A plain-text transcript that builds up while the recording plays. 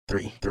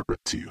3,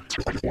 2,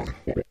 1.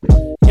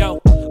 Yo,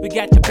 we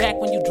got your back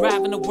when you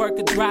driving to work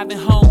or driving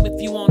home.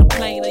 If you on a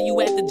plane or you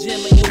at the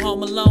gym or you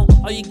home alone,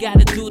 all you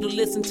gotta do to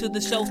listen to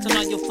the shows, turn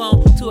on your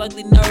phone. Two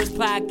Ugly Nerds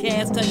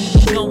podcast, tell you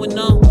what's going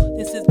on.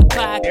 This is the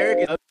podcast.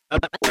 Eric is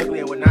ugly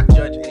and would not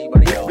judge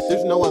anybody else.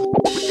 There's no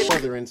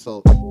other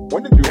insult.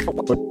 When did you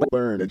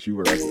learn that you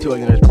were ugly? Two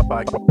Ugly Nerds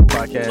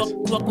podcast.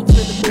 Welcome to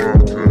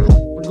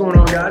the What's going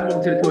on, guys?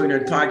 Welcome to the Two Ugly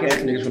Nerds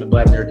podcast, niggas from the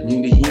Black Nerd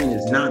community. Ian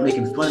is not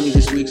making fun of me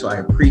this week, so I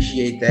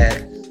appreciate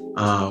that.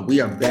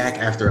 We are back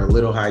after a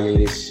little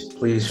hiatus.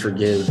 Please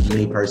forgive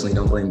me personally.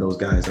 Don't blame those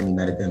guys. I mean,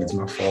 that again, it's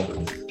my fault.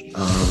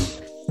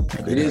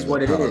 It is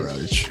what it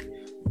is.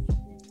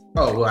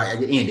 Oh,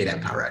 well, Ian did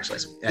have power outage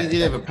last week. He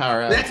did have a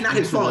power outage. That's not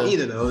his fault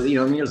either, though. You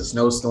know what I mean? It was a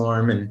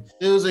snowstorm. And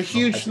it was a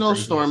huge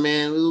snowstorm,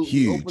 man.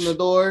 We opened the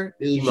door.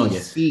 It was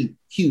just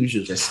huge.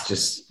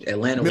 Just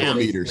Atlanta.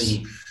 Millimeters.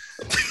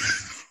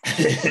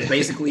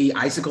 Basically,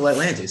 icicle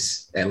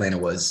Atlantis. Atlanta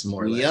was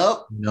more or less.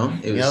 Yep. You know,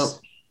 it was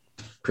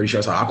pretty sure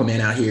I saw Aquaman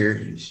out here.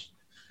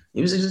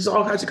 It was just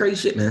all kinds of crazy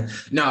shit, man.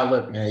 No,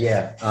 look, man,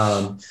 yeah.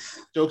 A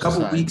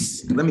couple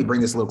weeks. Let me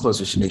bring this a little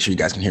closer to make sure you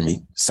guys can hear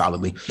me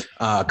solidly.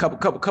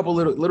 Couple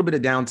little bit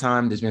of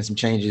downtime. There's been some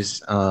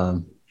changes.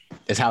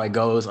 That's how it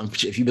goes.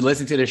 If you've been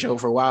listening to the show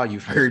for a while,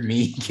 you've heard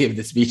me give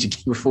the speech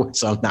again before,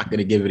 so I'm not going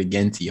to give it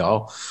again to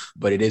y'all.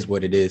 But it is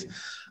what it is.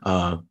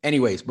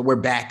 Anyways, but we're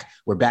back.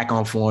 We're back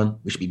on form.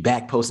 We should be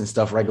back posting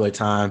stuff regular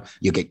time.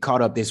 You'll get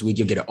caught up this week.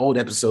 You'll get an old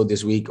episode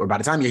this week, or by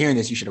the time you're hearing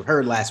this, you should have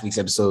heard last week's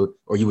episode,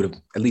 or you would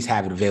have at least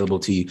have it available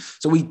to you.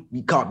 So we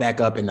caught back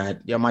up, and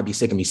y'all might be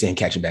sick of me saying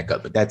catching back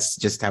up, but that's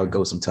just how it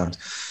goes sometimes.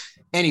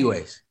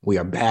 Anyways, we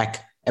are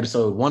back.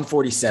 Episode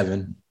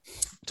 147,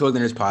 Two Ugly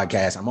Nerds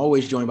podcast. I'm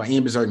always joined by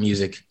Ian Berserk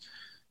Music,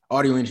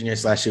 audio engineer /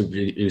 super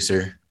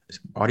producer,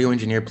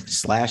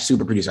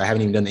 super producer. I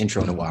haven't even done the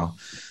intro in a while.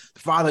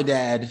 Father,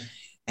 dad,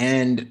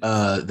 and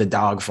the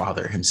dog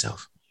father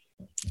himself.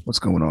 What's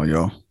going on,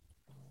 y'all?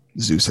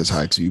 Zeus says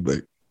hi to you,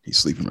 but he's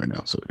sleeping right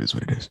now, so it is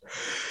what it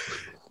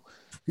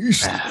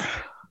is.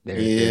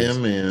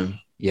 Man.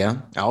 Yeah.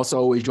 I also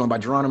always joined by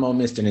Geronimo,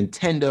 Mr.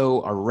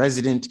 Nintendo, our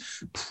resident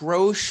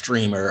pro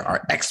streamer,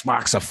 our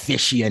Xbox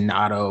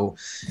aficionado,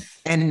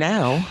 and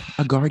now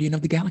a guardian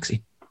of the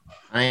galaxy.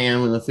 I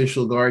am an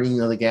official guardian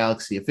of the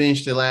galaxy. I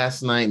finished it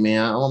last night,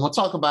 man. I'm gonna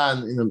talk about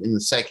it in a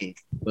second,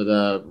 but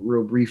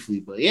real briefly.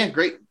 But yeah,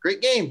 great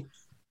game.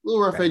 A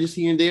little rough edges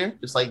here and there,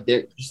 just like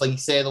you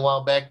said a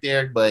while back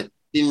there, but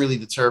didn't really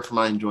deter from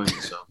my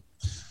enjoyment. So,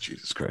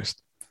 Jesus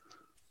Christ,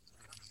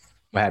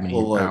 what happened?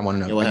 I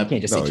want to know. You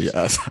can't just say.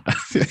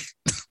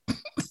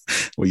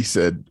 Well, you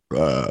said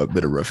a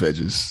bit of rough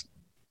edges.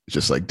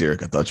 Just like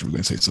Derek, I thought you were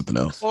going to say something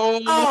else. Oh,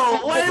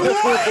 what?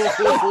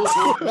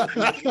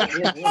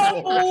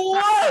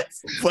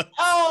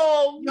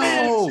 Oh,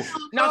 man.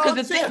 No, because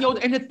the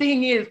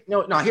thing is,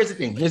 here's the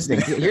thing.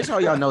 Here's how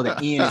y'all know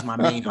that Ian is my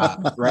main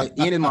op, right?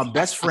 Ian is my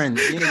best friend.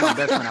 I've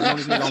known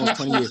this nigga almost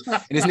 20 years.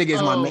 And this nigga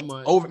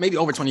is maybe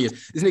over 20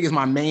 years. This nigga is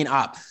my main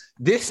op.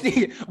 This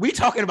nigga, we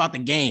talking about the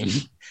game,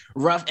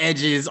 rough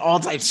edges, all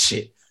types of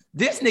shit.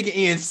 This nigga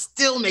Ian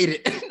still made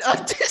it.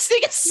 This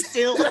nigga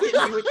still hit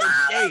me with the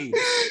game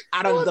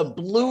out of the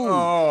blue.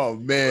 Oh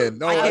man,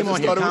 no! I came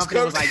on here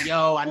confident. Was like,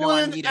 yo, I know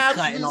I need a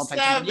cut and all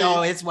types of.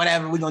 Yo, it's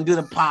whatever. We're gonna do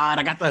the pod.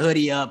 I got the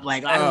hoodie up.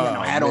 Like I don't even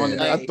know hat on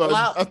today. I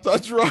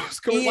thought you was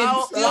coming.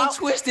 Ian still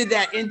twisted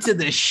that into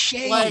the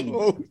shade.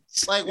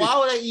 Like, why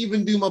would I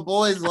even do my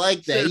boys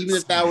like that? Even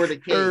if that were the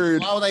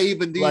case, why would I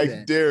even do that?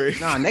 Like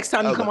Derek. Nah, next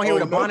time you come on here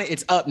with a bonnet,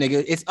 it's up,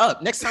 nigga. It's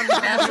up. Next time you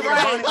come on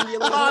here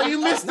with a bonnet, oh,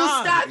 you missed the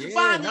Scotch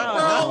bonnet,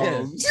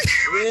 bro.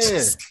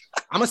 Yeah.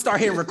 I'm gonna start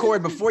hitting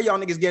record before y'all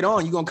niggas get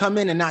on. You gonna come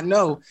in and not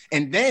know,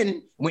 and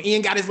then when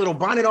Ian got his little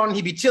bonnet on,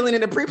 he be chilling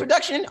in the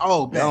pre-production.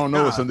 Oh, I don't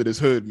know what's under this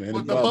hood, man.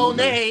 With the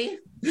bonnet.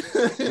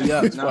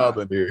 Yeah, it's wild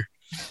in here.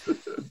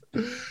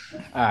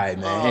 All right,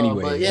 man.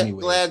 Anyway,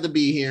 glad to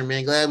be here,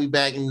 man. Glad we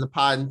back in the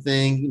podding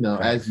thing,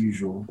 as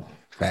usual.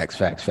 Facts,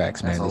 man. This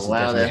is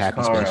definitely a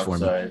happy space for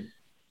me.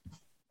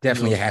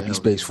 Definitely a happy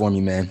space for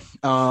me, man.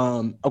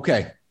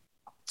 Okay.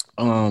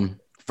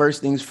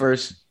 First things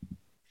first.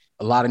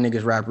 A lot of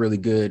niggas rap really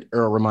good.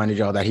 Earl reminded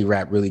y'all that he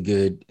rapped really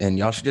good, and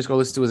y'all should just go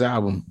listen to his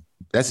album.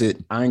 That's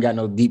it. I ain't got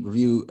no deep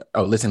review.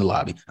 Oh, listen to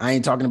Lobby. I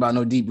ain't talking about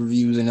no deep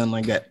reviews and nothing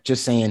like that.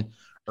 Just saying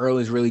Earl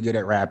is really good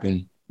at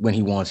rapping when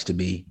he wants to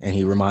be, and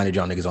he reminded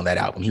y'all niggas on that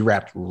album. He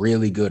rapped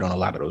really good on a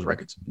lot of those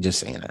records. Just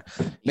saying that.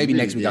 Maybe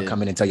next week I'll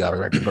come in and tell y'all the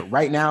record. But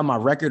right now, my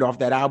record off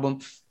that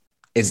album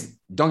is,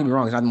 don't get me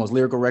wrong, it's not the most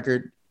lyrical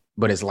record,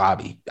 but it's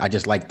Lobby. I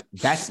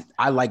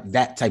like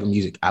that type of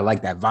music. I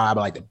like that vibe.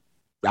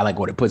 I like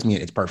what it puts me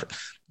in. It's perfect.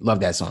 Love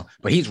that song.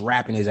 But he's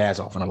rapping his ass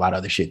off on a lot of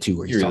other shit too,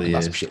 where he's talking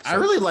about some shit. So. I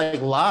really like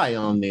Lie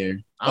on there.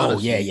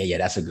 Honestly. Oh, yeah.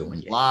 That's a good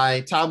one. Yeah.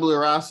 Lie. Tabula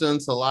Rasa and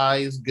Lie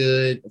is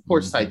good. Of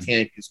course,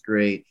 Titanic is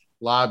great.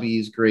 Lobby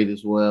is great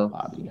as well.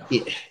 Lobby,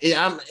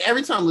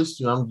 every time I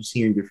listen to him, I'm just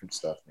hearing different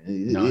stuff,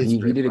 man. He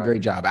did a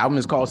great job. Album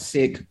is called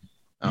Sick.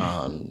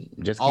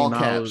 Just all came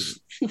caps.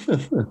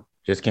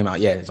 Just came out.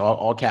 Yeah, it's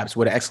all caps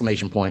with an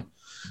exclamation point.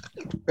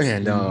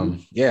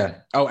 And yeah.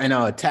 Oh, and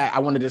I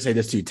wanted to say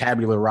this too.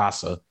 Tabula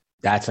Rasa.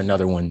 That's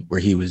another one where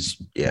he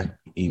was. Yeah,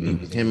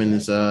 him and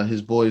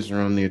his boys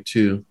are on there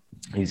too.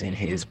 He's in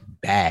his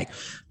bag.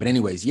 But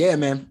anyways, yeah,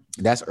 man.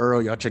 That's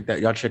Earl. Y'all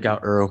check out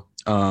Earl.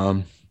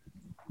 And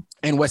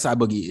Westside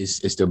Boogie is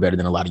still better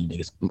than a lot of you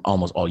niggas.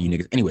 Almost all you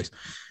niggas. Anyways,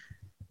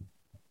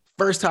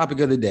 first topic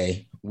of the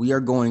day. We are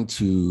going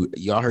to.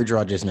 Y'all heard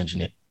Draw just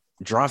mention it.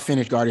 Draw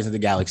finished Guardians of the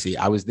Galaxy.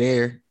 I was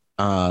there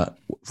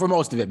for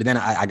most of it, but then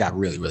I got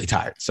really, really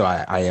tired. So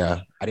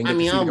I didn't get to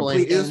see the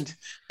complete end.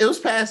 It was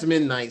past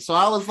midnight. So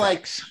I was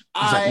like, it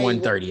was like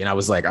 1:30, and I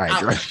was like, all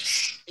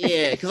right,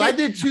 yeah, because I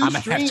did 2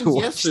 streams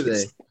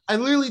yesterday. I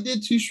literally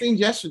did 2 streams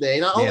yesterday,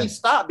 and I only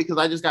stopped because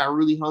I just got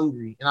really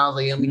hungry, and I was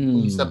like, let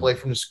me step away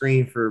from the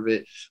screen for a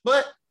bit.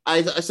 But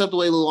I stepped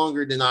away a little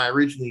longer than I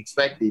originally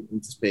expected,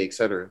 anticipate,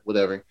 etc.,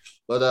 whatever.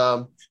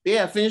 But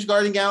yeah, finished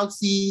Guardian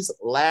Galaxies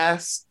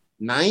last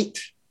night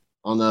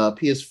on the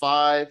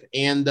PS5,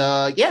 and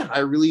yeah, I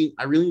really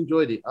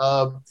enjoyed it.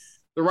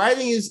 The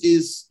writing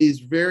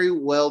is very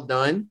well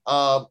done.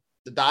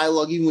 The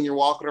dialogue, even when you're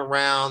walking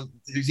around,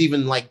 there's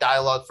even like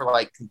dialogue for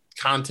like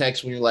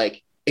context when you're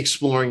like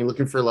exploring and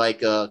looking for like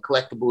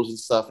collectibles and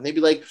stuff, and they'd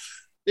be like,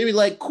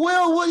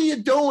 Quill, what are you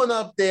doing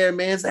up there,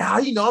 man? It's like, how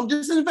you know? I'm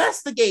just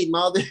investigating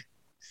all this.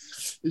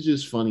 It's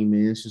just funny,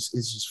 man. It's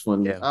just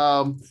funny.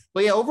 Yeah.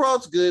 But yeah, overall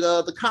it's good.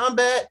 The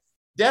combat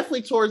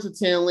definitely towards the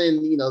tail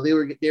end, you know, they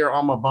were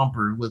on my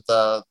bumper with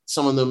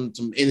some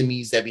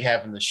enemies that be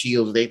having the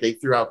shields. They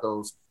threw out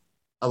those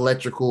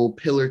electrical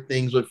pillar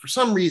things, but for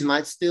some reason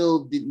I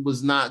still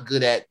was not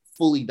good at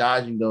fully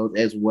dodging those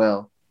as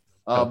well.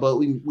 But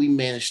we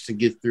managed to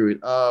get through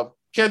it.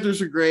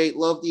 Characters are great.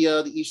 Love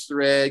the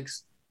Easter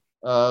eggs.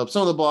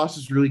 Some of the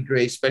bosses really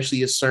great,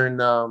 especially a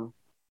certain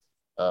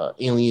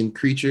alien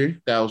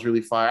creature that was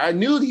really fire. I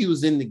knew that he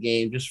was in the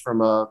game just from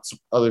some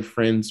other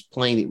friends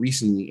playing it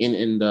recently,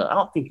 and I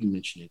don't think you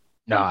mentioned it.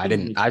 No, I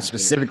didn't. I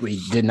specifically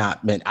did not.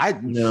 I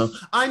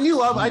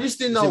knew of. I just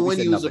didn't know when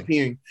he was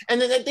appearing. And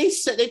then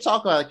they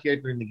talk about a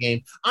character in the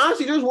game.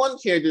 Honestly, there's one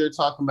character they're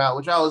talking about,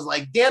 which I was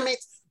like, damn it,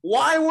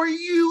 why were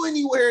you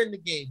anywhere in the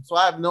game? So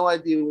I have no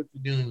idea what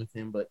they're doing with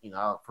him. But you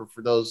know,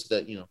 for those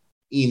that you know,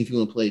 Ian, if you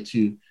want to play it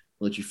too,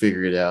 I'll let you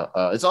figure it out.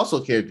 It's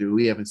also a character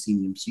we haven't seen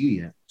in the MCU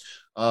yet.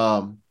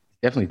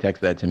 Definitely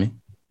text that to me.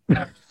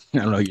 I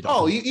don't know who you're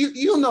talking about.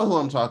 You know who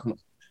I'm talking about.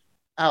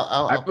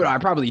 I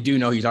probably do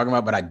know who you're talking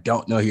about, but I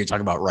don't know who you're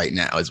talking about right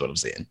now, is what I'm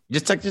saying.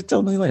 Just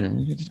tell me later.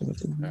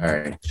 All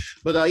right.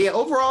 But yeah,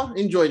 overall,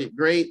 enjoyed it.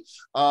 Great.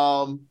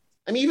 I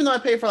mean, even though I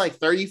paid for like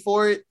 30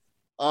 for it,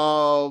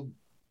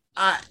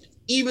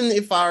 even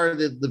if I were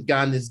to have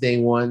gotten this day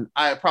one,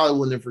 I probably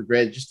wouldn't have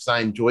regretted just because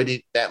I enjoyed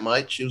it that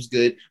much. It was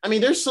good. I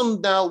mean, there's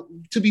some now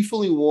to be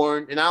fully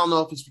warned, and I don't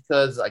know if it's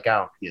because I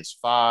got on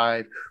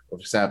PS5 or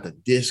if I have the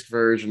disc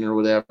version or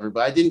whatever, but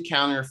I did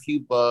encounter a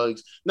few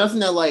bugs. Nothing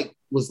that like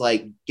was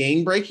like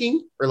game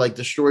breaking or like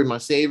destroyed my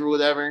save or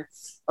whatever.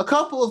 A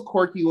couple of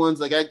quirky ones,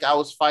 like I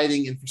was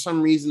fighting, and for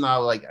some reason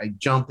I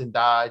jumped and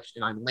dodged,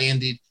 and I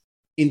landed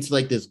into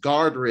like this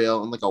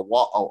guardrail and like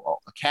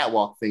a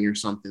catwalk thing or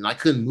something. I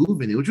couldn't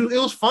move in it, it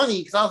was funny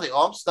because I was like,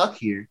 oh, I'm stuck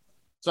here.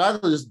 So I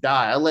had to just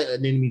die. I let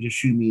an enemy just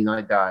shoot me and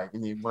I died.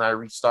 And then when I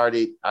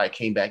restarted, I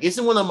came back. It's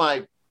in one of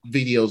my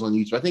videos on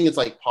YouTube. I think it's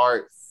like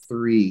part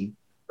 3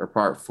 or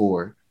part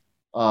 4.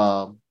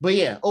 But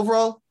yeah,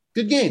 overall,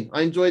 good game.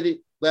 I enjoyed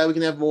it. Glad we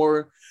can have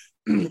more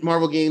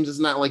Marvel games. It's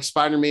not like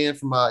Spider-Man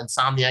from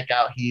Insomniac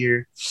out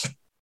here.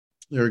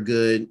 They're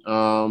good.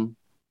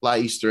 A lot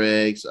of Easter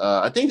eggs.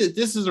 I think that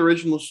this is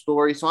original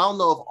story, so I don't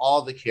know if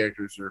all the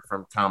characters are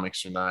from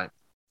comics or not.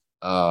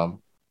 I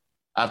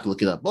have to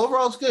look it up. But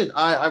overall, it's good.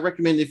 I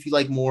recommend if you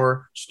like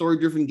more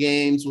story-driven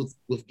games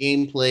with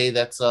gameplay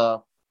that's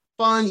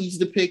fun, easy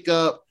to pick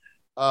up.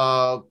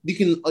 You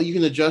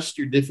can adjust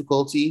your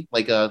difficulty,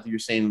 like you're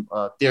saying.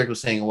 Derek was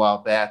saying a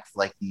while back,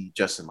 like the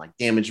adjusting like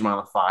damage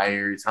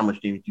modifiers, how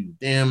much damage you do to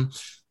them,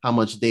 how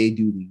much they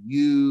do to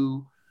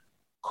you.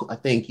 I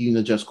think you can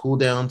adjust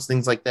cooldowns,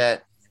 things like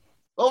that.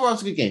 Overall,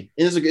 it's a good game,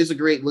 and it's a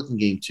great looking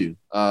game too.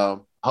 I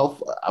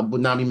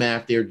would not be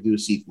mad if they were to do a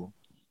sequel.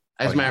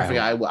 As a matter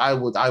of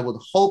fact, I would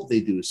hope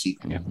they do a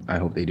sequel. Yeah, I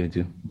hope they do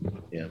too.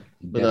 Yeah,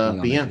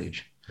 but yeah.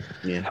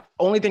 Yeah.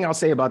 Only thing I'll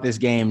say about this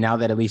game, now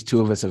that at least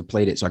 2 of us have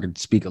played it, so I could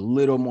speak a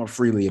little more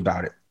freely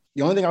about it.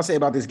 The only thing I'll say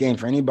about this game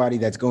for anybody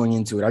that's going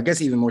into it, I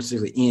guess even more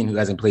seriously, Ian, who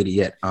hasn't played it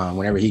yet,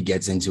 whenever he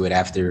gets into it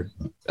after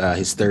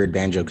his 3rd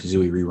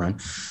Banjo-Kazooie rerun.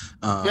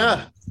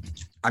 Yeah.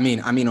 I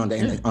mean on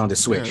the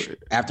Switch. Yeah.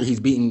 After he's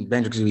beaten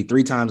Banjo-Kazooie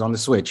 3 times on the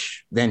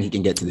Switch, then he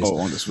can get to this. Oh,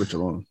 on the Switch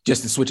alone.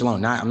 Just the Switch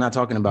alone. I'm not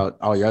talking about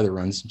all your other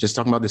runs. Just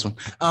talking about this one.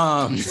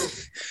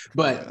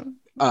 But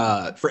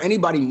for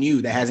anybody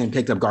new that hasn't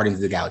picked up Guardians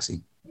of the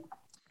Galaxy,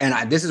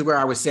 and this is where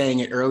I was saying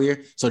it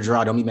earlier, so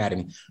Gerard, don't be mad at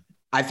me.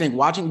 I think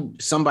watching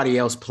somebody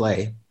else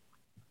play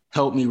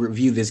helped me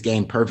review this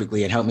game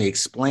perfectly and helped me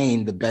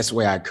explain the best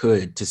way I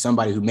could to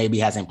somebody who maybe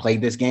hasn't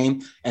played this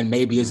game and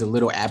maybe is a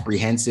little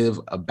apprehensive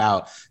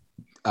about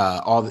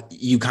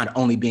you kind of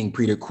only being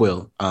Peter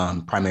Quill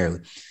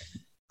primarily.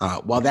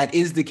 While that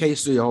is the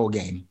case through the whole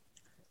game,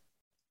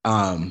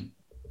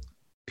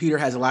 Peter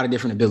has a lot of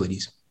different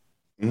abilities.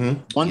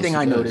 Mm-hmm. One thing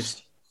I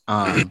noticed,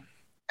 and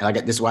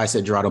this is why I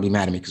said Draw, don't be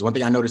mad at me, because one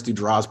thing I noticed through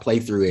Draw's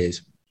playthrough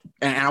is,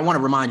 and I want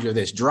to remind you of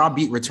this, Draw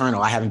beat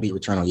Returnal. I haven't beat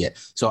Returnal yet.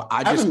 So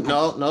I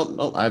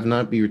have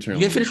not beat Returnal.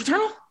 You didn't finish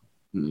Returnal?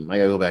 I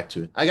gotta go back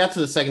to it. I got to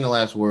the second to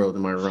last world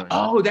in my run.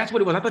 Oh, that's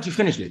what it was. I thought you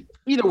finished it.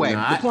 Either way,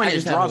 the point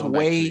is Draw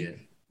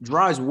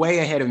is way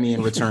ahead of me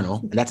in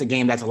Returnal. And that's a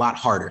game that's a lot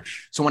harder.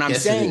 So when I'm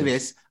saying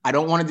this, I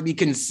don't want it to be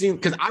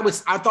consumed, because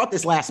I thought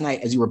this last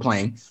night as you were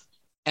playing.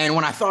 And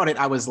when I thought it,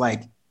 I was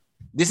like,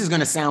 this is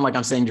going to sound like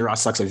I'm saying Draw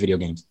sucks at video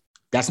games.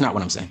 That's not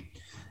what I'm saying.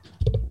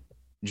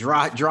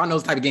 Draw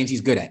knows the type of games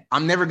he's good at.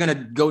 I'm never going to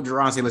go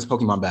Draw and say, let's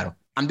Pokemon battle.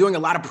 I'm doing a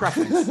lot of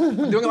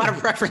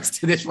preference.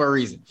 To this for a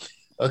reason.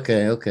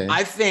 Okay.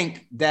 I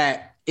think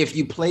that if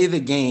you play the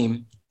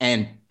game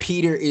and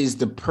Peter is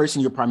the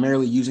person you're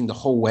primarily using the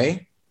whole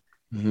way,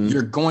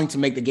 you're going to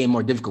make the game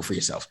more difficult for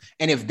yourself.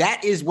 And if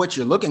that is what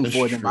you're looking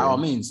for, then by all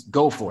means,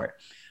 go for it.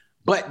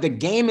 But the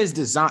game is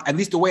designed, at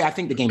least the way I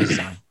think the game is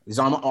designed, is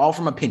all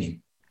from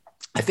opinion.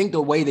 I think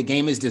the way the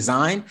game is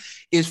designed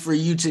is for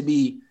you to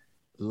be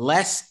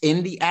less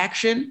in the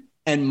action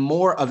and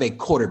more of a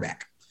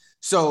quarterback.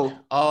 So,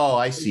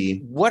 I see.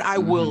 What I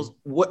will,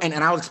 and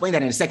I'll explain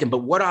that in a second. But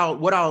what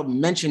I'll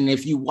mention,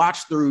 if you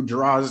watch through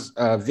Draw's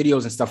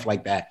videos and stuff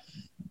like that,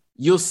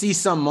 you'll see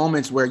some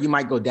moments where you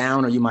might go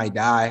down or you might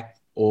die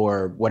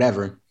or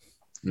whatever,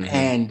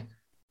 and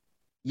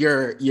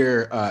your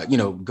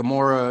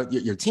Gamora,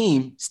 your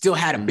team still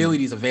had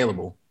abilities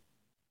available.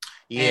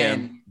 Yeah.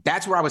 And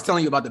that's where I was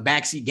telling you about the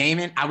backseat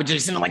gaming. I would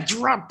just sit there like,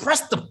 Draw,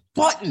 press the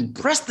button,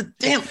 press the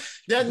damn.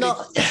 But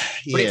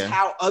it's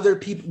how other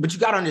people, but you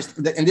got to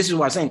understand, and this is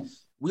what I'm saying.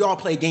 We all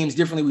play games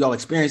differently. We all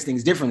experience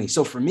things differently.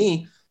 So for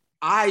me,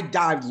 I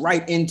dived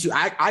right into,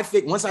 I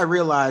think once I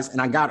realized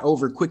and I got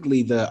over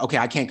quickly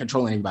I can't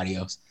control anybody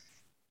else.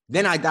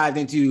 Then I dived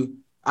into,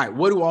 all right,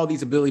 what do all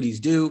these abilities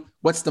do?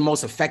 What's the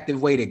most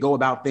effective way to go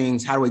about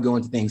things? How do we go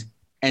into things?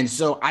 And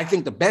so I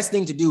think the best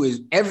thing to do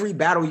is every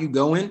battle you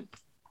go in,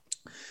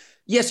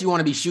 yes, you want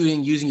to be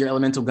shooting, using your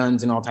elemental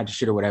guns and all types of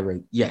shit or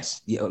whatever.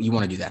 Yes, you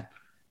want to do that.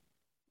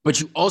 But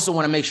you also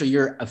want to make sure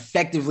you're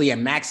effectively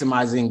and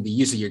maximizing the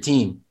use of your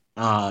team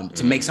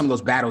to make some of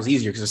those battles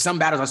easier. Because there's some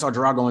battles I saw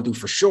Draw going through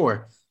for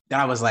sure that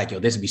I was like,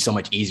 this would be so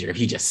much easier if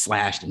he just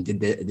slashed and did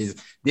this.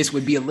 This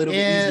would be a little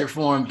bit easier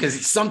for him.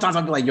 Because sometimes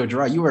I'll be like,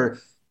 Draw, you were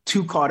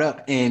too caught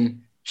up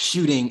in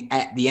shooting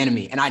at the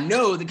enemy. And I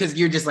know because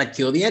you're just like,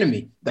 kill the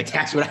enemy. Like,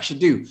 that's what I should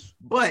do.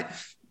 But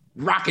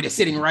Rocket is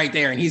sitting right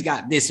there and he's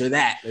got this or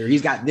that, or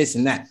he's got this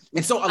and that.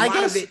 And so a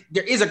lot of it,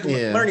 there is a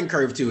learning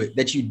curve to it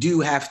that you do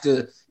have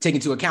to take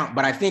into account.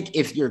 But I think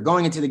if you're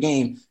going into the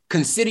game,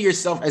 consider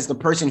yourself as the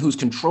person who's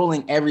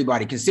controlling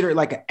everybody. Consider it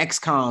like an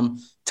XCOM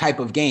type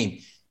of game.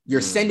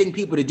 You're sending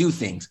people to do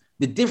things.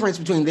 The difference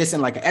between this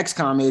and like an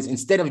XCOM is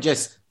instead of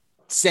just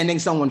sending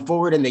someone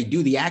forward and they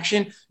do the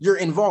action, you're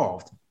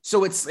involved.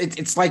 So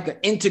it's like an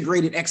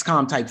integrated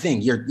XCOM type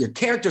thing. Your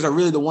characters are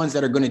really the ones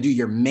that are going to do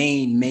your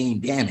main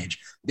damage.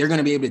 They're going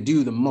to be able to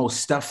do the most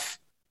stuff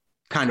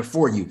kind of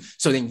for you.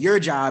 So then your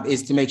job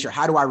is to make sure,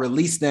 how do I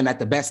release them at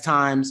the best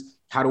times?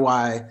 How do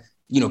I,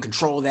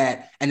 control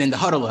that? And then the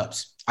huddle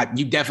ups.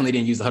 You definitely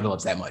didn't use the huddle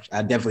ups that much.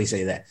 I definitely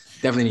say that.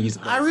 Definitely didn't use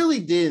the I really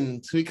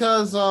didn't,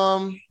 because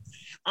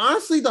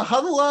honestly, the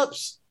huddle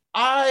ups,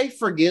 I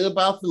forget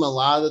about them a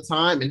lot of the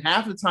time, and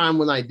half the time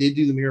when I did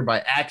do the mirror by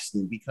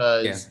accident,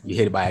 because you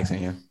hit it by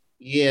accident,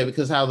 yeah,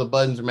 because how the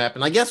buttons are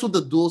mapping. I guess with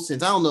the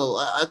DualSense, I don't know.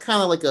 I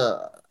kind of like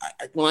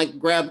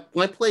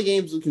when I play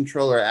games with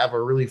controller, I have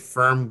a really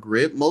firm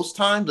grip most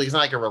times. Like, it's not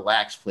like a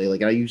relaxed play.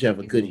 Like, I usually have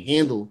a good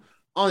handle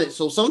on it.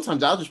 So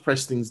sometimes I'll just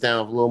press things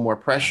down with a little more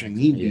pressure and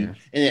and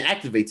it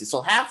activates it.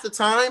 So half the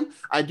time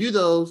I do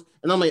those,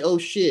 and I'm like, oh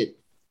shit.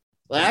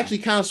 I actually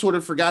kind of sort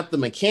of forgot the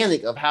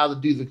mechanic of how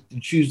to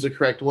choose the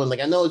correct one.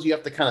 Like, I know you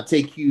have to kind of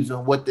take cues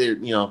on what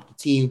the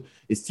team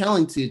is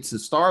telling to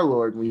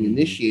Star-Lord when you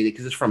initiate it,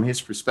 because it's from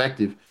his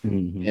perspective.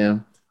 Yeah.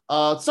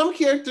 Some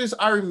characters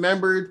I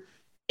remembered.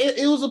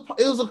 It was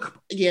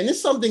again,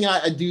 it's something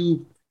I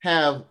do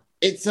have.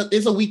 It's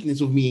a weakness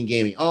with me in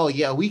gaming. Oh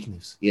yeah,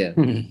 weakness. Yeah.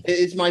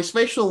 It's my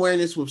spatial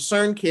awareness with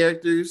certain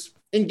characters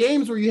in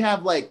games where you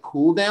have like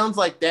cooldowns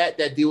like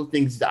that deal with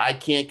things that I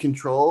can't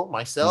control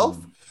myself.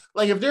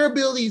 Like, if their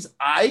abilities,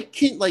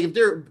 if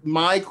they're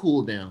my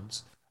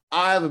cooldowns,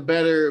 I have a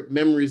better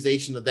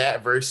memorization of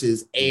that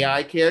versus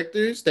AI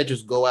characters that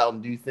just go out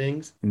and do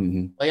things.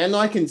 Like, I know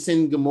I can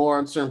send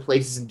Gamora in certain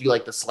places and do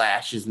like the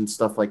slashes and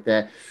stuff like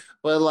that.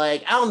 But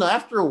like, I don't know,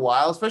 after a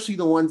while, especially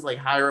the ones like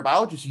higher up,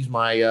 I'll just use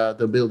my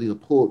the ability to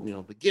pull,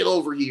 the get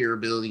over here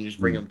ability and just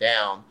bring them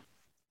down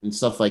and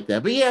stuff like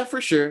that. But yeah,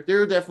 for sure.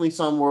 There are definitely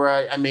some where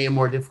I made it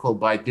more difficult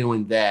by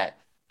doing that.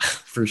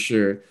 For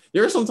sure.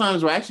 There are some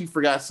times where I actually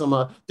forgot some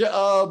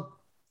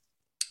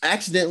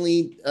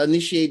accidentally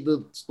initiate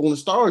one of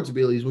Star Wars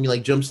abilities when he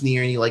like jumps in the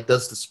air and he like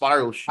does the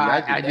spiral shoot.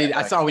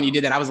 I saw when you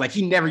did that. I was like,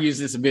 he never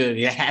used this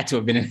ability. It had to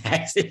have been an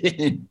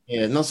accident.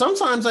 Yeah, no,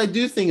 sometimes I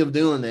do think of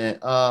doing that.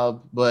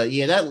 But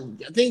yeah,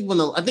 I think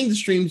the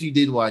streams you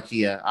did watch,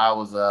 yeah, I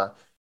was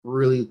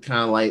really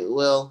kind of like,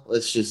 well,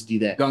 let's just do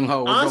that. Gung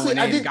ho, honestly,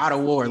 going in, God of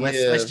War.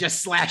 Let's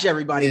just slash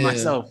everybody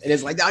myself. It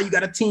is like, oh, you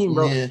got a team,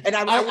 bro. Yeah. And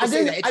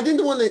I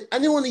didn't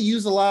want to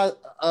use a lot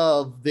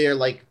of their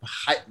like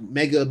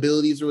mega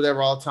abilities or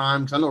whatever all the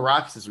time, because I know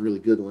Rockets is a really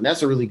good one.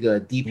 That's a really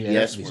good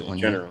DPS one in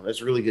general.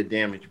 That's really good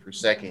damage per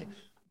second.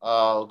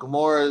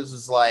 Gamora's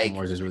is like,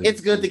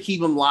 it's good to keep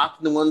them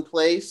locked in one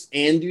place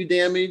and do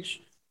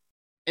damage.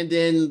 And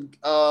then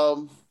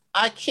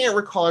I can't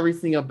recall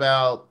everything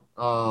about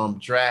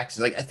Drax.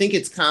 Like, I think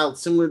it's kind of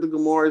similar to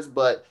Gamora's,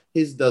 but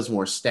his does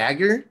more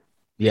stagger.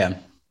 Yeah,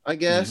 I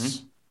guess.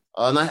 Mm-hmm.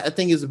 And I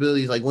think his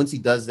ability is like, once he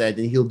does that,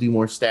 then he'll do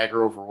more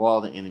stagger over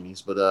all the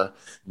enemies. But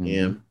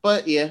yeah.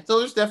 So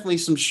there's definitely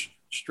some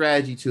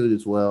strategy to it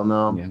as well.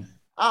 No,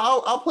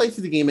 I'll play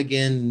through the game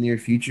again in the near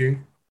future.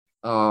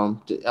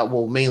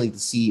 Mainly to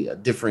see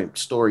different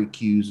story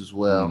cues as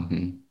well.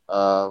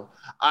 Mm-hmm.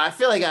 I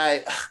feel like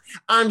I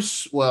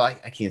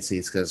can't say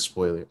it's because of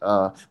spoiler.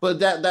 But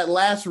that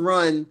last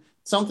run,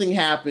 something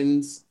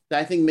happens that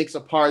I think makes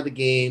a part of the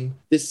game,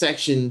 this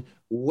section,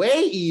 way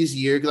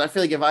easier, because I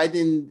feel like if I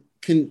didn't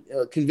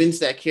convince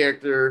that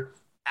character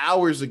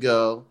hours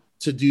ago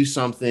to do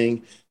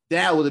something,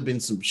 that would have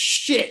been some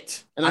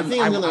shit. And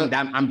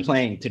I'm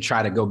playing to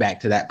try to go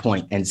back to that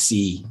point and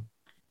see.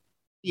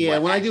 Yeah,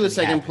 when I do a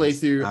second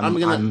playthrough,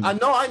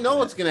 I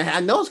know it's gonna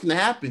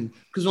happen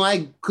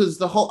because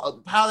the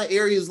whole how the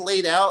area is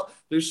laid out,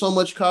 there's so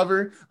much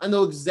cover. I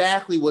know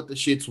exactly what the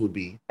shits would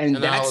be, and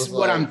that's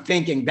what I'm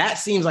thinking. That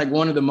seems like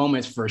one of the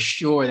moments for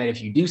sure that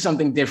if you do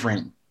something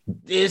different,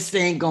 this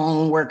ain't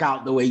gonna work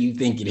out the way you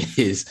think it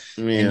is.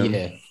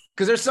 Yeah,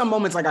 because there's some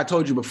moments, like I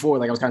told you before,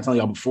 like I was kind of telling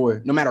y'all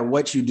before, no matter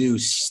what you do,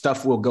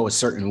 stuff will go a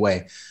certain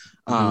way.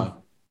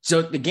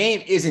 So the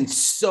game isn't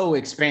so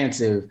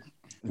expansive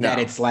that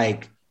it's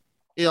like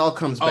it all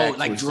comes back. Oh,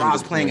 like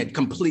Draw's playing a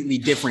completely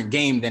different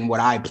game than what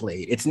I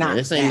played. It's not.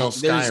 This ain't no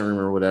Skyrim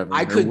or whatever.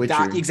 I could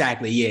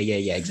exactly.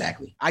 Yeah,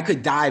 exactly. I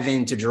could dive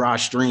into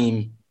Draw's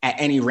stream at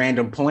any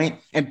random point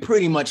and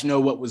pretty much know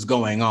what was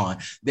going on.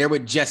 There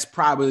would just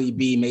probably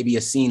be maybe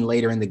a scene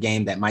later in the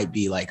game that might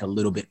be like a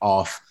little bit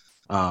off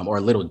or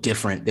a little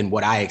different than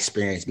what I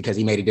experienced because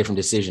he made a different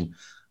decision.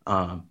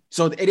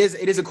 So it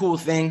is a cool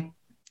thing.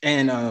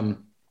 And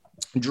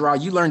Draw,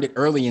 you learned it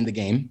early in the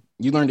game.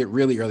 You learned it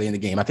really early in the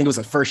game. I think it was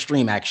the first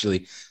stream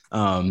actually,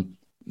 where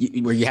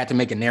you had to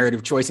make a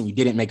narrative choice and you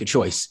didn't make a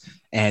choice.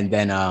 And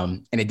then,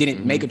 and it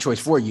didn't make a choice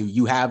for you.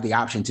 You have the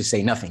option to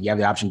say nothing. You have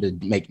the option to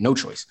make no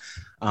choice.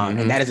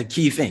 And that is a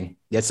key thing.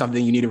 That's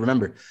something you need to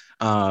remember.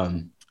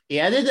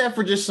 Yeah, I did that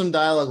for just some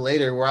dialogue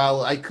later where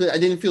I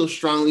didn't feel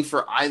strongly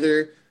for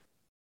either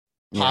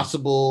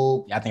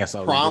possible I think I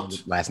saw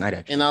prompt last night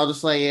actually. And I'll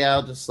just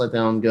let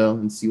that one go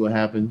and see what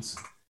happens.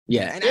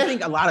 Yeah, and I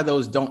think a lot of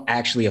those don't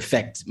actually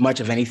affect much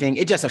of anything.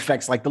 It just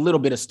affects like the little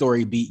bit of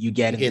story beat you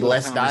get. You get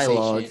less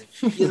dialogue.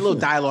 The little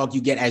dialogue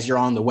you get as you're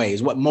on the way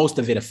is what most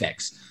of it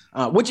affects.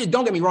 Which is,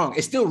 don't get me wrong,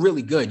 it's still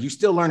really good. You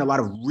still learn a lot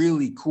of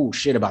really cool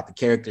shit about the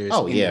characters.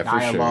 Oh, in the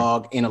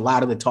dialogue, in a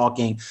lot of the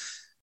talking.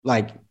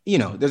 Like,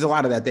 there's a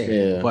lot of that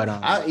there. Yeah. But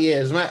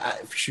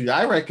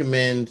I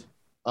recommend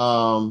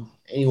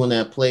anyone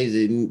that plays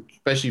it,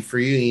 especially for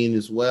you, Ian,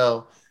 as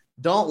well.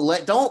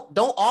 Don't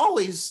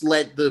always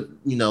let the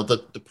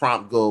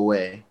prompt go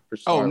away.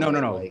 No.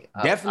 Like,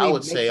 definitely, I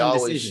would say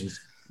always decisions.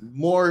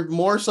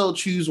 more so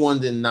choose one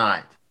than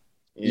not.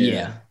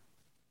 Yeah.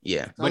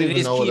 But it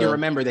is key to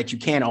remember that you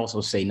can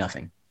also say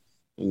nothing.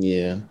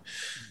 Yeah,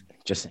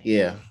 just saying.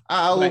 Yeah,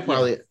 I will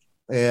probably.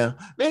 Yeah,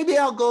 maybe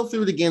I'll go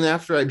through it again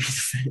after I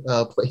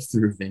play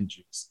through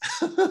Avengers.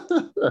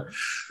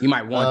 You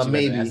might want to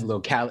maybe as a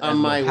little I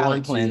might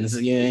want cleanse.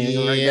 For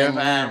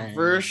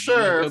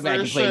sure. Go back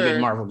and play a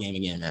good Marvel game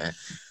again, man.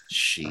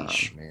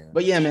 Sheesh, man.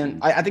 But yeah, man,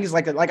 I think it's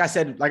like I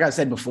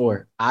said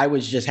before. I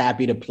was just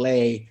happy to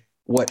play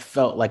what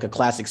felt like a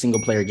classic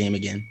single player game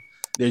again.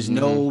 There's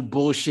no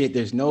bullshit.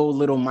 There's no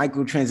little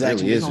microtransaction.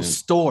 Really there's no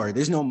store.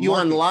 There's no you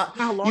unlock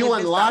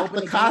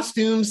the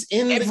costumes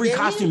in every the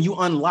costume you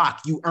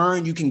unlock. You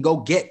earn. You can go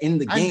get in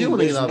the game.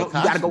 You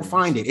got to go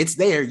find it. It's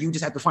there. You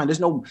just have to find. There's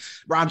no.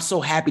 Bro, I'm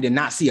so happy to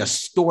not see a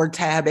store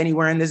tab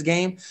anywhere in this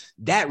game.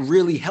 That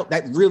really helped.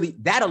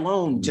 That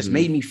alone just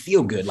made me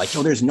feel good. Like,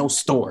 there's no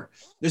store.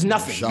 There's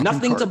nothing.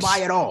 Nothing to buy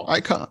at all.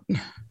 Icon.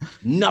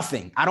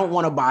 Nothing. I don't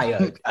want to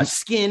buy a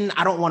skin.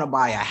 I don't want to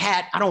buy a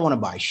hat. I don't want to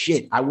buy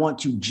shit. I want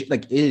to,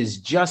 it is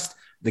just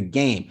the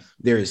game.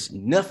 There is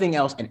nothing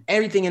else. And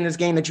everything in this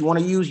game that you want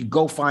to use, you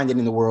go find it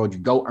in the world. You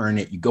go earn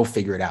it. You go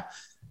figure it out.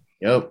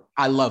 Yep.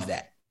 I love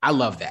that.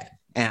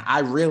 And I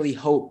really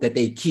hope that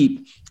they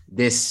keep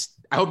this.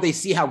 I hope they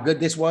see how good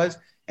this was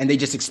and they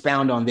just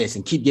expound on this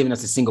and keep giving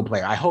us a single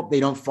player. I hope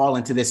they don't fall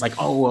into this like,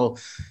 oh, well,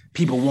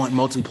 people want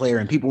multiplayer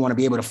and people want to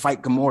be able to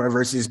fight Gamora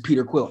versus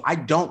Peter Quill. I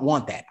don't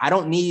want that. I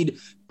don't need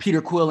Peter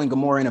Quill and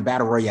Gamora in a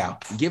battle royale.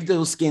 Give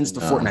those skins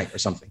to Fortnite or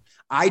something.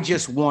 I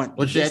just want,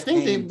 which I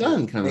think they've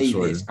done kind of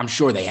sort of. I'm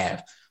sure they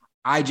have.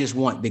 I just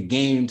want the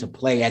game to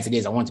play as it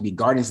is. I want it to be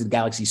Guardians of the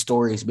Galaxy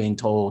stories being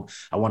told.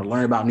 I want to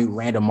learn about new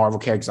random Marvel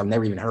characters I've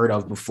never even heard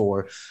of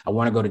before. I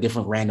want to go to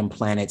different random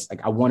planets.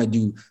 Like I want to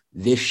do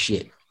this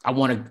shit. I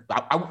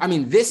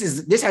mean,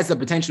 this has the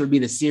potential to be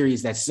the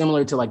series that's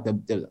similar to like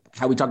the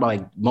how we talk about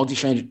like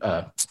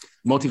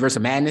Multiverse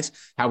of Madness,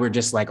 how we're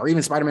just like, or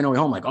even Spider-Man No Way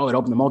Home, like, oh, it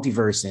opened the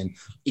multiverse, and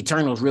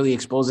Eternals really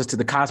exposed us to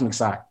the cosmic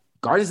side.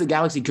 Guardians of the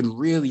Galaxy could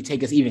really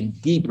take us even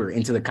deeper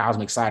into the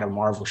cosmic side of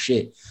Marvel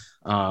shit.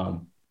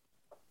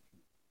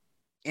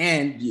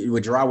 And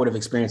what Gerard would have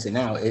experienced it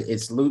now.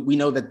 We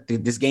know that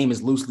this game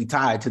is loosely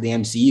tied to the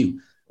MCU,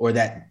 or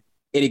that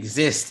it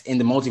exists in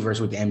the multiverse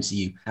with the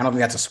MCU. I don't think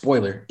that's a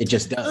spoiler. It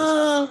just does.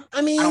 I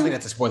don't think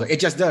that's a spoiler. It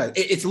just does.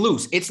 It's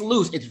loose. It's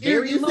loose. It's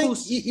very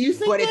loose. You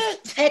think but that?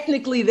 It's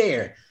technically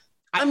there.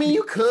 I mean,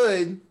 you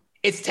could.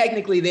 It's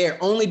technically there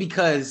only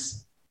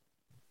because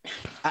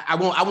I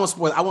won't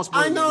spoil. I won't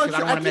spoil. I know because I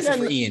don't want to mess it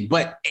for Ian.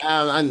 But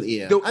I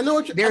know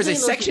what there's a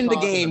section of the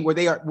game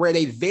where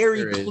they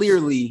very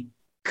clearly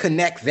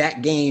connect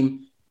that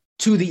game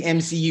to the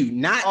MCU,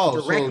 not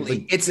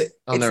directly.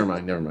 Never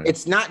mind.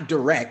 It's not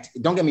direct.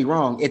 Don't get me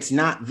wrong. It's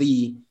not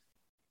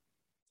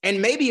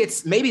and maybe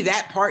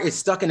that part is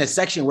stuck in a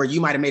section where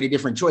you might have made a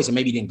different choice and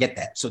maybe you didn't get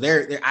that. So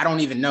there I don't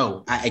even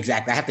know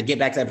exactly. I have to get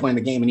back to that point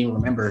in the game and even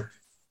remember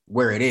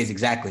where it is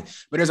exactly.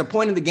 But there's a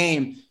point in the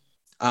game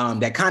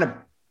that kind of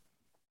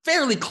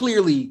fairly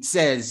clearly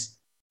says,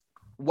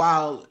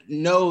 while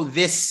no,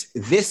 this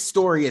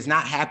story is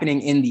not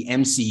happening in the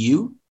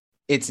MCU,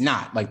 it's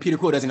not. Like Peter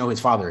Quill doesn't know who his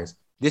father is.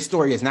 This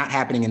story is not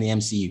happening in the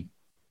MCU,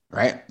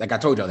 right? Like I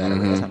told y'all that.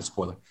 That's not a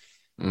spoiler.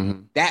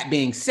 Mm-hmm. That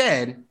being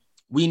said,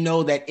 we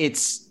know that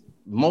it's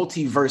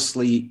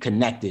multiversely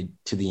connected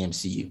to the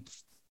MCU.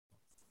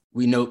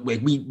 We know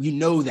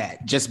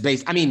that just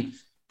based. I mean,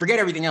 forget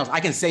everything else. I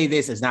can say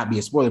this as not be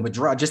a spoiler, but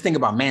just think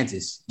about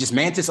Mantis. Just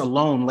Mantis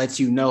alone lets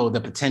you know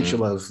the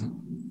potential of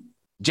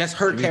just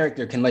her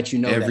character can let you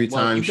know every that,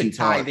 time you she can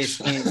tie talks.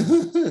 this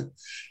in.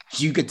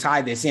 You could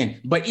tie this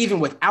in, but even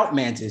without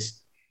Mantis,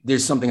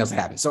 there's something else that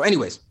happens. So,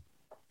 anyways,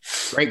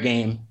 great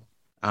game.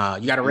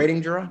 You got a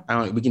rating, Gerard?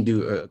 We can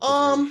do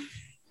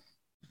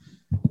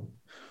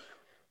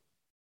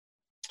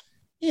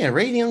yeah,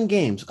 rating on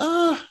games.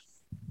 I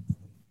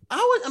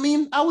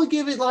would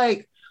give it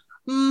like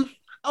I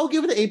would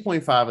give it an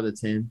 8.5 out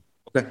of 10.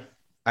 Okay.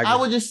 I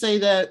would just say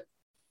that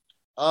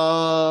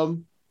I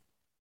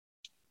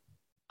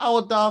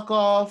would dock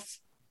off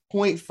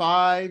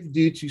 0.5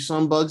 due to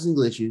some bugs and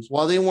glitches.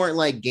 While they weren't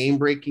like game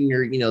breaking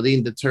or they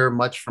didn't deter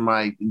much from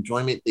my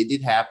enjoyment, they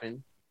did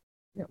happen.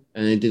 Yeah.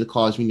 And it did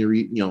cause me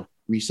to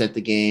reset the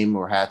game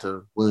or had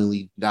to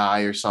willingly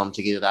die or something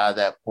to get it out of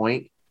that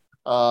point.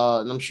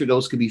 And I'm sure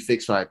those could be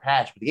fixed by a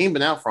patch, but the game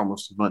been out for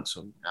almost a month,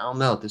 so I don't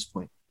know at this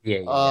point.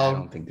 Yeah, I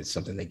don't think that's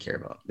something they care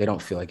about. They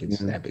don't feel like it's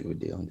that big of a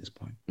deal at this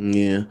point.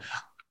 Yeah.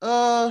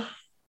 I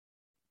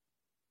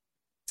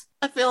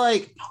feel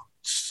like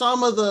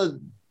some of the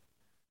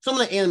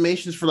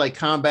animations for like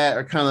combat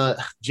are kind of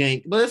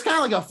jank, but it's kind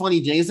of like a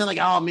funny jank. It's not like,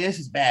 oh man, this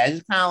is bad.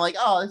 It's kind of like,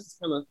 oh, this is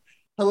kind of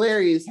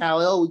hilarious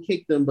how we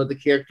kicked them, but the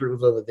character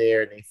was over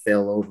there and they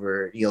fell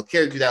over.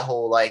 Character do that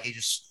whole like he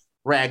just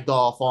ragged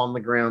off on the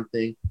ground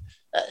thing.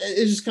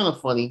 It's just kind of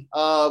funny.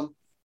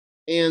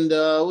 And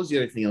what was the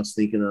other thing I was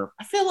thinking of?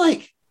 I feel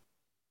like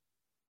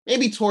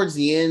maybe towards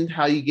the end,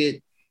 how you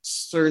get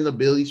certain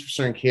abilities for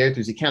certain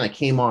characters, it kind of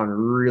came on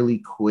really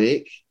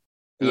quick.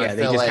 Yeah,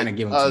 they just kind of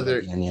give them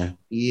other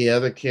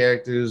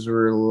characters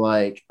were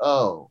like,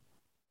 oh,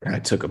 kind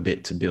of took a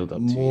bit to build up.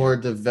 More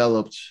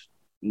developed.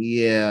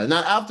 Yeah.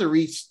 Now I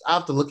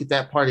have to look at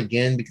that part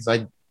again because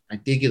I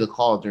did get a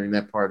call during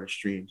that part of the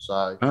stream, so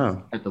I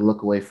had to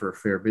look away for a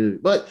fair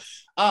bit. But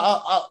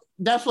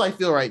that's what I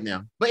feel right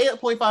now. But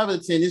 8.5 out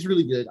of 10 is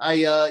really good. I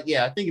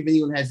think if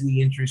anyone has any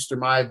interest or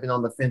might have been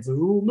on the fence of,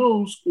 oh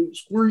no,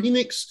 Square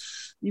Enix,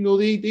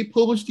 they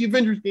published the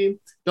Avengers game.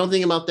 Don't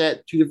think about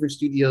that. Two different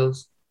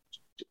studios.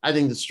 I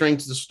think the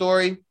strength of the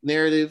story,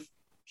 narrative,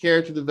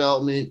 character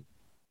development,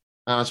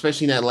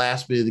 especially in that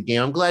last bit of the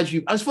game. I'm glad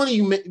it's funny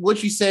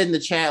what you said in the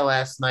chat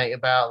last night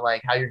about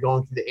like how you're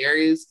going through the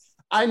areas.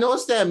 I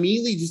noticed that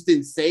immediately, just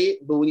didn't say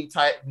it, but when you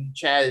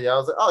chatted, I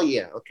was like, oh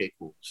yeah, okay,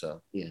 cool.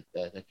 So yeah,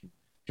 that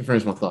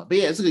confirms my thought. But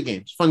yeah, it's a good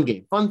game. It's a fun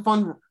game. Fun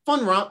romp.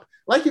 I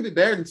like it a bit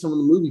better than some of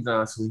the movies,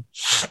 honestly.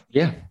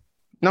 Yeah.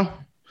 No.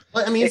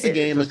 But, I mean, it's a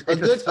game.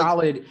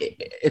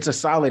 It's a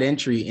solid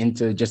entry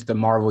into just the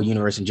Marvel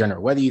universe in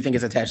general. Whether you think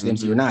it's attached to the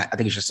MCU or not, I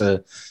think it's just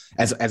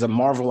as a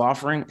Marvel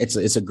offering,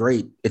 it's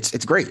great.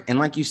 It's great. And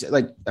like you said,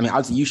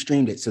 obviously you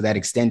streamed it, so that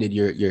extended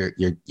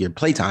your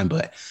playtime.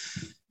 But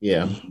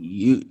Yeah.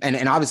 You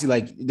and obviously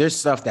like there's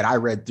stuff that I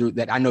read through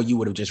that I know you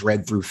would have just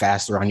read through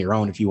faster on your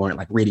own if you weren't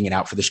like reading it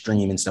out for the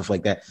stream and stuff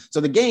like that. So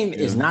the game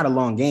is not a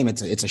long game.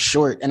 It's a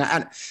short. And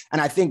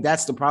I think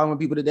that's the problem with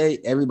people today.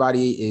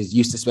 Everybody is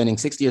used to spending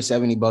 60 or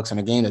 70 bucks on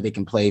a game that they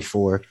can play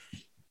for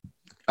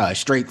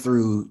straight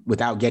through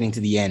without getting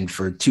to the end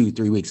for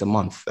 2-3 weeks a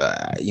month,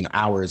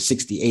 hours,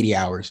 60, 80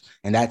 hours.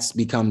 And that's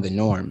become the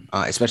norm,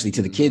 especially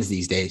to the kids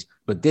these days.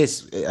 But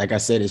this, like I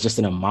said, is just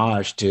an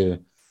homage to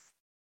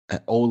an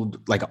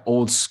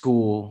old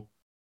school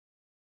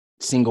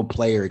single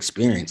player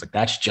experience. Like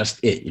that's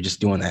just it. You're just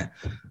doing that.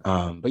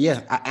 But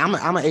yeah,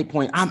 I'm an 8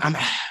 point. I'm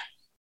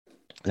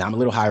a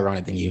little higher on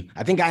it than you.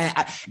 I think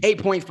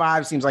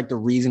 8.5 seems like the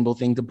reasonable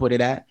thing to put it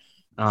at.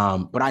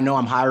 But I know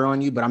I'm higher on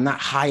you, but I'm not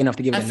high enough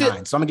to give it a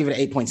 9. So I'm gonna give it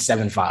an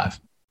 8.75.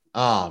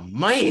 Oh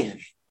man.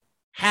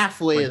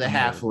 Halfway to the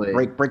halfway.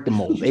 Break the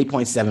mold.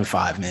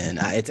 8.75, man.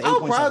 It's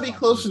I'll probably be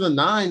closer to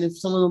 9 if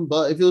some of them,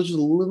 but if it was just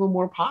a little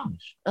more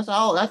polished. That's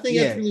all. I think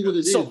that's really what it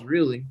is,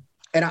 really.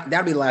 And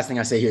that'll be the last thing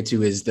I say here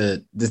too is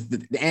the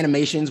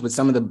animations with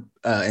some of the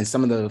and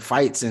some of the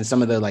fights and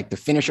some of the like the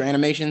finisher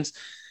animations.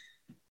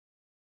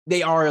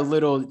 They are a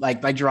little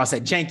like Gerard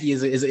said, janky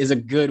is a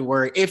good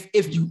word. If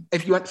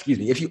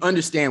you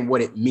understand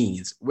what it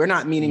means, we're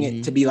not meaning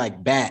it to be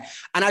like bad.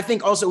 And I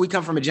think also we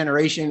come from a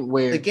generation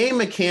where the game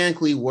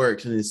mechanically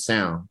works and it's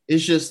sound.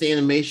 It's just the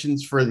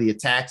animations for the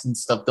attacks and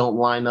stuff don't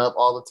line up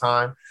all the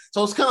time.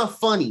 So it's kind of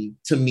funny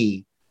to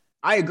me.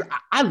 I agree.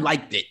 I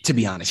liked it, to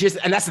be honest.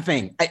 And that's the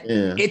thing.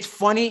 It's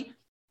funny,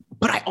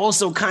 but I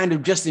also kind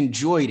of just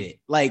enjoyed it.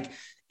 Like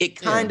it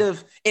kind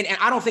of, and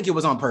I don't think it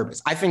was on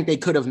purpose. I think they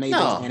could have made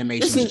those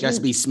animations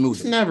just be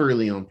smoother. It's never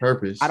really on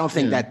purpose. I don't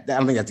think that's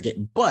the case.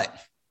 But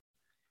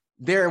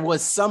there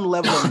was some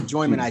level of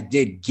enjoyment I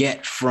did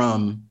get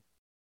from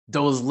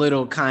those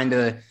little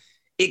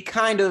it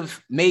kind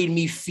of made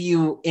me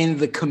feel in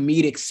the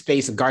comedic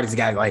space of Guardians of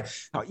the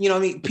Galaxy.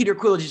 Like, Peter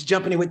Quill just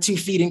jumping in with 2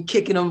 feet and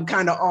kicking them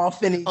kind of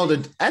off. And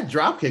that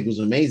drop kick was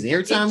amazing.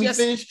 Every time we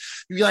finished,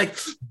 you're like,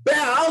 bam!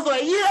 I was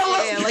like,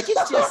 like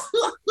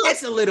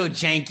it's a little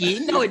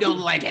janky. No, I don't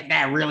like it.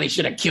 That really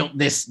should have killed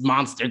this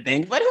monster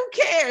thing, but who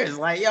cares?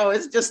 Like,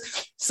 it's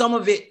just some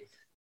of it.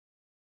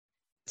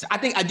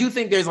 I do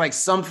think there's like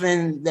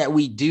something that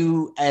we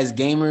do as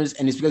gamers,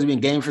 and it's because we've been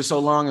gaming for so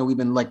long and we've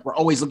been like, we're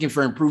always looking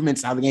for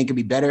improvements, how the game could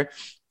be better.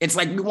 It's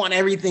like, we want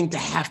everything to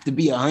have to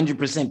be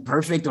 100%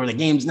 perfect or the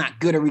game's not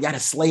good or we got to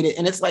slate it.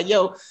 And it's like,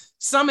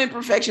 some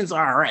imperfections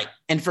are all right.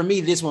 And for me,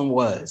 this one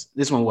was.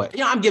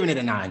 I'm giving it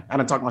a 9. I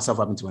don't talk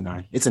myself up into a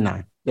 9. It's a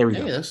 9. There we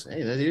go.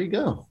 There you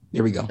go.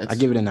 There we go. I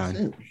give it a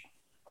 9.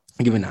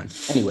 I give it a 9.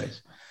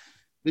 Anyways.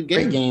 Good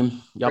game. Great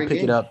game. Y'all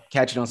pick it up,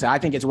 catch it on sale. I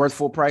think it's worth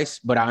full price,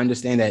 but I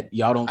understand that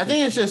y'all don't. I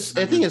think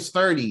it's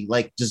 30,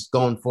 like just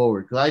going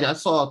forward. Because I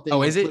saw a thing.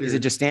 Oh, is it? Is it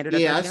just standard?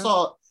 Yeah, I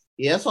saw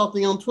a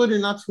thing on Twitter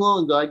not too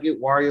long ago. I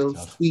get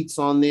Wario's tweets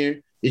on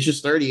there. It's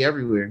just 30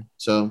 everywhere.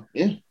 So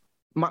yeah.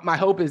 My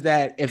hope is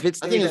that if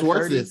it's, I think it's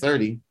worth it at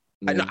 30.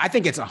 Yeah. I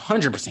think it's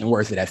 100%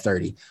 worth it at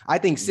 30. I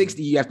think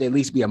 60, you have to at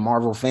least be a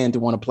Marvel fan to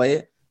want to play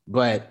it.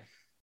 But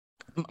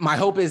my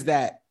hope is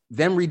that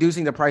them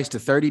reducing the price to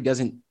 30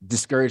 doesn't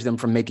discourage them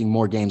from making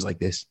more games like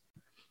this.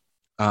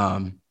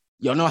 Y'all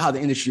know how the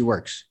industry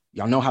works.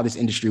 Y'all know how this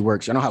industry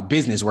works. Y'all know how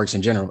business works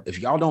in general. If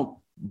y'all don't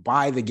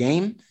buy the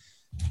game,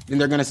 then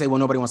they're going to say, well,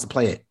 nobody wants to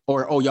play it.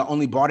 Or, y'all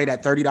only bought it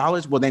at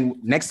 $30. Well, then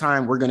next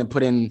time we're going to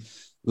put in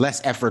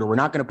less effort, or we're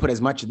not going to put as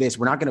much of this.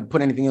 We're not going to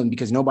put anything in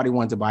because nobody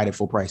wanted to buy it at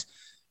full price.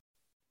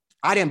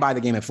 I didn't buy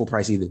the game at full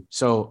price either.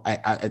 So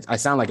I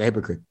sound like a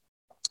hypocrite.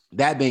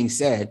 That being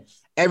said,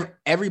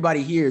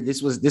 everybody here,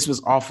 this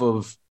was off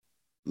of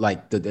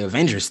like the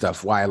Avengers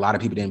stuff, why a lot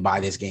of people didn't buy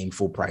this game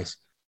full price.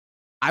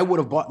 I would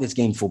have bought this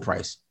game full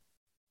price.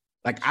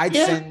 Like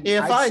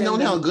if I had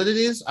known how good it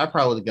is, I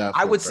probably would have got.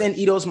 I would send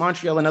Eidos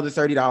Montreal another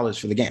 $30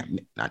 for the game.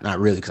 Not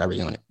really, because I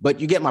already own it. But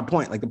you get my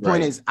point. Like the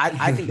point is,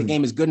 I think the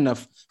game is good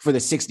enough for the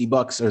 $60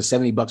 or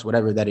 $70,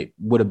 whatever that it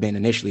would have been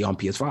initially on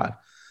PS5.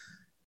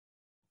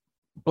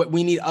 But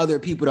we need other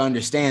people to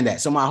understand that.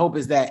 So my hope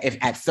is that if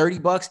at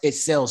 $30 it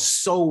sells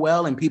so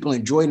well and people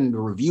enjoy it and the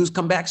reviews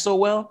come back so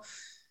well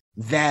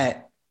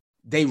that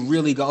they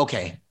really go,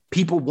 okay,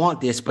 people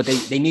want this, but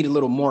they need a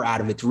little more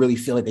out of it to really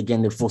feel like they're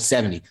getting their full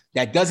 70.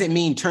 That doesn't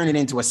mean turn it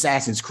into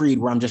Assassin's Creed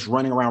where I'm just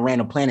running around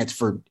random planets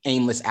for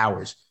aimless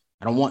hours.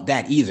 I don't want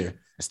that either.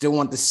 I still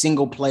want the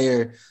single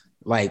player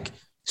like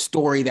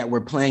story that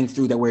we're playing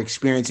through, that we're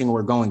experiencing, or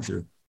we're going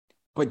through,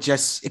 but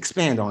just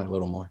expand on it a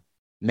little more.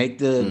 Make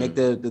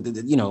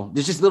the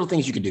there's just little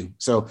things you could do.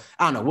 So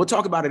I don't know. We'll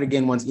talk about it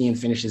again once Ian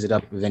finishes it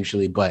up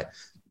eventually. But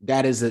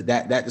that is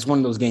one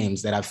of those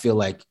games that I feel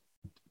like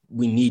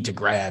we need to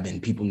grab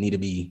and people need to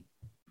be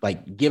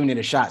like giving it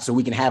a shot so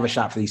we can have a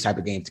shot for these type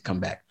of games to come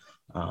back.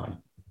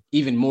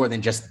 Even more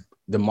than just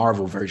the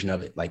Marvel version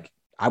of it. Like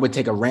I would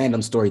take a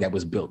random story that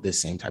was built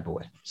this same type of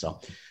way. So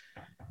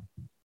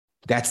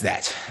that's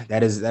that.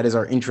 That is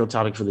our intro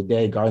topic for the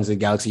day. Guardians of the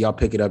Galaxy. Y'all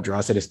pick it up.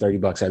 Jerron said it's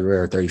 $30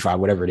 everywhere or 35,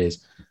 whatever it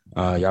is.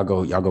 Y'all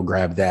go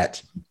grab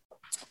that.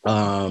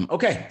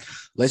 Okay,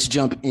 let's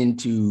jump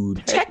into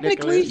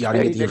technically. Y'all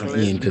didn't get to hear from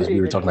Ian because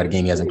we were talking about a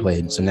game he hasn't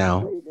played. So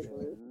now,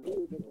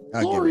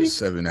 I give it a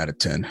 7 out of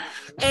 10.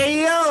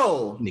 Hey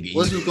yo, Nigga,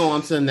 let's just go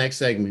on to the next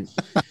segment.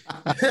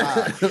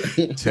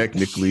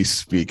 Technically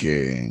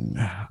speaking,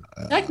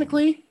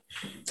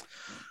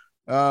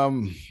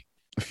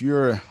 if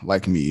you're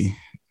like me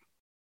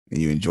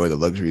and you enjoy the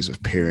luxuries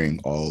of pairing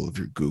all of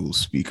your Google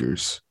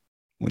speakers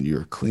when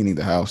you're cleaning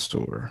the house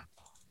or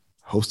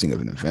hosting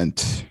of an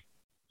event,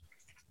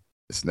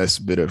 this next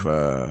bit of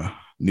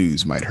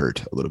news might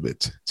hurt a little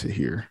bit to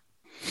hear.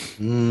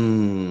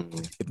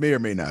 It may or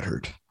may not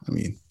hurt. I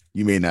mean,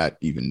 you may not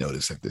even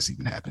notice that this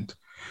even happened.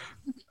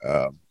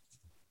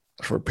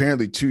 For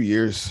apparently 2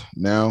 years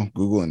now,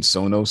 Google and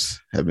Sonos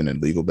have been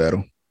in legal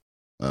battle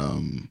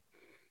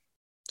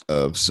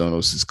of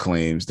Sonos's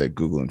claims that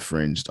Google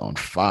infringed on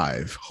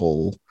 5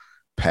 whole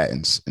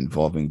patents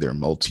involving their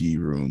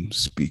multi-room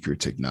speaker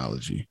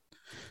technology.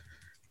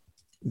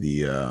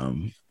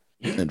 The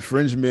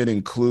infringement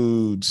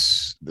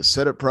includes the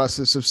setup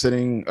process of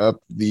setting up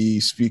the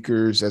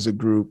speakers as a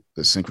group,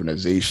 the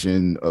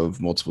synchronization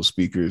of multiple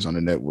speakers on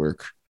a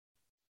network,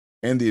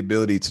 and the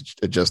ability to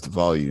adjust the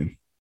volume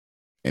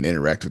and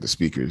interact with the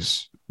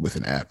speakers with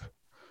an app.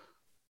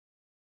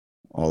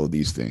 All of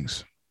these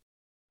things.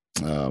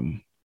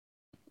 And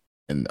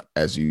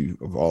as you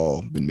have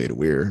all been made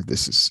aware,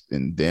 this is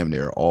in damn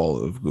near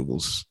all of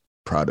Google's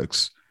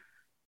products,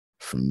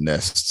 from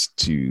Nests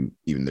to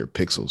even their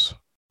Pixels.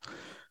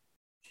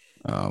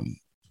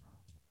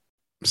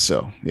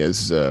 So yeah,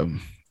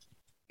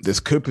 this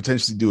could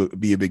potentially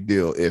be a big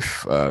deal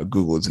if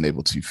Google isn't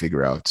able to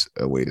figure out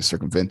a way to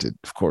circumvent it.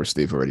 Of course,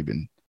 they've already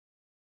been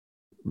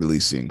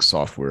releasing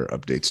software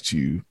updates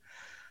to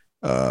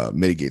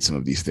mitigate some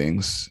of these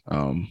things.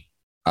 I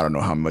don't know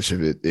how much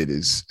of it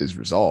is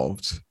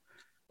resolved,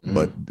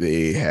 but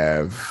they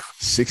have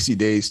 60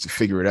 days to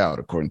figure it out,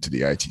 according to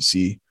the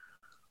ITC,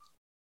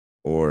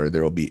 or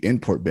there will be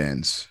import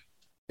bans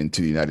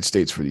into the United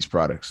States for these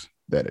products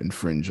that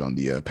infringe on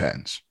the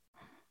patents.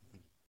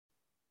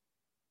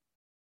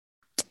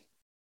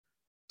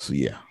 So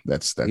yeah,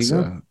 that's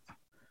a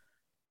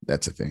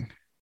thing.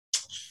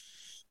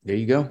 there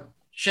you go.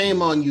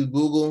 Shame on you,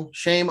 Google.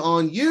 Shame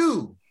on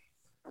you.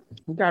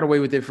 We got away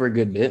with it for a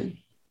good bit.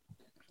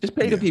 Just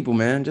pay the people,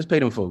 man. Just pay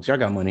them folks. Y'all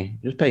got money.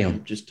 Just pay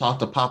them. Just talk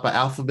to Papa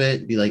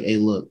Alphabet. Be like, hey,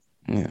 look,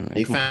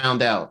 they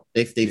found out.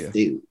 They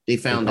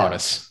found out.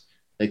 Us.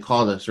 They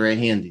called us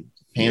red-handed.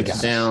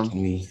 Hands down.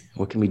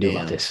 What can we do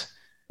about this?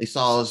 They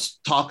saw us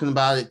talking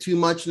about it too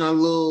much in our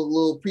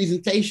little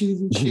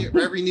presentations and shit for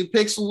every new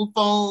Pixel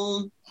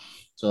phone.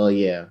 So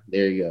yeah,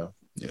 there you go.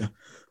 Yeah.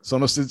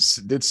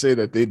 Sonos did say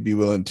that they'd be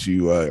willing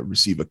to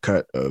receive a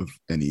cut of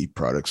any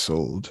product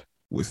sold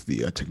with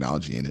the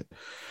technology in it.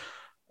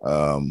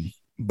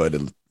 But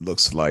it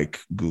looks like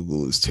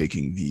Google is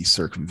taking the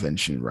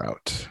circumvention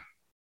route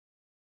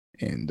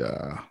and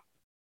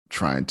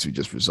trying to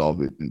just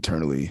resolve it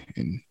internally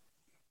and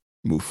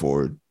move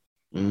forward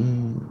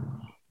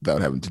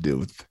without having to deal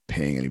with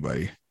paying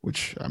anybody,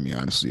 which, I mean,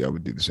 honestly, I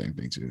would do the same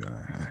thing too.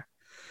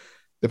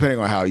 Depending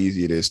on how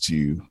easy it is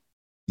to,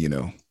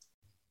 Yeah,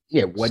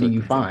 what do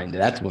you find?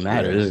 That's what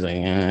matters. Like,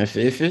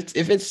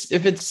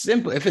 if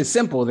it's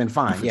simple, then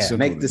fine. Yeah,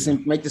 make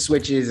the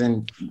switches,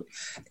 and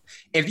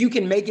if you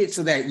can make it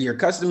so that your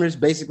customers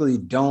basically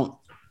don't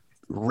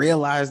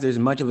realize there's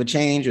much of a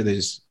change or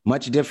there's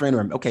much different,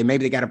 or okay,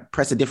 maybe they got to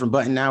press a different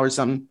button now or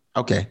something.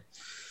 Okay,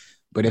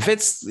 but if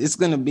it's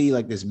gonna be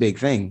like this big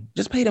thing,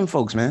 just pay them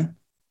folks, man.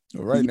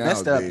 Right now,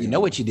 messed up. You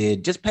know what you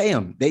did. Just pay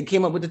them. They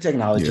came up with the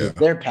technology.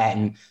 Their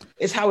patent.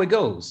 It's how it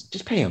goes.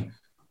 Just pay them.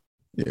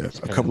 Yeah,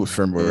 a couple of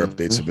firmware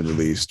updates have been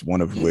released,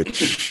 one of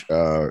which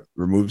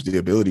removes the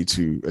ability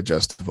to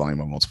adjust the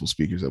volume on multiple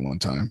speakers at one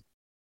time.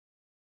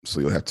 So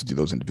you'll have to do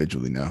those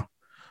individually now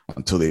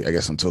until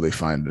they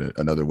find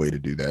another way to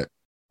do that,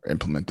 or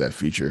implement that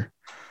feature.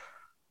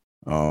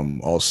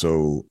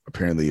 Also,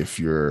 apparently, if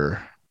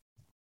your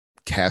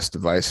cast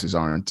devices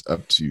aren't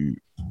up to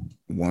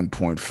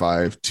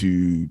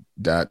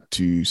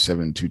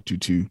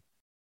 1.52.27222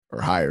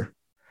 or higher,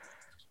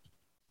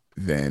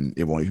 then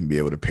it won't even be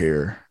able to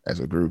pair as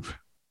a group.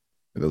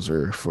 Those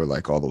are for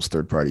like all those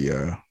third-party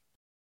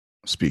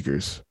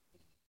speakers.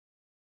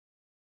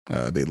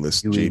 They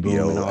list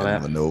JBL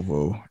and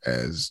Lenovo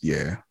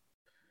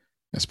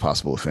as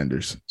possible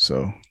offenders.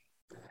 So,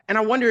 and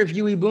I wonder if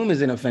UE Boom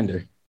is an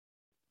offender.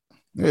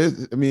 I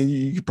mean,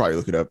 you could probably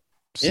look it up.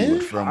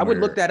 I would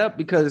look that up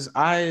because do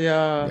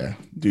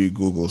your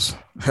Googles,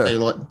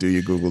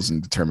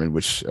 and determine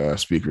which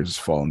speakers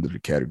fall into the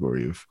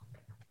category of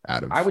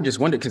out of. I would just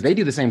wonder because they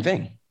do the same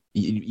thing.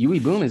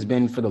 UE Boom has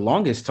been for the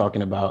longest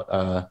talking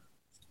about.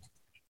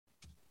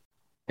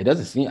 It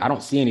doesn't seem. I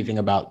don't see anything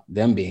about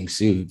them being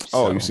sued.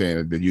 Oh, you're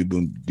saying that UE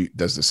Boom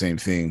does the same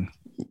thing?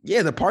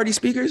 Yeah, the party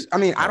speakers. I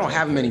mean, I don't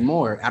have them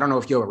anymore. I don't know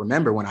if you'll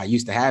remember when I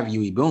used to have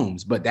UE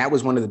Booms, but that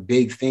was one of the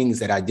big things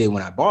that I did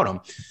when I bought them.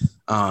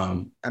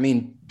 I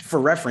mean, for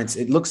reference,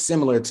 it looks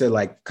similar to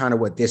like kind of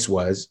what this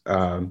was,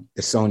 the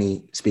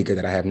Sony speaker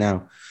that I have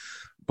now.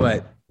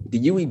 But the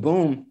UE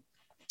Boom,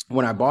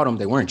 when I bought them,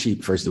 they weren't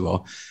cheap. First of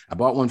all, I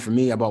bought one for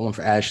me. I bought one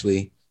for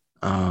Ashley.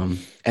 And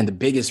the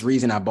biggest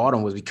reason I bought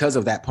them was because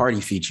of that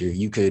party feature.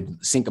 You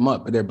could sync them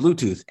up, but they're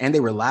Bluetooth and they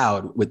were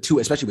loud with two,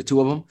 especially with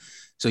two of them.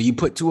 So you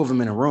put two of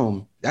them in a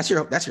room. That's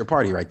your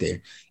party right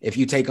there. If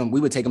you take them, we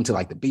would take them to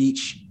like the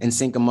beach and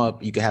sync them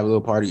up. You could have a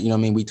little party. You know what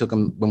I mean? We took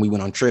them when we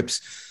went on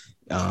trips.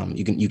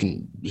 You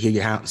can hear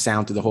your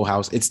sound through the whole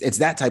house. It's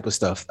that type of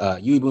stuff.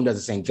 UE Boom does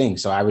the same thing.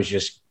 So I was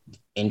just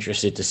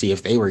interested to see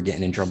if they were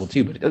getting in trouble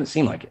too, but it doesn't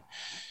seem like it.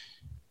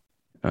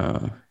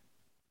 I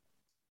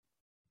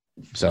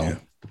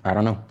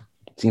don't know.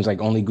 It seems like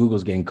only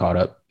Google's getting caught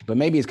up. But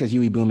maybe it's because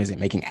UE Boom isn't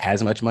making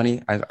as much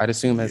money, I'd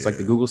assume, as like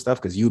the Google stuff,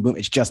 because UE Boom,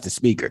 it's just a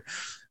speaker.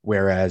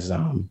 Whereas,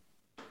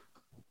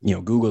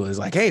 Google is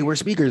like, hey, we're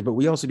speakers, but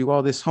we also do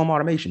all this home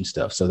automation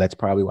stuff. So that's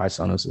probably why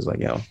Sonos is like,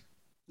 yo.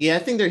 Yeah, I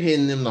think they're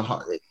hitting them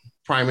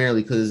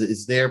primarily because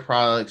it's their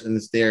products and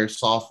it's their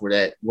software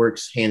that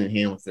works hand in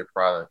hand with their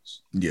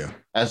products. Yeah.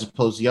 As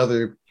opposed to the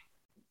other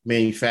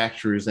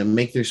manufacturers that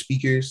make their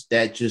speakers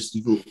that just,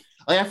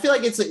 I feel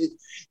like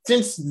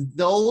since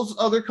those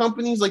other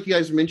companies, like you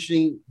guys were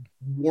mentioning,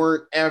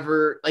 weren't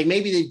ever like,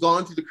 maybe they've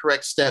gone through the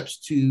correct steps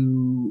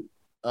to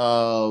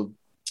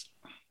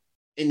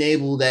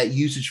enable that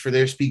usage for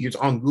their speakers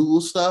on Google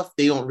stuff.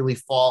 They don't really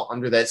fall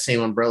under that same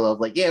umbrella of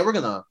like, yeah, we're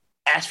gonna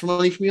ask for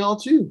money from y'all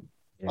too.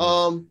 Yeah.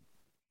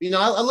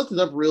 I looked it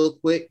up real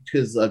quick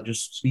because of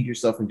just speaker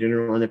stuff in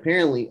general, and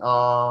apparently,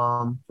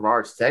 from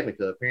Ars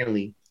Technica,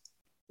 apparently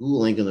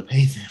Google ain't gonna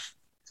pay them.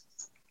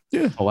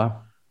 Yeah. Oh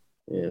wow.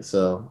 Yeah,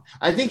 so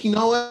I think, you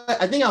know what?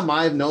 I think I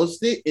might have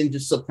noticed it and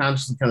just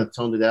subconsciously kind of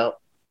toned it out.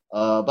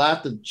 But I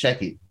have to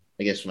check it,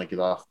 I guess, when I get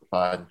off the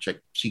pod and check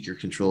speaker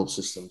control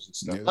systems and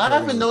stuff. Yeah, but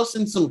I've been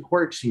noticing some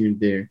quirks here and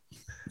there.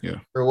 Yeah.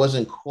 Or it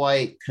wasn't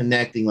quite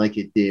connecting like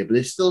it did, but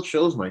it still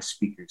shows my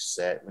speaker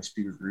set, my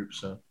speaker group.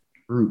 So,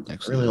 I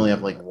really only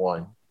have like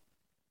one.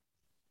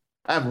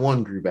 I have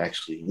one group,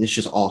 actually, and it's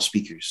just all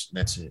speakers. And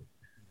that's it.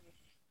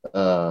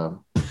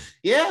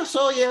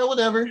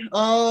 Whatever.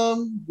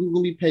 We're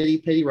gonna be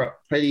petty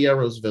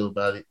Roosevelt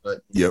about it,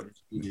 but yep.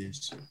 It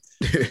is.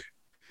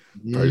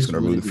 Probably just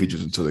gonna remove the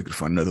features until they could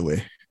find another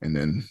way and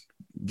then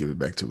give it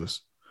back to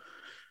us.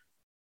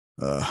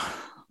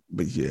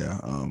 But yeah,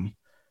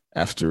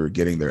 after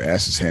getting their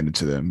asses handed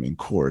to them in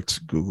court,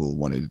 Google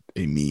wanted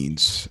a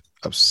means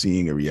of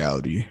seeing a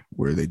reality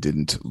where they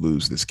didn't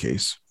lose this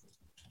case.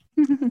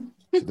 So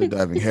they're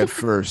diving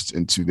headfirst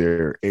into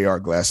their AR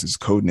glasses,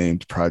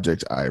 codenamed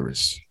Project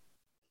Iris,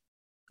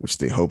 which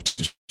they hope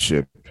to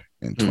ship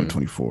in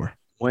 2024.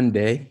 One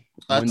day,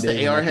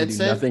 the AR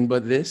headset. Nothing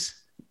but this.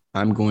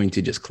 I'm going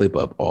to just clip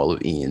up all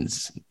of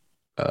Ian's.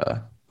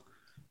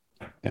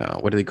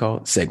 What do they call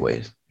it?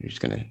 Segues. You're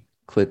just gonna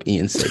clip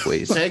Ian's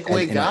segues.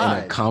 Segue guy.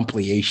 And a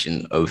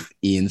compilation of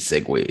Ian's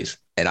segues.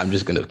 And I'm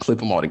just gonna clip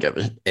them all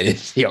together. And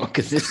it's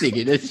because this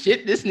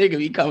nigga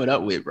be coming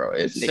up with, bro.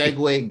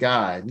 Segue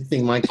God. You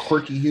think my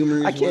quirky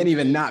humor? I can't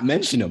even not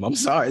mention them. I'm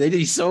sorry. They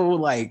be so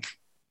like,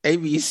 they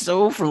be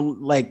so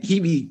from like he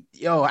be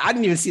I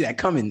didn't even see that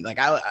coming. Like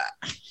all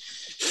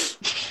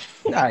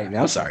right,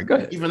 man. I'm sorry. Go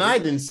ahead. Even I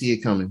didn't see it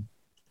coming.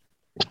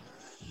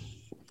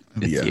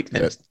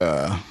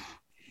 Yeah,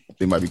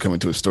 they might be coming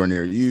to a store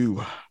near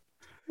you.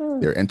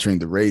 They're entering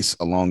the race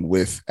along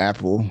with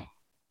Apple,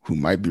 who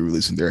might be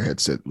releasing their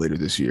headset later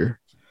this year.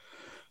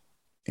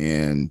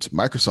 And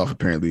Microsoft,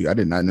 apparently, I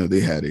did not know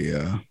they had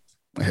a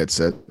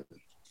headset.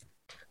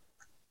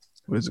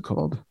 What is it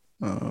called?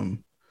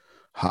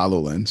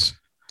 HoloLens.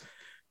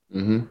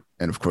 Mm-hmm.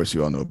 And of course,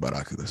 you all know about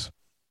Oculus.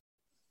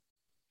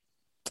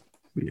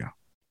 But yeah,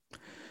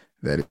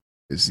 that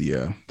is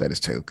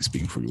technically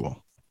speaking for you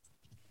all.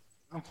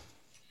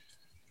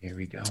 Here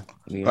we go.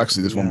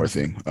 Actually, there's one more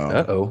thing.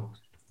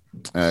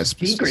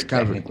 Secret,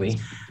 technically.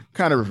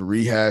 Kind of a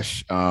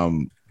rehash.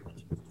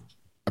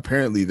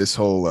 Apparently, this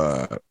whole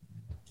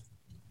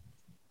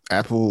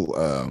Apple,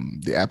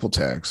 the Apple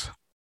tags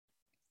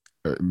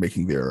are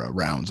making their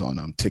rounds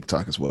on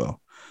TikTok as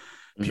well.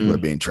 People are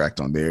being tracked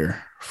on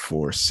there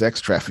for sex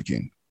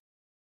trafficking.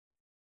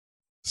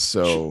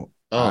 So,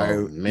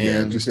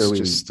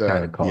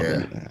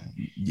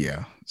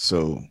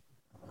 So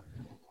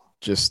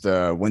just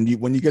when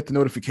you get the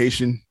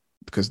notification,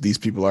 because these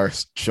people are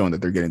showing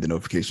that they're getting the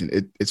notification,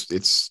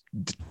 it's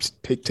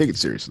take it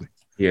seriously.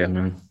 Yeah,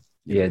 man.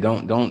 Yeah,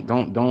 don't.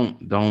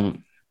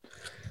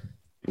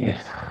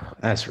 Yeah,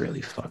 that's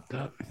really fucked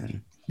up,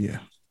 man. Yeah,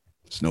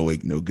 there's no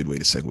good way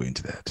to segue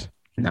into that.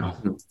 No,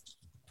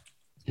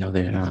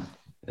 they're not.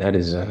 That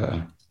is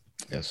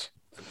yes.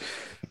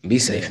 Be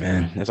safe,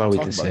 man. That's all we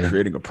can say.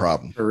 Creating a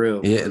problem for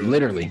real. Yeah,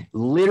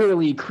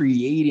 literally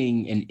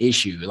creating an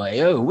issue. Like,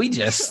 we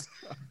just.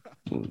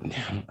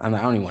 I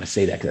don't even want to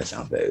say that because that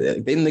sounds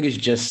bad. They niggas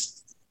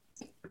just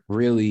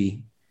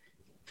really.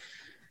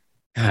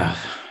 Yeah,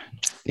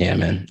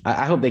 man.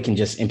 I hope they can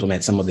just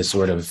implement some of this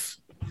sort of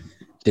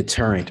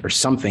deterrent or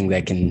something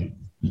that can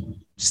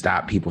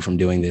stop people from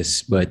doing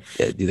this. But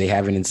do they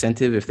have an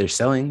incentive if they're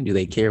selling? Do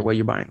they care what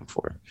you're buying them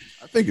for?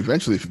 I think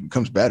eventually, if it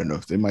becomes bad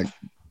enough, they might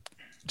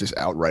just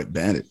outright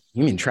ban it.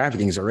 Human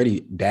trafficking is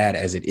already bad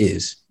as it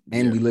is.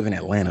 And we live in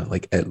Atlanta.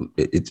 Like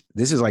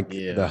this is like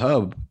the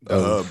hub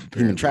of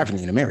human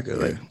trafficking in America.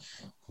 Like,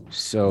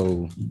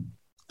 so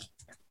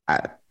I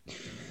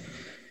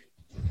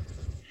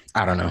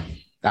don't know.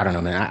 I don't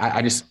know, man.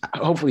 I just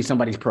hopefully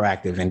somebody's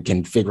proactive and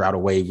can figure out a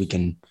way we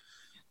can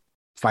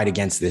fight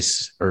against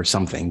this or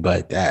something.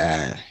 But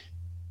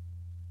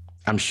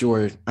I'm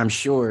sure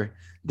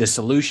the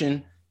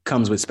solution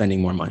comes with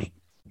spending more money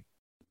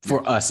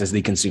for us as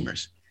the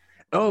consumers.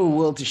 Oh,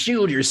 well, to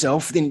shield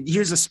yourself, then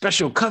here's a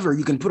special cover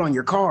you can put on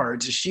your car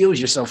to shield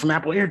yourself from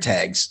Apple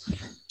AirTags.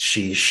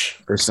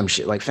 Sheesh. Or some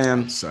shit like,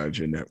 fam. Inside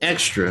your network.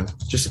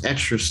 Just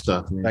extra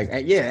stuff, man. Like,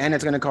 yeah, and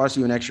it's going to cost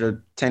you an extra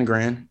 10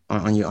 grand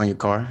on your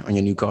car, on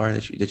your new car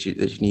that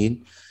you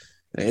need.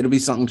 It'll be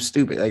something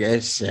stupid. Like,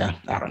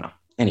 I don't know.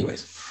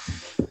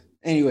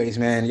 Anyways,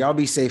 man, y'all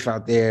be safe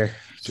out there.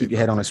 Keep your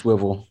head on a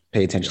swivel.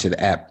 Pay attention to the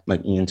app,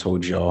 like Ian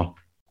told y'all.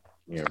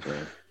 Yeah, bro.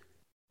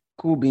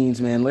 Cool beans,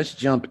 man. Let's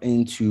jump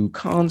into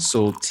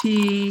console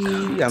tea.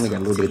 I only got a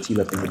little bit of tea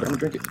left in here, but I'm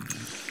gonna drink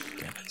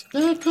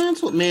it.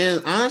 Console,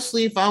 man.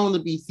 Honestly, if I want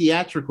to be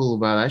theatrical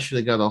about it, I should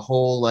have got a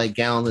whole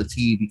gallon of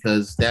tea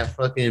because that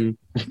fucking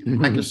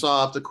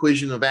Microsoft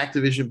acquisition of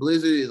Activision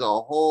Blizzard is a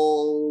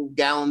whole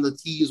gallon of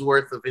tea's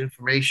worth of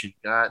information.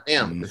 God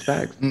damn.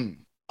 Fact.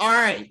 All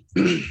right.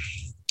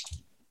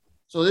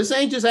 So this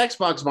ain't just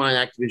Xbox buying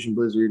Activision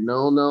Blizzard.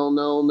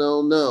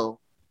 No.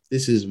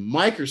 This is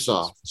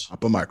Microsoft.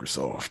 Papa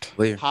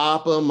Microsoft.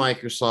 Papa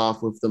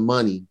Microsoft with the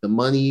money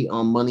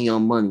on money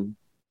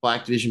for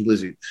Activision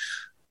Blizzard.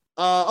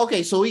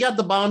 Okay, so we got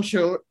the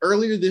bombshell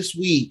earlier this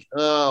week.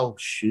 Oh,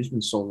 shoot, it's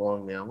been so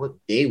long now. What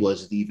day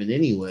was it even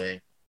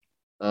anyway?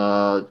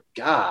 God.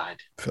 I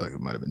feel like it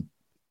might have been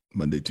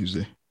Monday,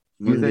 Tuesday.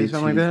 Tuesday,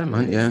 something like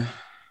that? Yeah.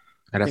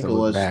 I'd have to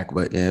look back,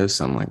 but yeah, it was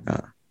something like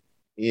that.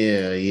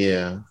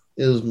 Yeah.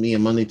 It was me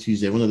on Monday,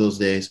 Tuesday, one of those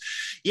days.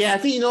 Yeah, I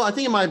think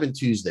it might have been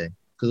Tuesday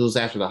because it was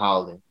after the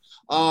holiday.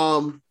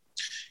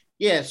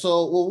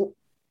 So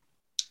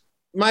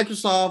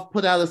Microsoft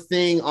put out a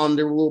thing on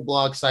their little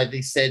blog site.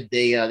 They said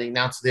they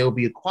announced they will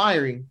be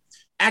acquiring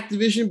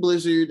Activision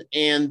Blizzard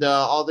and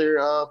all their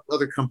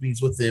other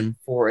companies with them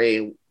for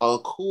a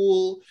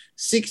cool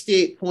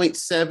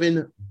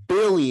 $68.7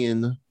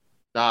 billion,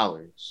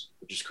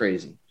 which is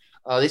crazy.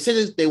 They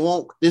said they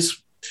won't.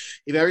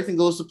 If everything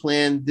goes to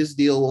plan, this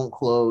deal won't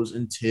close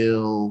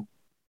until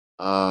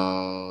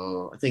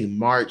I think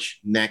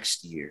March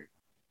next year.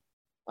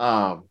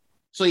 They're gonna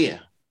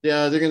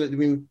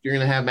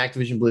have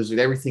Activision Blizzard,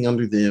 everything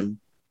under them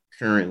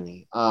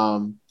currently.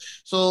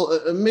 So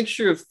a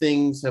mixture of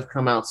things have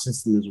come out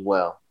since then as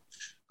well.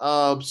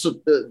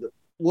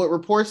 What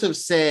reports have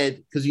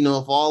said, because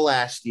of all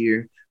last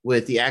year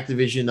with the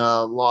Activision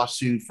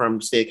lawsuit from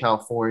the state of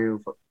California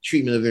for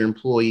treatment of their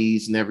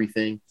employees and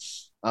everything.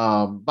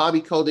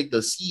 Bobby Kotick, the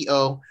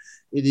CEO,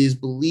 it is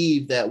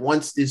believed that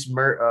once this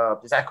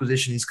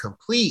acquisition is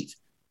complete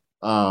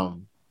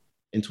in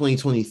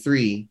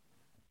 2023,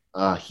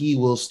 he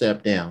will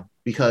step down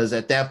because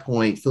at that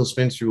point, Phil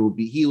Spencer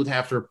would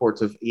have to report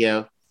to,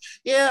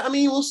 I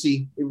mean, we'll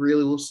see.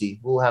 We'll see.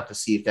 We'll have to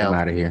see if that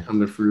will come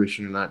to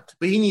fruition or not.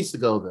 But he needs to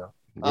go though.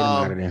 Get him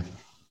out of there.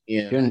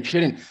 Yeah.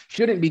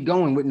 Shouldn't be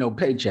going with no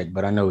paycheck,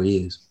 but I know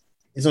he is.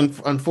 It's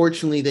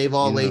unfortunately, they've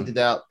all laid it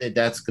out that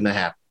that's going to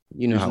happen.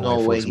 You know how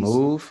folks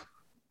move.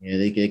 Yeah,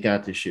 they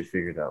got this shit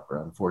figured out,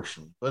 bro,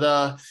 unfortunately.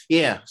 But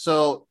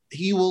so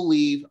he will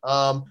leave.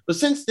 But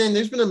since then,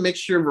 there's been a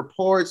mixture of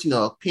reports,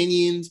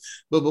 opinions.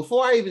 But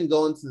before I even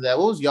go into that,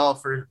 what was y'all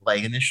first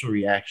initial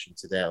reaction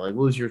to that? What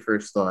was your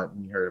first thought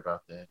when you heard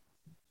about that?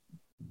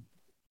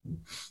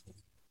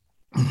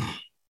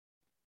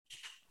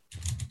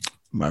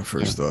 My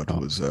first thought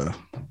was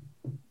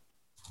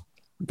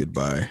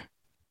goodbye,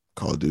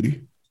 Call of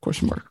Duty? ?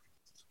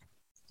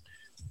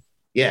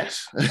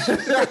 Yes. I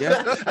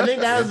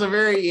think that was a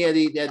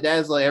very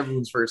that's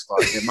everyone's first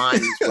thought. And mine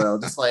as well.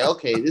 Just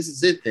okay, this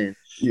is it then.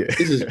 Yeah.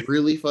 This is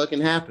really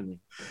fucking happening.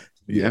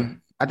 Yeah.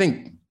 I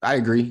think I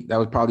agree. That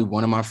was probably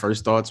one of my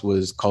first thoughts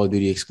was Call of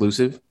Duty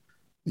exclusive.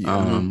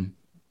 Yeah.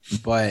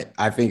 But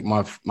I think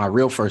my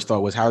real first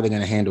thought was how are they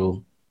going to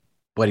handle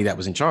Buddy that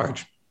was in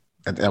charge?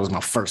 That was my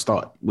first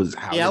thought.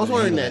 I was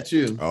wondering that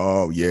too.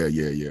 Oh, yeah.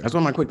 That's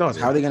one of my quick thoughts.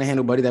 How are they going to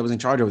handle Buddy that was in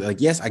charge of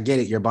it? Yes, I get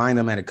it. You're buying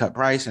them at a cut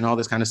price and all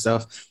this kind of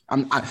stuff.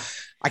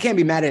 I can't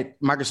be mad at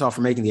Microsoft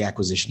for making the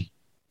acquisition.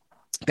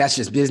 That's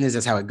just business.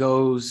 That's how it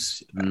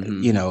goes.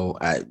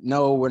 Mm-hmm.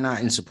 No, we're not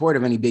in support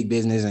of any big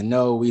business. And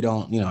no, we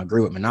don't,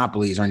 agree with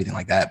monopolies or anything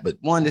like that. But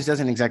one, this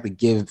doesn't exactly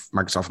give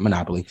Microsoft a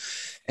monopoly.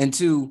 And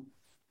two,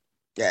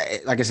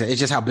 like I said,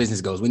 it's just how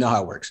business goes. We know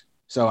how it works.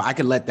 So I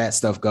could let that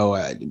stuff go.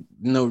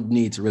 No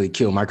need to really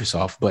kill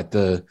Microsoft, but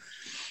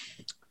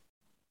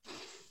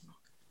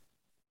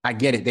I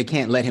get it. They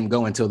can't let him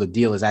go until the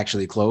deal is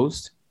actually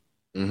closed.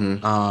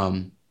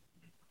 Mm-hmm.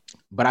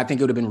 But I think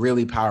it would have been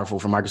really powerful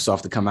for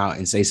Microsoft to come out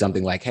and say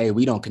something like, hey,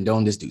 we don't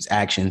condone this dude's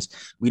actions.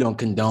 We don't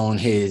condone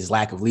his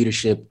lack of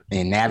leadership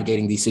in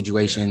navigating these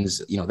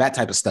situations, that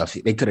type of stuff.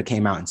 They could have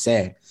came out and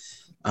said,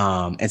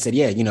 and said,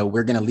 yeah,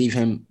 we're going to leave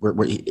him.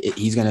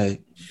 He's going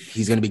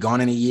to be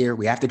gone in a year.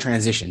 We have to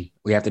transition.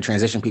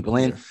 People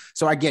in. Yeah.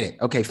 So I get it.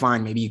 Okay,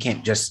 fine. Maybe you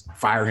can't just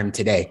fire him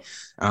today.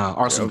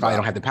 Also, you probably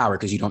don't have the power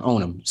because you don't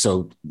own him.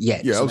 So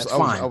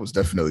I was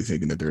definitely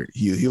thinking that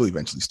he'll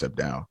eventually step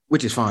down,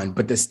 which is fine.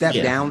 But the step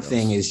down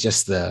thing is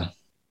just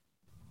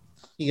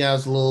he got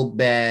his little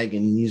bag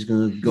and he's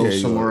gonna go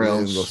somewhere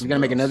else. He's gonna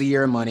make another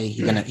year of money.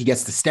 He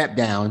gets to step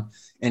down.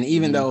 And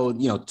even though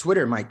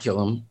Twitter might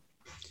kill him,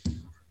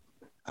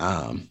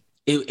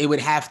 it would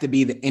have to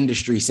be the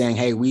industry saying,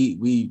 hey,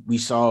 we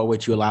saw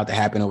what you allowed to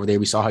happen over there.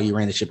 We saw how you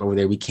ran the ship over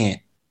there.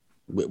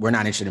 We're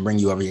not interested in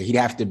bringing you over here. He'd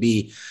have to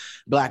be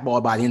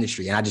blackballed by the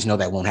industry. And I just know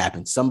that won't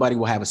happen. Somebody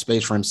will have a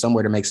space for him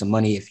somewhere to make some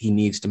money if he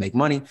needs to make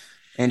money.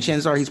 And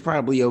chances are he's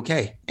probably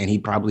okay. And he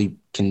probably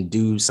can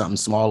do something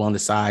small on the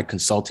side,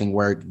 consulting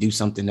work, do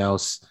something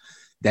else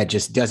that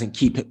just doesn't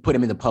put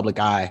him in the public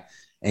eye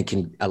and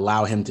can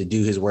allow him to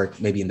do his work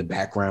maybe in the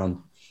background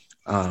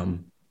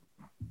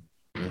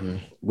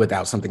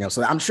without something else.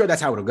 So I'm sure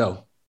that's how it'll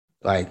go.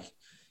 Like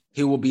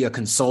he will be a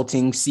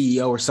consulting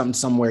CEO or something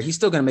somewhere. He's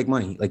still going to make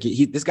money. Like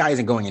this guy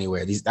isn't going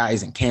anywhere. This guy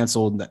isn't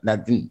canceled.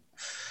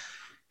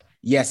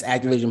 Yes,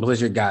 Activision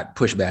Blizzard got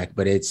pushback,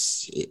 but it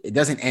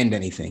doesn't end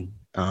anything.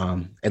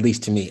 At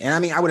least to me. And I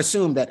mean, I would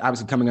assume that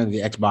obviously coming under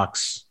the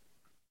Xbox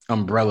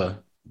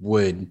umbrella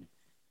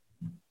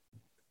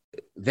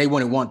they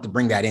wouldn't want to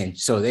bring that in.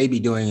 So they'd be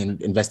doing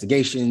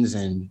investigations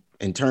and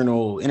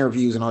internal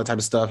interviews and all that type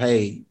of stuff.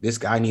 Hey, this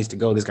guy needs to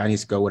go,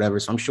 whatever.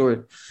 So I'm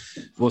sure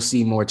we'll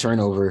see more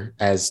turnover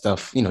as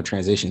stuff,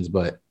 transitions,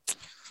 but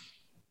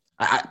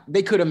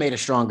they could have made a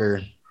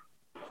stronger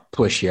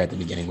push here at the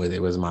beginning with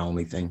it was my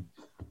only thing.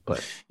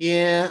 But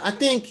I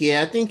think he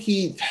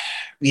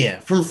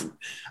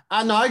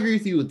I agree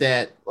with you with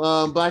that.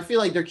 But I feel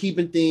like they're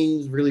keeping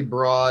things really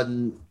broad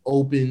and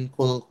open,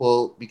 quote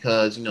unquote,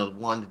 because,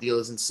 one, the deal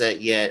isn't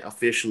set yet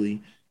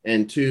officially.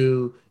 And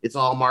two, it's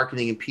all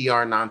marketing and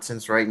PR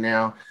nonsense right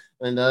now.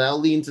 And that'll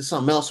lead into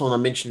something else I want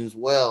to mention as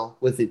well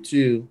with it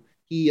too.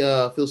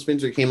 Phil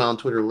Spencer came out on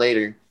Twitter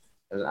later.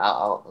 And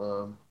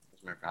I'll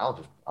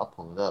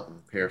pull it up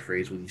and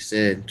paraphrase what he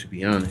said, to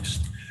be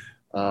honest.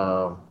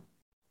 I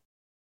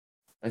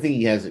think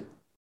he has it.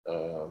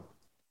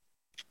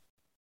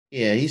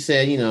 He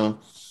said,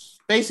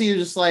 basically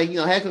just like,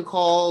 Hecka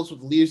calls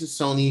with the leaders of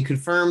Sony,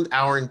 confirmed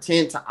our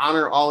intent to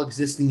honor all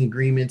existing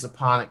agreements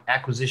upon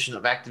acquisition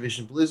of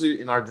Activision Blizzard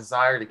and our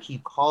desire to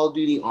keep Call of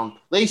Duty on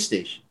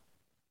PlayStation.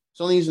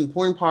 Sony is an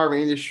important part of our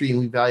industry and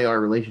we value our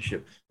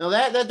relationship. Now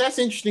that's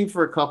interesting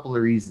for a couple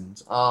of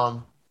reasons.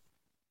 One,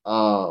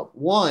 I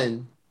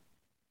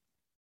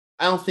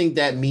don't think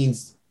that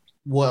means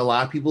what a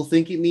lot of people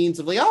think it means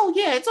of like, oh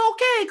yeah, it's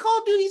okay, Call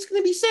of Duty's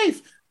going to be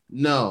safe.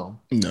 No,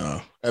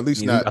 at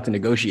least not have to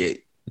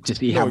negotiate to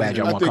see how bad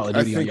y'all want Call of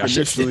Duty on your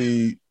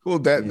shit. Well,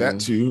 that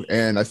too,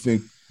 and I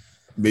think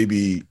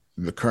maybe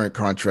the current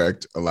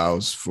contract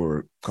allows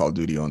for Call of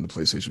Duty on the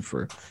PlayStation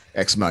for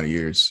X amount of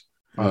years.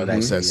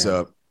 That sets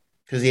up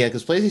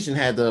because PlayStation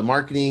had the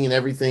marketing and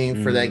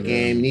everything for that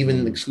game, and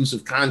even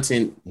exclusive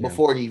content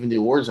before they even did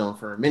Warzone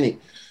for a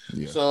minute.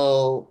 Yeah.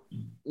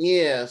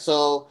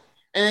 So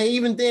and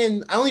even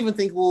then, I don't even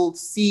think we'll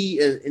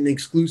see an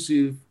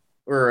exclusive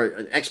or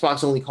an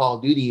Xbox only Call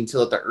of Duty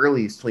until at the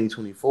earliest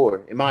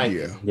 2024. In my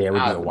opinion.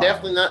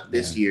 Definitely not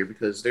this year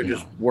because they're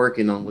just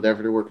working on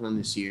whatever they're working on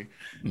this year.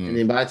 And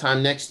then by the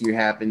time next year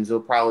happens, they'll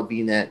probably be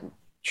in that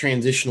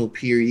transitional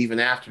period even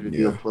after the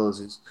deal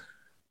closes.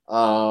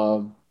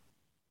 I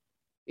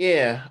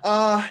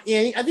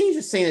think he's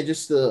just saying it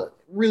just to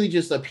really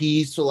just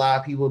appease to a lot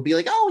of people, be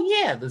like, oh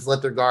yeah, just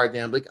let their guard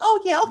down, like, oh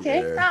yeah,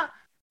 okay.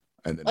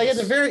 And then like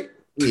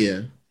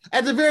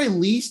at the very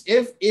least,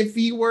 if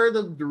he were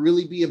to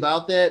really be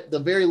about that, the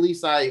very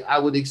least I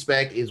would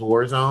expect is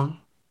Warzone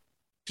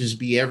just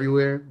be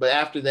everywhere. But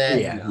after that,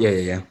 I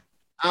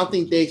don't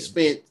think they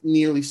spent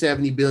nearly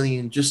 $70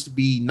 billion just to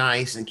be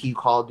nice and keep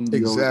Call of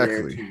Duty over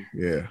there.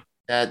 Yeah.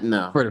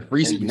 For the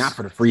free ski, not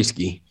for the free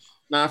ski.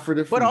 Not for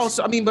the free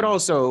ski. But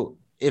also,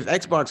 if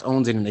Xbox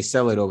owns it and they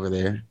sell it over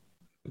there,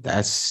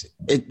 that's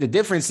it. The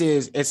difference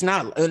is it's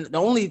not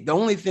the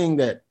only thing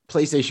that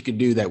PlayStation could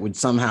do that would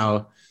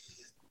somehow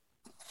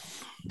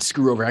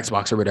screw over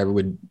Xbox or whatever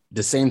would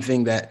the same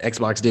thing that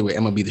Xbox did with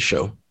MLB The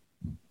Show,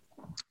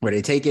 where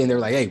they take it and they're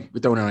like, hey,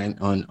 we're throwing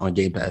it on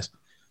Game Pass.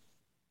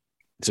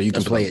 So you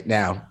can play it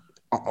now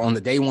on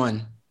the day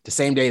one, the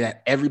same day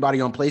that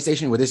everybody on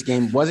PlayStation where this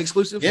game was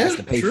exclusive. Yeah, has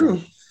to pay for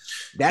it.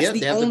 That's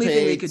the only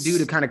thing they could do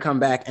to kind of come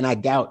back. And I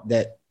doubt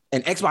that,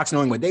 and Xbox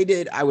knowing what they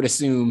did, I would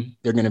assume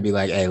they're going to be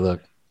like, hey,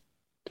 look,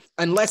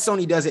 unless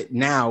Sony does it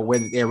now where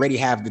they already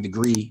have the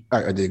degree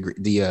or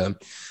the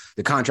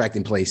contract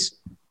in place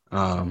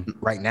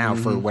right now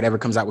for whatever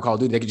comes out with Call of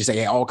Duty, they could just say,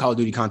 hey, all Call of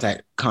Duty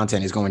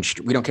content is going,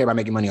 we don't care about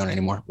making money on it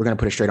anymore. We're going to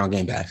put it straight on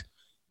Game Pass.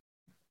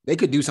 They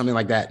could do something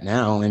like that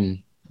now.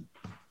 And,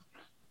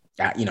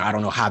 I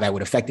don't know how that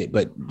would affect it,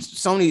 but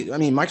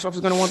Microsoft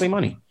is going to want their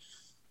money.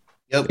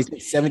 Yep.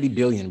 It's $70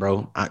 billion,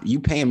 bro. You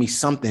paying me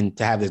something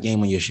to have this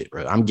game on your shit,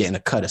 bro. I'm getting a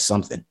cut of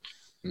something.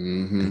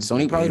 Mm-hmm. And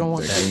Sony probably don't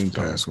want that. Game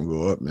Pass will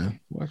go up, man.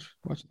 Watch.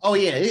 Oh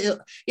yeah,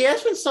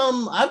 it's been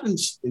some. I've been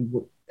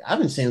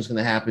saying it's going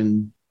to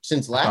happen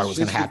since I thought last it was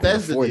going to happen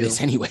before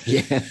this anyway.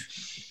 Yeah.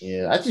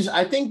 Yeah,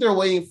 I think they're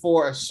waiting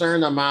for a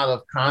certain amount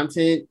of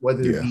content,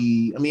 whether it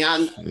be,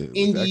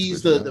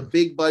 indies, the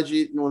big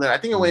budget, and all that. I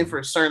think they're waiting for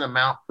a certain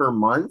amount per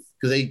month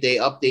because they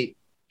update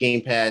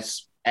Game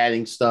Pass,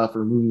 adding stuff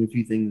or moving a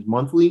few things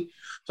monthly.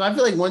 So I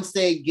feel like once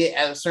they get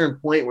at a certain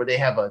point where they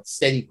have a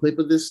steady clip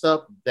of this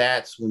stuff,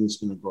 that's when it's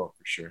going to go up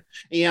for sure.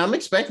 And yeah, I'm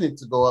expecting it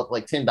to go up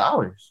like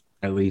 $10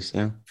 at least,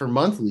 yeah, for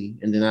monthly,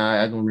 and then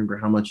I don't remember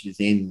how much it is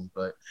annually,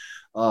 but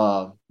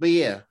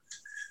yeah.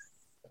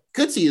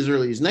 Could see as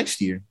early as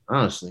next year,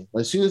 honestly.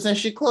 As soon as that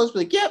shit closed,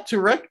 like, yep, to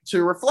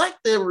reflect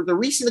the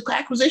recent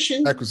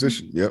acquisition.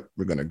 Yep,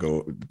 we're gonna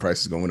go. The price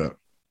is going up.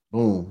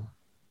 Boom,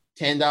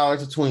 $10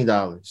 to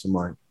 $20 a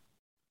month,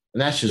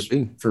 and that's just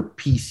for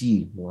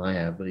PC. Well, I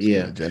have, but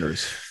yeah,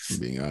 generous.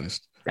 Being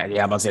honest. Yeah, I'm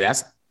about to say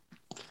that's.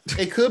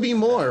 It could be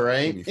more,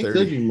 right? It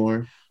could be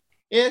more.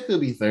 Yeah, it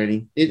could be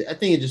 30. I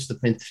think it just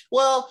depends.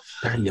 Well,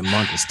 30 a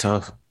month is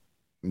tough.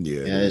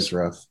 Yeah, it's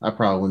rough. I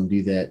probably wouldn't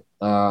do that.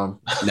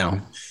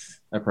 No.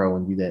 I probably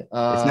wouldn't do that.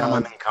 It's not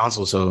my main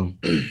console, so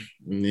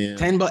yeah.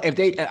 $10. If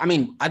they, I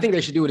think they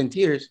should do it in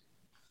tiers.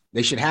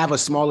 They should have a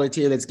smaller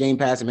tier that's Game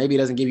Pass, and maybe it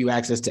doesn't give you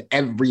access to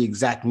every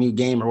exact new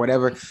game or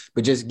whatever,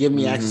 but just give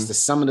me access to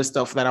some of the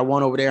stuff that I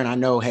want over there. And I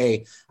know,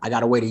 hey, I got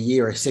to wait a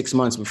year or 6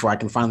 months before I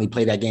can finally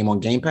play that game on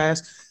Game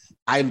Pass.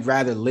 I'd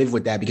rather live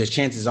with that because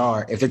chances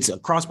are, if it's a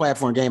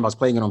cross-platform game, I was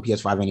playing it on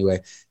PS5 anyway.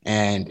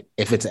 And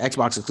if it's an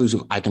Xbox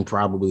exclusive, I can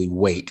probably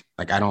wait.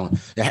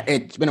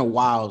 It's been a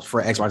while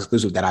for Xbox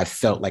exclusive that I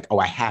felt like,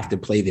 I have to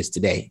play this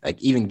today. Like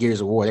even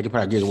Gears of War, they could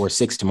put out Gears of War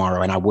 6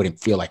 tomorrow and I wouldn't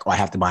feel like, I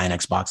have to buy an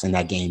Xbox in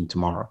that game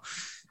tomorrow.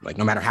 Like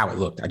no matter how it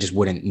looked, I just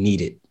wouldn't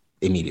need it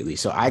immediately.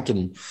 So I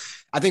think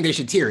they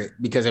should tier it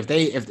because if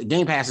the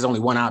Game Pass is only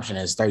one option,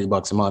 it's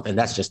 $30 a month, and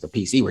that's just the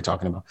PC we're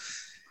talking about.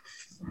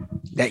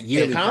 That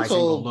yearly price ain't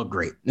gonna look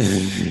great.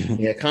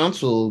 Yeah,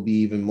 console will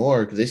be even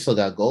more because they still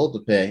got gold to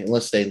pay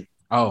unless they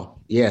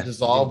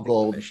dissolve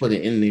gold and put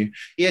it in there.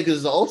 Yeah,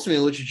 because the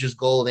Ultimate, which is just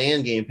gold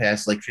and Game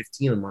Pass, like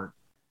 $15 a month.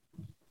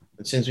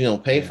 And since we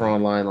don't pay for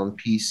online on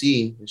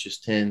PC, it's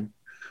just $10.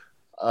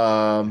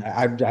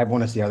 I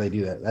want to see how they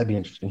do that. That'd be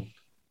interesting.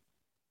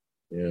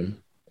 Yeah.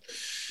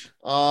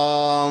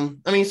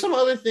 Some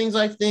other things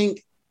I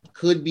think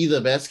could be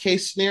the best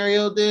case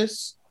scenario.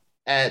 This,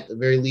 at the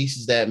very least,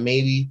 is that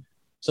maybe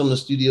some of the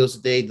studios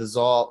today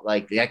dissolve,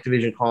 like the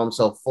Activision call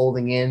themselves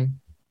folding in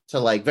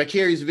to like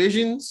Vicarious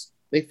Visions.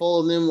 They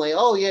fold them like,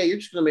 oh yeah, you're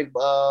just gonna make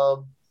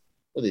what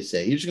do they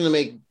say? You're just gonna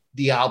make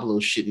Diablo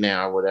shit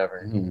now or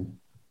whatever,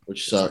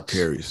 which sucks.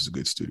 Vicarious is a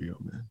good studio,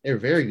 man. They're a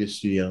very good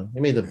studio.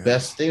 They made the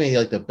best. They made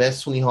like the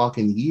best Tony Hawk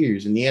in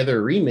years, and yeah,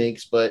 they're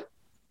remakes, but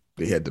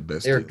they had the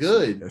best. They're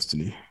good.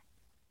 Destiny.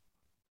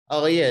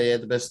 Oh yeah, they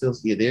had the best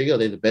DLC. Yeah, there you go.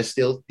 They're the best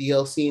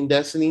DLC in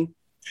Destiny.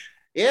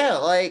 Yeah,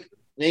 like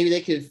maybe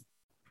they could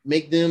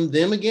make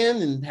them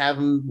again and have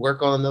them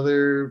work on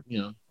another,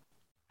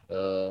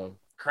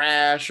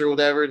 Crash or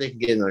whatever. They can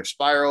get another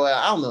Spyro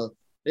out. I don't know.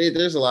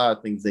 There's a lot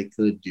of things they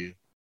could do.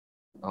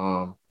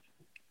 And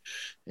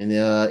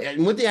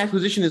with the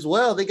acquisition as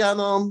well, they got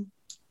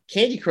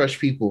Candy Crush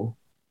people.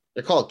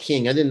 They're called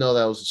King. I didn't know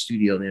that was a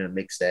studio name that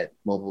makes that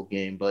mobile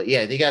game, but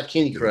yeah, they got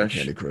Candy Crush.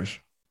 Candy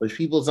Crush. With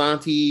people's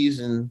aunties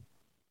and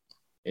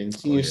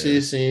senior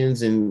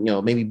citizens and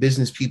maybe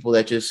business people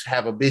that just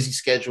have a busy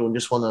schedule and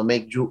just want to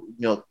make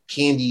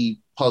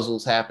candy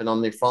puzzles happen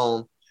on their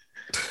phone.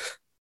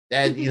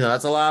 That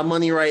that's a lot of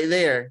money right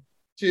there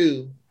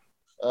too.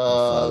 My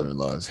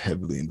father-in-law is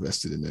heavily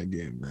invested in that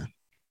game, man.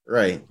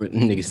 Right,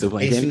 niggas still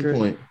playing Candy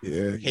Crush.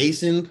 Yeah,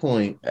 case in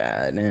point.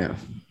 Damn.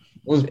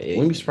 Wouldn't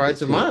be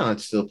surprised if my aunt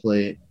still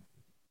play it.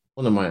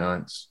 One of my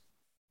aunts.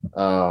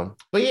 But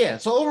yeah,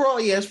 so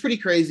overall, yeah, it's pretty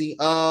crazy.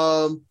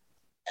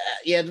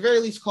 Yeah, at the very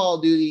least, Call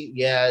of Duty,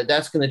 yeah,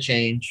 that's gonna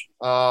change.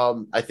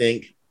 I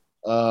think.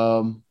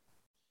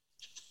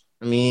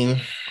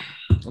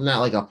 I'm not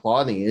like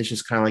applauding it. It's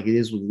just kind of like it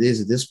is what it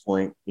is at this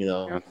point.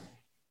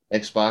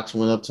 Xbox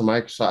went up to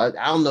Microsoft.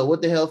 I don't know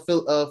what the hell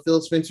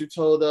Phil Spencer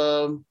told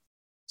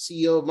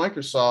CEO of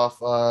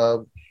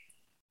Microsoft,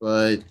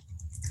 but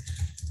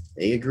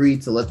they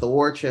agreed to let the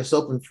war chest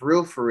open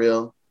for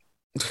real.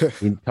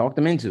 He talked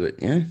them into it,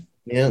 yeah.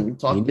 Yeah, we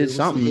talked. He did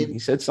something. He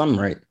said something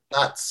right.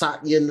 Not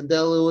Satya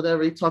Nadella or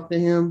whatever. He talked to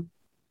him.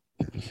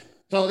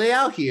 So they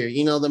out here.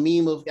 The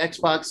meme of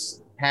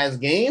Xbox has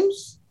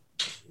games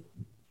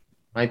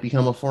might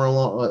become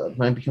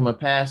a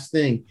past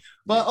thing.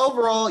 But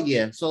overall,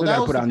 yeah. So they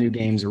gotta put out new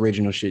games,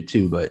 original shit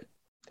too. But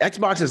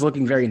Xbox is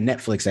looking very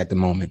Netflix at the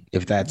moment.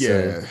 If that's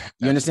you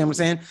understand what I'm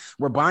saying?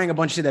 We're buying a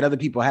bunch of shit that other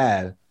people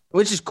have,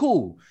 which is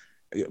cool.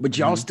 But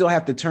y'all still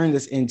have to turn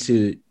this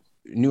into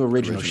new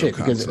original shit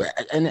because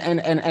and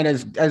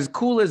as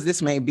cool as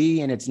this may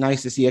be, and it's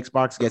nice to see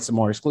Xbox get some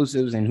more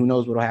exclusives, and who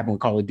knows what'll happen with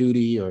Call of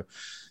Duty or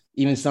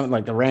even something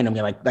like the random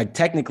like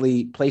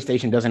technically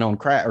PlayStation doesn't own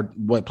Crash, or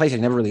PlayStation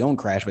never really owned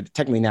Crash, but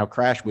technically now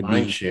Crash would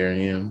be share,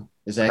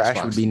 Is Crash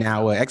Xbox would be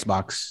now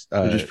Xbox,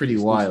 which is pretty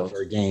wild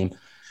for a game.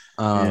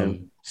 Yeah.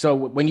 So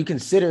when you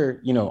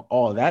consider,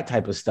 all that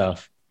type of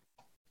stuff,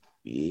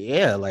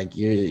 yeah, like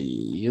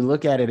you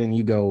look at it and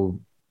you go,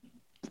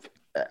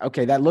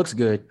 okay, that looks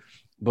good,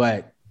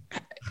 but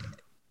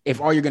if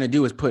all you're gonna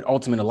do is put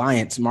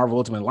Marvel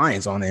Ultimate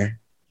Alliance on there,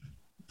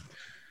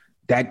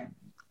 that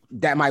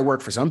might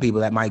work for some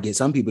people. That might get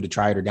some people to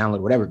try it or download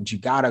or whatever. But you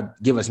gotta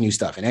give us new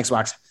stuff. And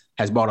Xbox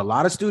has bought a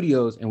lot of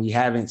studios, and we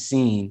haven't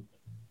seen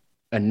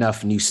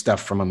enough new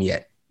stuff from them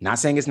yet. Not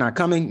saying it's not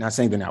coming. Not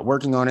saying they're not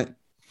working on it.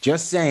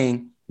 Just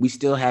saying we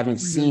still haven't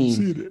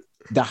seen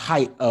the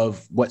height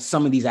of what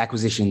some of these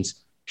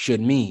acquisitions should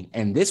mean.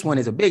 And this one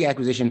is a big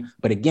acquisition,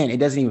 but again, it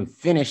doesn't even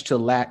finish till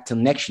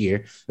next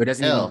year, or it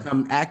doesn't even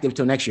become active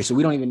till next year. So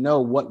we don't even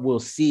know what we'll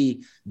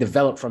see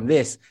develop from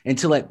this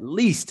until at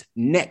least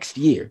next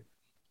year.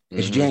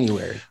 It's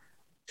January.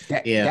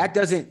 That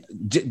doesn't.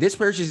 This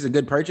purchase is a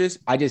good purchase.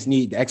 I just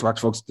need the Xbox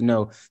folks to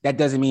know that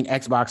doesn't mean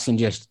Xbox can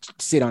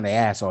just sit on their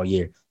ass all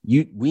year.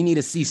 We need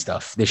to see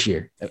stuff this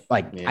year.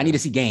 I need to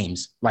see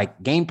games, like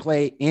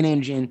gameplay in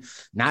engine,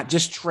 not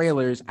just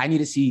trailers. I need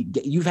to see.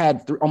 You've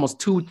had almost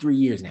 2-3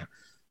 years now.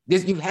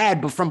 This you've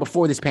had from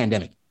before this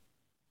pandemic.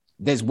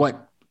 That's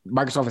what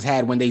Microsoft has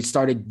had when they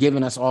started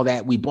giving us all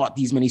that. We bought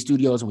these many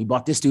studios, and we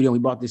bought this studio, and we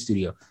bought this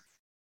studio.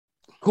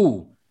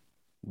 Cool.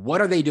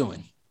 What are they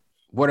doing?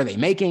 What are they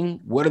making?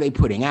 What are they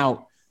putting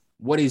out?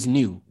 What is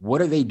new? What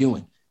are they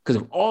doing?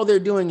 Because if all you're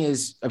doing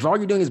is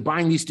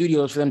buying these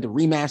studios for them to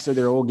remaster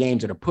their old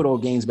games or to put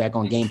old games back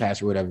on Game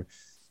Pass or whatever,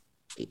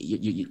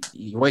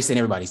 you're wasting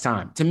everybody's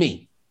time. To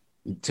me,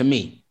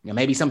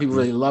 maybe some people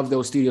really love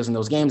those studios and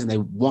those games and they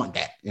want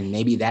that, and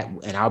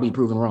and I'll be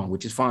proven wrong,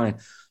 which is fine.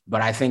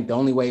 But I think the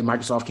only way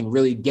Microsoft can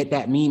really get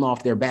that meme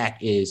off their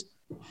back is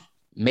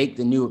make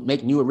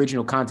new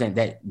original content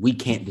that we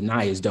can't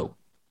deny is dope.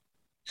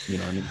 You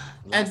know what I mean?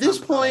 At this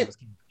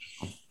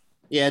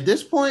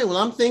point, when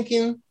I'm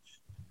thinking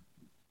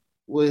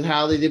with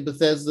how they did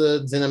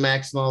Bethesda,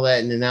 ZeniMax, and all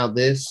that, and then now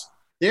this,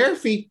 I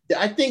think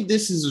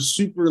this is a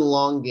super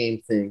long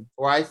game thing,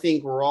 or I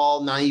think we're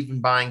all not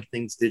even buying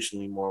things digitally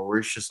anymore, where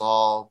it's just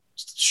all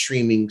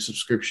streaming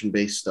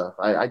subscription-based stuff.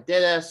 I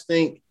dead ass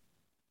think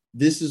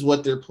this is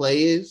what their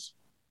play is.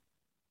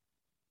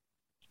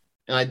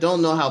 And I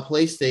don't know how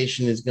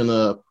PlayStation is going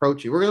to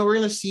approach it. We're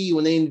gonna see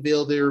when they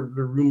unveil their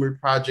rumored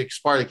Project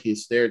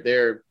Spartacus,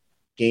 their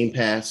Game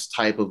Pass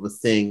type of a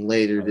thing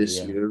later this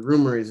year. The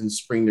rumor is in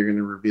spring they're going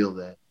to reveal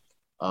that.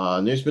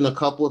 And there's been a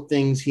couple of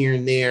things here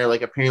and there,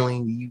 like apparently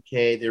in the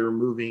UK they're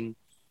rebranding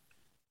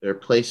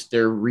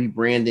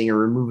or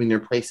removing their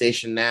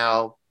PlayStation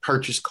Now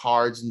purchase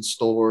cards in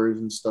stores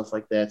and stuff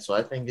like that. So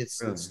I think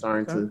it's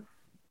starting to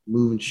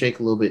move and shake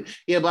a little bit.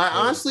 Yeah, but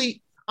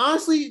honestly,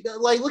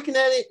 like looking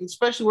at it,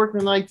 especially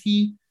working in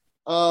IT,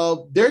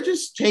 they're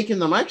just taking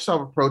the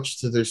Microsoft approach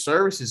to their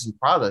services and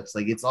products.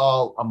 Like it's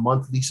all a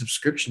monthly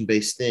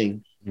subscription-based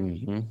thing.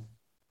 Mm-hmm.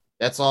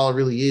 That's all it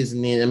really is.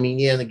 And then,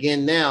 and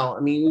again, now,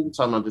 we've been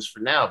talking about this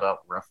for now about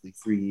roughly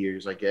 3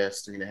 years, I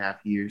guess, 3.5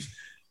 years.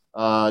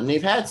 And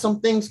they've had some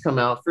things come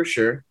out for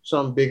sure,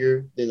 some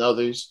bigger than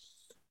others.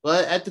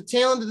 But at the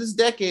tail end of this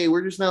decade,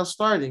 we're just now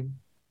starting.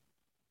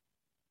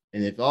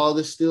 And if all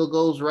this still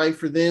goes right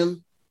for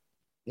them,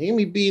 they're gonna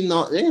be beating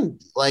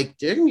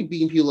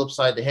people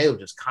upside the head with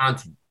just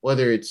content.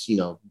 Whether it's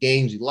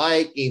games you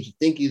like, games you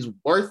think is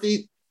worth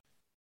it,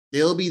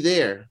 they'll be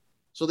there.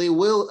 So they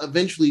will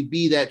eventually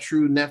be that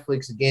true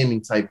Netflix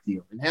gaming type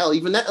deal. And hell,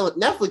 even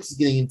Netflix is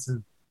getting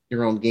into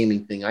their own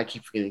gaming thing. I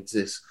keep forgetting it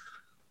exists.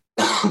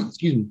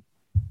 Excuse me.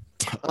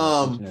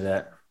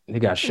 That they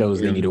got shows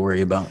they need to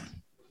worry about.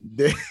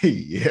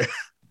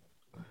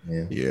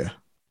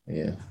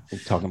 Yeah. We're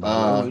talking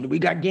about we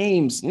got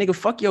games, nigga.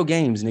 Fuck your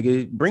games,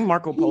 nigga. Bring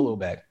Marco Polo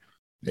back.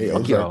 Hey,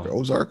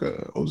 Ozark,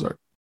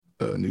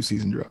 new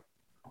season drop.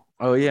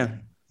 Oh yeah.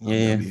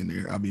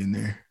 I'll be in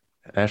there.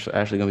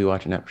 Ashley gonna be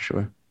watching that for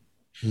sure.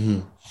 Mm-hmm.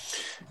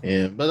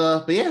 Yeah,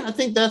 but yeah, I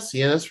think that's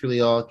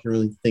really all I can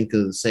really think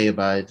of to say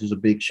about it. There's a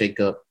big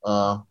shakeup.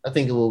 I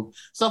think it will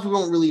stuff we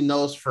won't really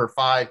know for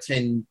 5,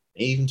 10,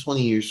 even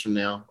 20 years from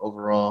now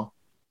overall.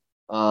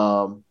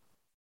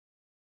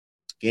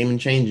 Gaming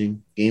is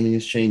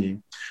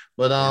changing.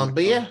 But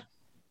yeah.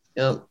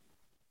 Yep.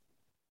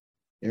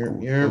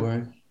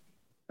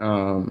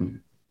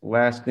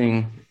 Last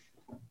thing.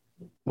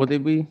 What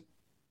did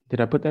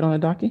I put that on the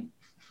docket?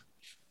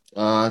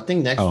 I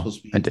think next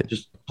supposed to be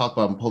just talk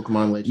about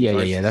Pokemon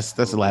Legends. Yeah. That's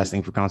the last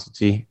thing for Console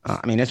T.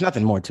 There's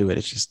nothing more to it.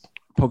 It's just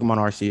Pokemon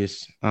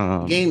Arceus.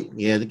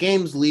 The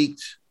game's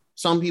leaked.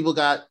 Some people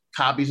got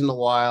copies in the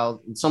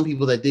wild, and some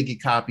people that did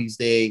get copies,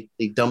 they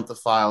dumped the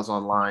files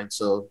online.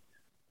 So,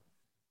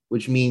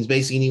 which means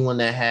basically anyone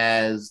that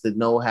has the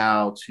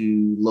know-how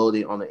to load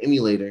it on the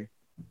emulator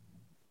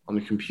on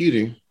the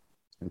computer,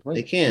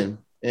 they can.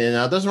 And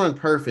it doesn't run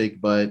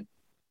perfect, but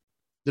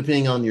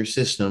depending on your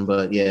system,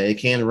 but yeah, it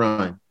can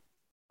run.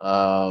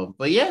 I've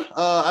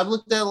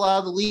looked at a lot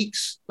of the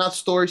leaks, not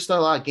story stuff,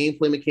 a lot of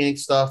gameplay mechanic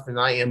stuff, and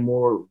I am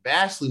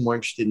vastly more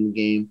interested in the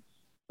game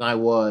than I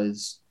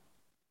was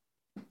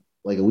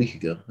like a week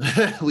ago.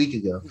 A week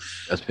ago.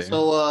 That's fair.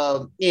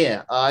 So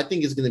I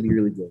think it's gonna be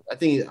really good. I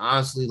think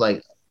honestly,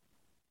 like,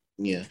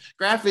 yeah,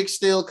 graphics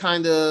still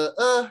kind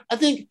of. I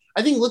think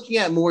looking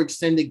at more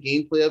extended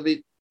gameplay of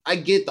it, I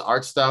get the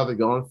art style they're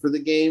going for the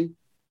game.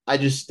 I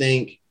just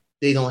think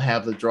they don't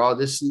have the draw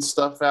distance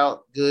stuff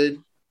out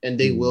good, and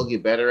they will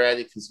get better at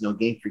it because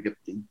Game Freak,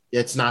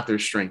 it's not their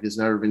strength. It's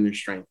never been their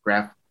strength.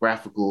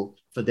 Graphical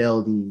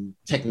fidelity,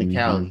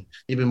 technicality.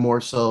 They've been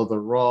more so the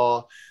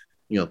raw,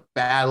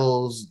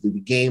 battles,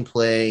 the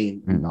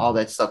gameplay, and all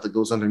that stuff that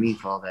goes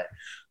underneath all that.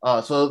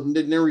 So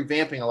they're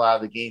revamping a lot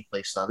of the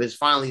gameplay stuff. It's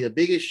finally the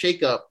biggest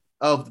shakeup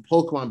of the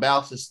Pokemon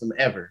battle system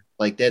ever,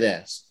 like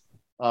deadass.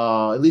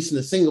 At least in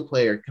the single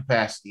player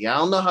capacity. I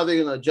don't know how they're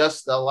going to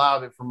adjust a lot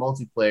of it for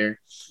multiplayer.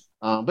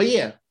 But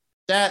yeah,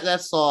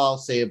 that's all I'll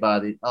say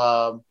about it.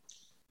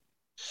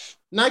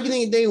 Not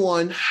getting it day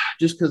one,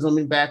 just because I'm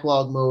in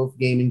backlog mode,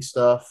 gaming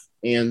stuff,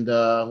 and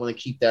I want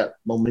to keep that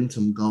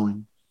momentum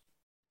going.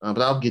 But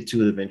I'll get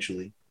to it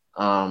eventually.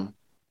 But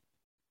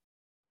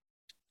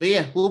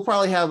yeah, we'll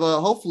probably have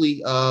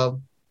hopefully have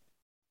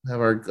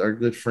our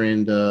good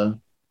friend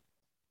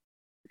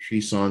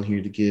She's on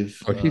here to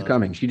give. Oh, she's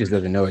coming. She just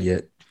doesn't know it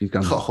yet. She's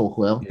coming. Oh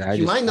well, yeah,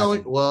 she might know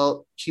it.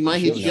 Well, she might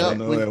hit you up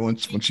when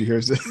she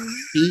hears it.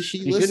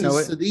 She listens know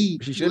it. to these.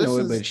 She should know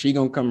it, but she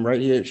gonna come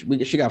right here.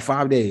 She got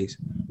 5 days.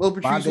 Well,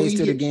 Patrice, 5 days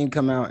till the game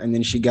come out, and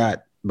then she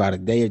got about a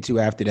day or two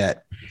after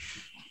that.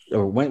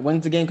 Or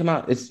when's the game come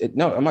out?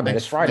 No, my bad.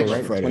 It's Friday,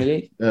 right?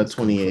 28th.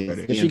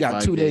 28th. She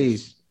got 2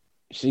 days.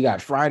 She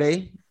got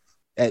Friday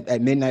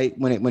at midnight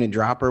when it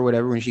drop or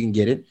whatever, when she can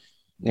get it.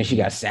 And then she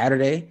got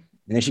Saturday,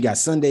 and then she got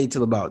Sunday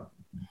till about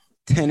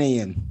 10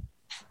 a.m.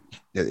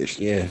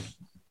 Yeah.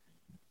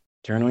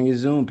 Turn on your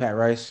Zoom, Pat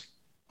Rice.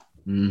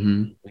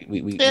 Mm-hmm.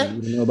 We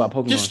know about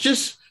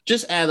Pokemon.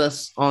 Just add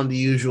us on the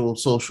usual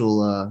social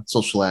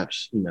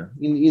apps.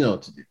 You know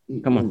what to do.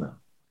 Come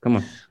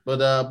on.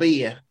 But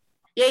yeah.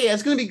 Yeah,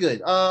 it's gonna be good.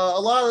 A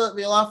lot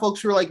of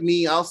folks who are like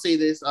me, I'll say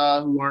this,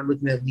 who aren't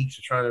looking at leaks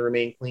or trying to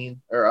remain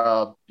clean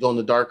or go in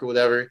the dark or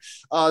whatever.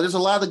 There's a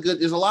lot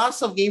of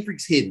stuff Game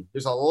Freak's hidden.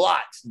 There's a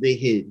lot they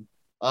hid.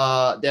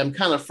 That I'm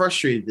kind of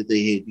frustrated that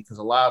they hid, because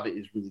a lot of it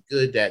is really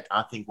good that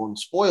I think won't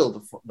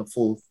spoil the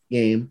full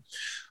game.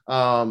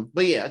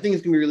 But yeah, I think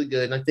it's gonna be really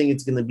good, and I think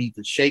it's gonna be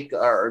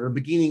the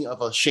beginning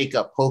of a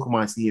shake-up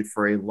Pokemon's needed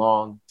for a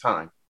long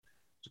time.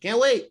 So can't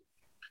wait.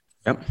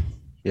 Yep.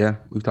 Yeah,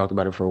 we've talked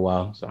about it for a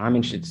while, so I'm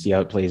interested to see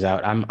how it plays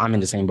out. I'm in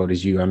the same boat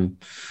as you. I'm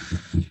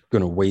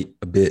gonna wait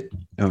a bit,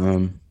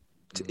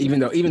 even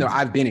though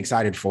I've been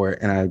excited for it,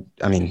 and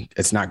I mean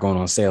it's not going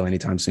on sale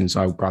anytime soon,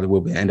 so I probably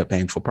will end up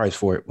paying full price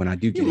for it when I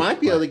do get it. You might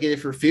be able to get it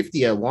for $50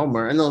 at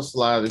Walmart. I know a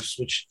lot of the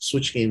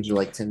Switch games are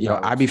like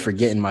 $10. I be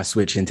forgetting my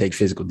Switch and take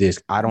physical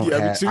disc. I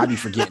be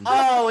forgetting.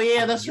 Oh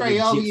yeah, that's right.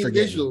 Y'all be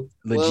digital.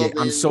 Legit,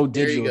 well, I'm so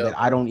digital that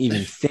I don't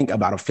even think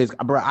about a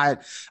physical. Bro, I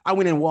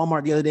went in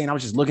Walmart the other day and I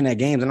was just looking at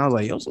games and I was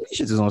like, yo, some of these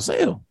shits is on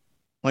sale.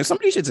 Like some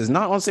of these shits is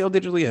not on sale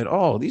digitally at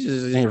all. These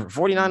is in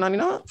for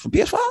 $49.99 for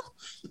PS5.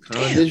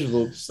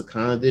 It's the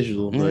kind of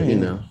digital, but you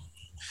know.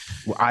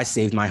 Well, I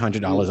saved my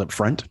 $100 up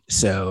front,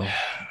 so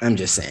I'm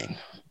just saying.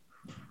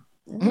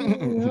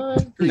 No,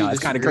 it's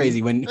kind of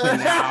crazy when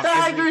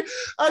I agree.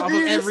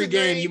 Every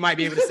game you might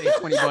be able to save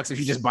 $20 if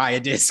you just buy a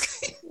disc.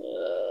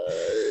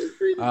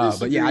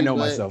 But yeah, I know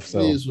myself,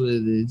 so it is what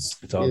it is.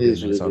 It's all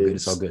good.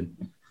 It's all good.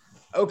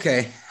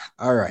 Okay,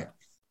 all right.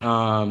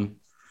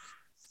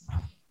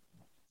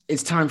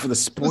 It's time for the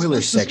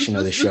spoiler section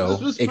of the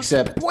show,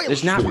 except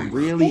there's not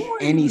really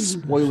any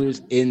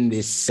spoilers in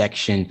this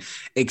section,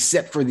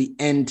 except for the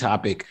end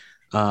topic,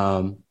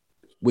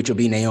 which will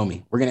be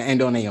Naomi. We're going to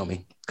end on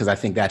Naomi because I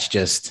think that's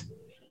just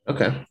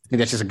okay. I think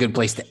that's just a good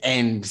place to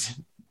end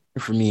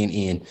for me and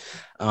Ian.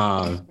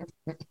 I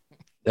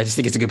just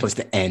think it's a good place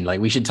to end. Like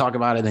we should talk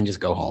about it, then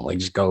just go home. Like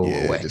just go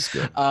away. Just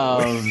go.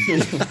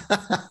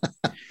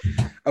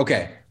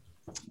 Okay.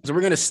 So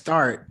we're gonna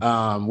start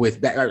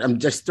with. I'm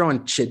just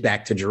throwing shit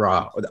back to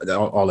Gerard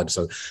all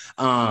episode.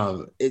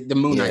 The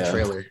Moon Knight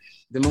trailer.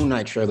 The Moon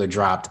Knight trailer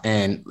dropped,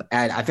 and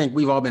I think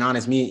we've all been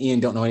honest. Me and Ian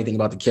don't know anything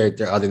about the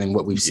character other than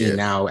what we've seen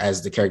now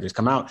as the characters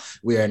come out.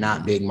 We are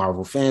not big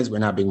Marvel fans. We're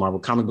not big Marvel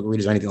comic book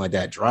readers or anything like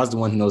that. Gerard's the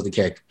one who knows the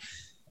character.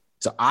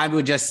 So I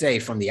would just say,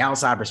 from the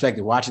outside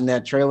perspective, watching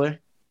that trailer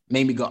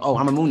made me go, "Oh,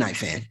 I'm a Moon Knight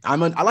fan. I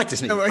like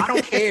this nigga. I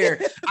don't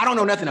care. I don't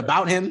know nothing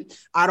about him.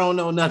 I don't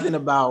know nothing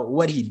about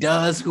what he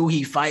does, who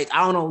he fights. I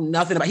don't know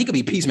nothing about. He could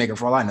be Peacemaker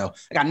for all I know.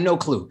 I got no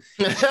clue.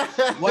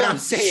 What I'm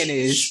saying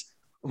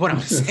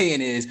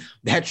is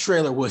that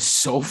trailer was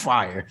so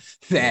fire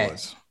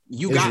that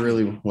you got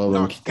really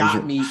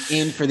got me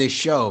in for this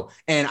show,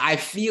 and I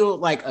feel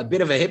like a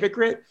bit of a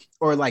hypocrite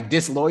or like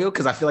disloyal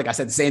because I feel like I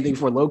said the same thing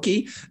for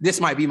Loki.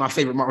 This might be my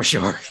favorite Marvel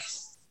show.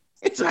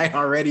 It's like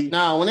already.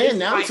 No, when they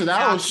announced it,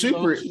 I was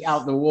super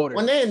out the water.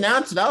 When they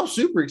announced it, I was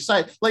super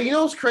excited. Like, you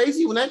know what's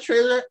crazy? When that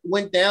trailer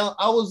went down,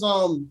 I was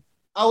going.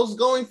 I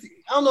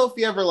don't know if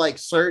you ever like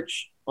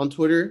search on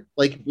Twitter,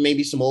 like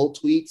maybe some old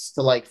tweets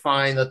to like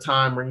find a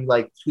time where you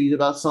like tweet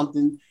about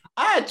something.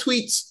 I had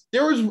tweets.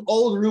 There was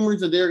old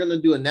rumors that they were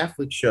gonna do a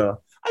Netflix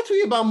show. I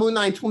tweeted about Moon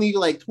Knight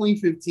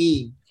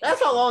 2015.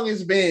 That's how long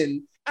it's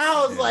been.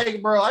 I was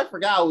like, bro, I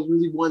forgot I was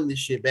really wanting this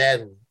shit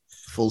badly.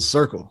 Full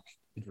circle.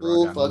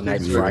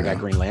 Before I got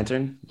Green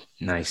Lantern.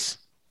 Nice.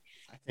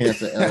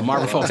 The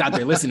Marvel folks out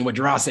there listening to what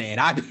Gerard's saying.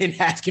 I've been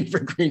asking for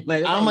Green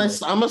Lantern. I'm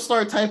gonna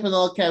start typing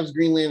all caps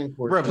Green Lantern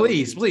for bro.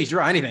 Please,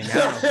 draw anything.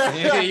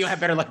 You'll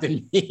have better luck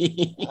than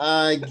me.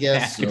 I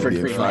guess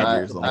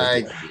so.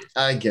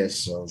 I guess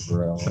so,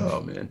 bro.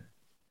 Oh man,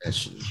 that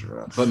shit is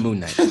rough. But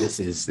Moon Knight, this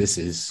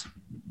is.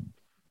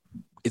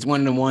 It's one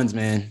of the ones,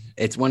 man.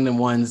 It's one of the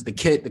ones. The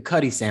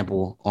Cuddy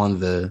sample on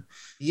the.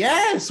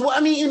 Yes, well, I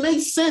mean, it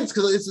makes sense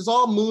because it's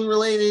all moon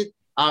related.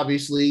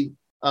 Obviously,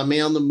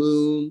 Man on the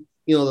Moon.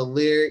 You know, the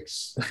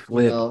lyrics,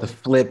 the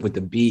flip with the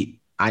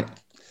beat.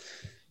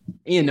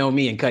 You know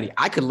me and Cuddy.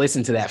 I could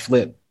listen to that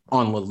flip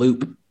on a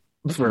loop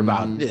for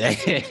about.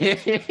 Just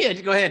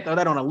go ahead, throw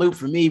that on a loop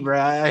for me, bro.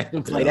 I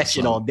play that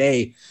shit all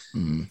day.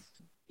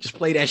 Just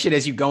play that shit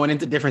as you going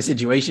into different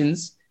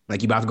situations.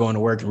 Like you about to go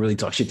into work and really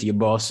talk shit to your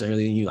boss, and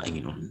you like,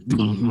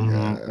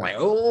 like,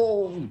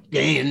 oh,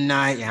 day and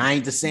night, I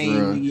ain't the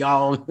same.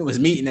 Y'all was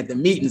meeting at the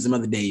meeting some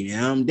other day.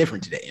 Man, I'm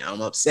different today. I'm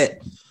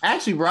upset.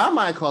 Actually, bro, I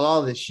might call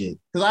all this shit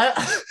because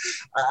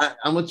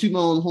I'm a toot my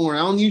own horn. I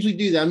don't usually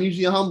do that. I'm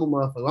usually a humble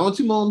motherfucker. I'm a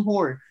toot my own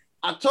horn.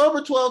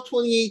 October 12,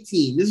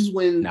 2018. This is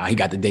when. Nah, he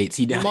got the dates.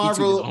 He down. Marvel,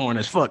 he took his horn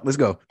as fuck. Let's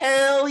go.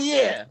 Hell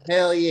yeah.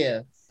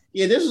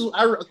 Yeah, this is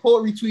I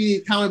quote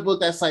retweeted comic book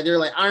that's like they're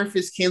like Iron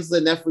Fist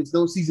canceled at Netflix,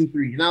 no season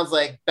 3. And I was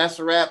like, that's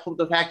a wrap. Hope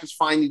the hackers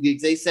find new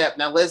gigs ASAP.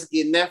 Now let's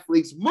get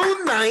Netflix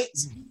Moon Knight,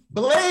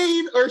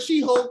 Blade, or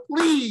She-Hulk,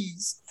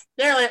 please.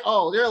 They're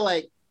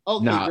like,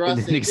 okay, nah, Draw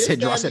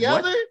said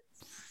what?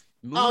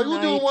 Oh,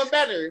 you're doing one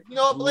better. You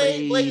know what?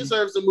 Blade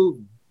deserves a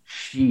movie.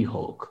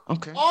 She-Hulk.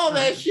 Okay. All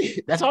that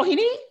shit. That's all he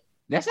need?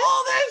 That's it?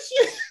 All that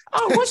shit.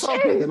 Oh, what's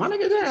shit? My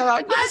nigga there.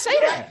 Like, I say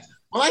that.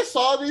 When I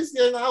saw this,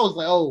 I was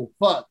like, "Oh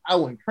fuck!" I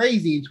went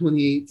crazy in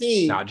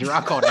 2018. Nah,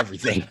 Gerard called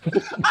everything.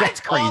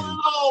 That's crazy.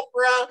 Oh,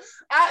 bro!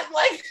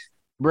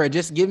 Bro,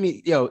 just send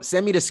me the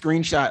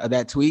screenshot of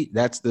that tweet.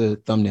 That's the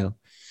thumbnail.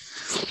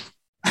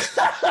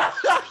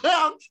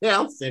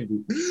 I'll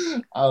send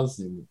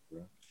it,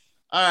 bro.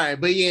 All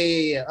right, but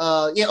yeah.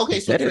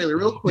 Okay, so trailer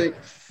real quick.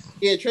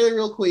 Yeah, trailer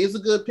real quick. It's a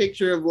good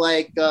picture of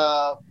like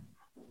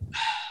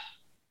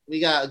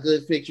we got a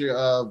good picture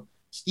of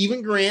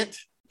Stephen Grant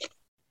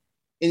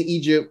in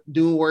Egypt,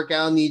 doing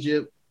workout in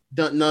Egypt,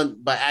 done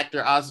by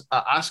actor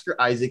Oscar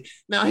Isaac.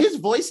 Now, his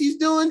voice he's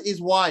doing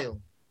is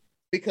wild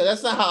because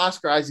that's not how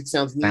Oscar Isaac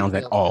sounds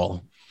at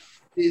all.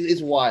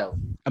 It's wild.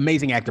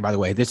 Amazing actor, by the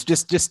way. This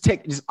just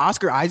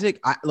Oscar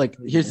Isaac.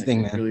 Here's the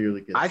thing, man. Really,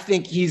 really good. I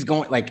think he's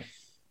going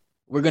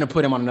we're gonna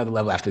put him on another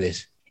level after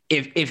this.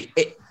 If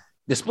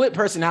the split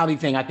personality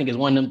thing, I think, is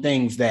one of them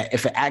things that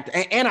if an actor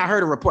and I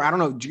heard a report. I don't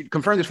know.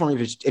 Confirm this for me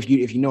if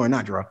you know or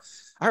not, Drew.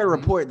 I heard a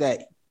report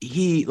that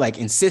he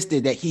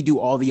insisted that he do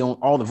all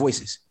the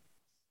voices.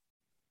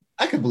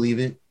 I could believe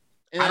it.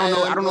 And I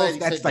don't know if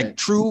that's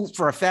true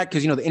for a fact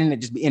because the internet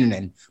just be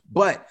internet.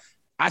 But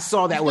I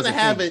saw that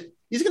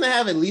he's gonna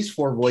have at least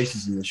 4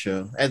 voices in the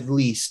show, at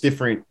least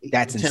different.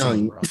 That's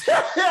insane, bro.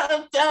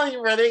 I'm telling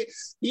you, brother.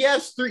 He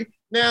has 3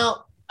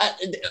 now.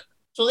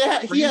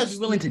 He has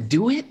willing to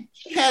do it.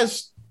 He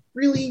has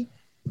really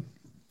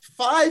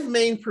 5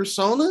 main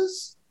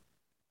personas.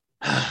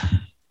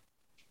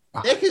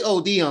 They could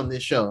OD on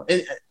this show.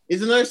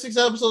 It's another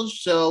 6-episode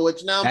show,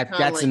 which now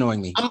that's annoying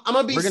me. I'm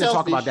gonna be. We're gonna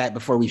talk about that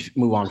before we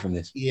move on from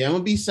this. Yeah, I'm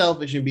gonna be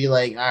selfish and be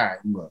like, all right,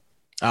 look,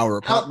 hour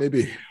apart,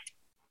 maybe.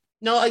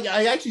 No,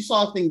 I actually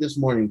saw a thing this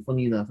morning.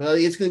 Funny enough,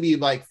 it's gonna be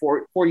like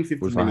 40, 50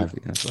 minutes.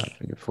 That's what I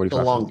figured. 45.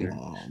 So longer.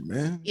 Oh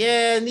man.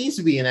 Yeah, it needs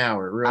to be an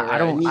hour.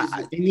 Really.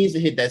 It needs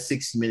to hit that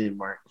 60-minute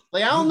mark.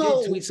 Like I don't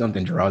know. Tweet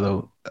something,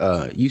 Gerardo.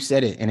 You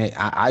said it, and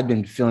I've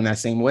been feeling that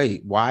same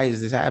way. Why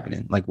is this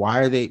happening? Like, why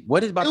are they?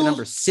 What is about the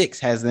number 6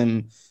 has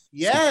them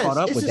caught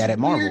up with that at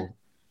Marvel?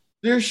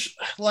 There's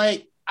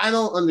I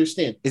don't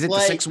understand. Is it the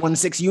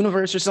 616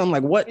 universe or something?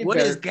 Like what?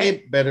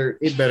 It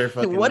better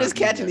fucking. What is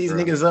catching these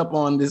niggas up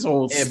on this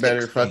whole? It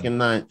better fucking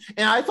not.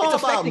 And I thought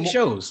about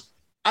shows.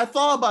 I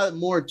thought about it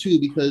more too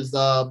because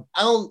I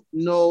don't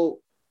know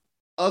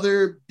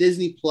other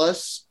Disney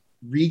Plus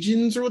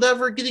regions or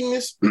whatever getting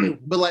this,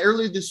 but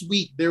earlier this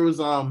week there was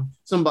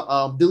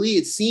some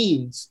deleted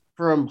scenes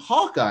from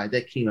Hawkeye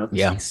that came out.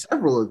 Yeah,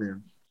 several of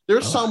them.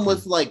 There's some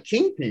with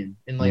Kingpin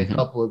and a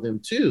couple of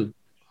them too.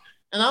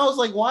 And I was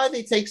like, why did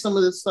they take some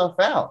of this stuff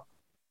out?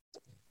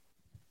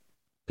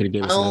 I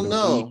don't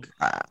know.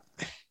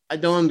 I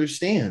don't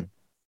understand.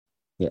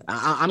 Yeah,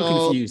 I'm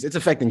confused. It's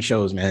affecting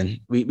shows, man.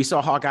 We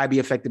saw Hawkeye be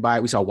affected by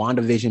it. We saw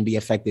WandaVision be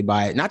affected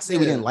by it. Not to say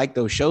we didn't like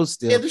those shows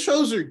still. Yeah, the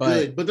shows are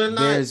good, but they're not.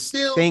 There's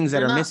things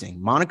that are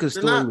missing. Monica's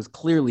story was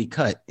clearly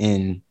cut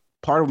in.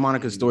 Part of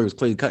Monica's story was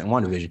clearly cut in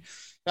WandaVision.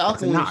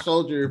 Falcon Winter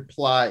Soldier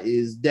plot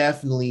is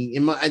definitely,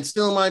 in my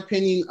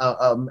opinion,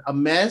 a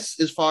mess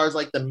as far as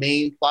the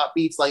main plot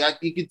beats.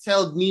 You could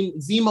tell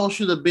Zemo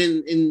should have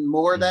been in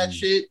more of that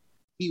shit.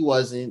 He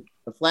wasn't.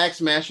 The Flag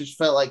Smashers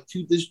felt like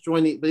too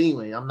disjointed. But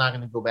anyway, I'm not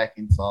gonna go back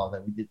into all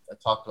that. I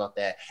talked about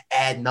that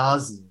ad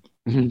nauseum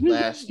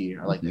last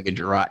year. I like nigga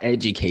Gerard,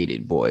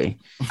 educated boy.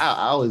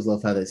 I always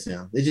love how that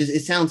sounds.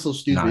 It sounds so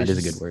stupid. No, it is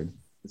a good word.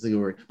 It's a good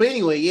word. But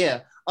anyway,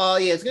 yeah.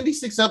 It's gonna be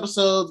 6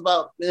 episodes,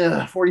 about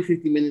 40,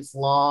 50 minutes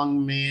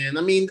long, man.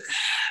 I mean,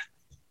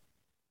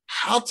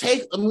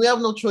 we have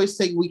no choice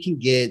to take what we can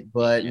get,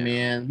 but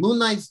man, Moon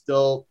Knight's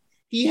dope.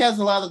 He has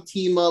a lot of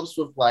team ups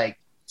with like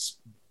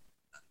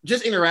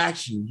just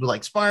interactions with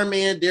like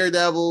Spider-Man,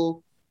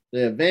 Daredevil,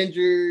 the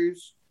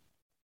Avengers.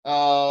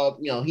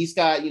 He's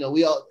got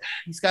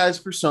he's got his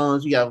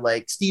personas. You have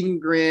like Stephen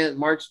Grant,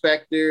 Mark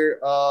Spector.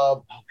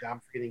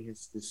 I'm forgetting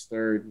his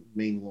third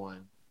main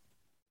one.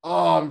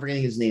 Oh, I'm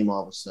forgetting his name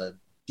all of a sudden.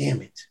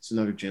 Damn it, it's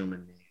another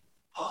gentleman name.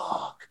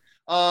 Fuck.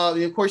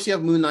 And of course, you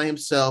have Moon Knight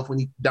himself when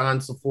he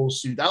dons the full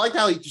suit. I like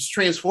how he just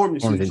transformed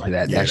his suit. Like,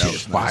 that shit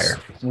was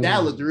fire.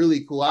 That looked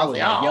really cool. I was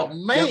like, oh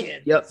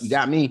man, yep, you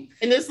got me.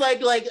 And it's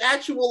like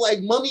actual like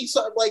mummy,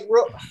 like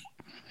real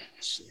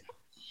shit.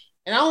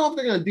 And I don't know if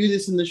they're gonna do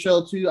this in the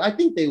show too. I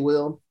think they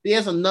will. He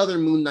has another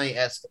Moon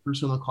Knight-esque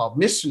persona called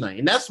Mr. Knight,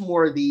 and that's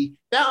more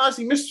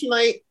honestly, Mr.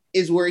 Knight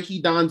is where he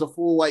dons a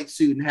full white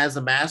suit and has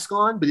a mask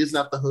on, but it's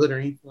not the hood or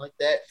anything like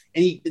that.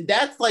 And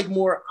that's like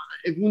more,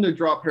 if you want to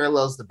draw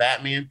parallels to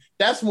Batman,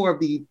 that's more of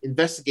the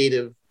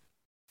investigative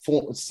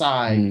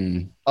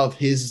side of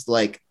his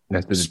like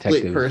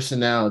split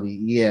personality.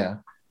 Yeah.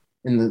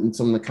 In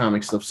some of the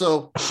comic stuff.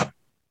 So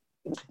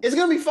it's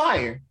going to be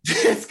fire.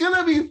 It's going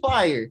to be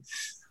fire.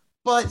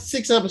 But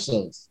 6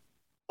 episodes.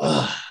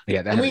 Ugh.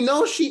 Yeah. And we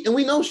know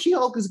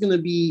She-Hulk is going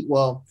to be,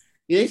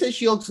 they say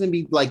She-Hulk's going to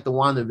be like the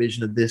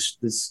WandaVision of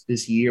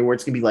this year, where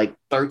it's going to be like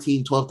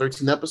 13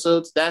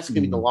 episodes. That's going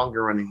to be the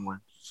longer running one.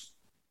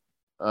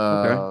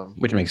 Okay.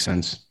 Which makes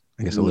sense.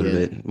 I guess a little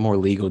bit more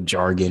legal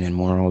jargon and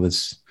more all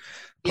this.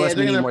 Plus,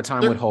 we need more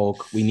time with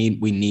Hulk. We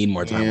need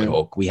more time with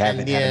Hulk. We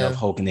haven't had enough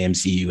Hulk in the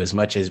MCU as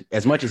much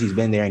as he's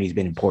been there and he's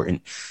been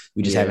important.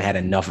 We just haven't had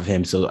enough of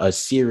him. So a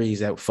series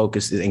that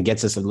focuses and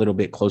gets us a little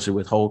bit closer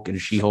with Hulk and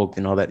She-Hulk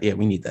and all that. Yeah,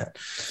 we need that.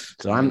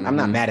 So I'm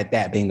not mad at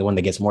that being the one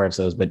that gets more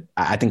episodes, but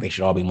I think they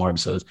should all be more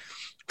episodes.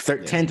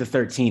 10 to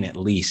 13 at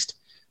least.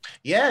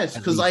 Yes,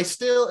 because I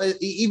still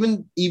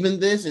even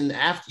this and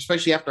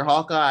especially after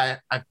Hawkeye,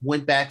 I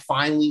went back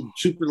finally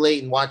super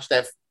late and watched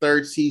that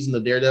 3rd season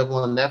of Daredevil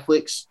on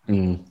Netflix.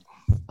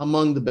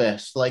 Among the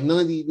best. Like none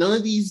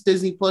of these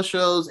Disney Plus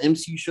shows,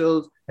 MCU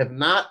shows have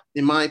not,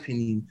 in my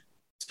opinion,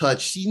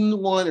 touched season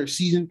 1 or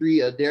season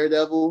 3 of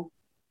Daredevil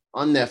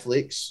on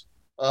Netflix.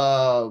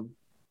 None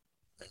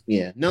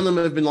of them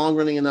have been long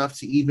running enough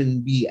to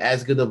even be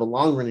as good of a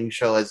long running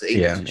show as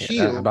Agents of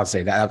S.H.I.E.L.D. I'm about to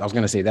say that. I was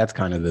going to say that's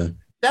kind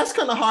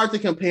of hard to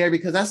compare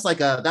because that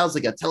was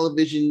like a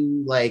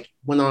television, like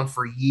went on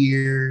for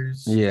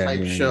years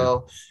type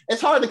show.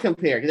 It's hard to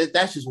compare because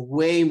that's just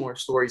way more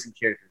stories and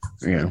characters.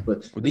 Yeah,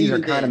 but these are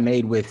kind of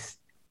made with.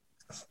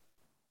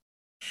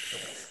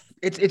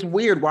 It's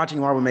weird watching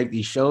Marvel make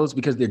these shows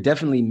because they're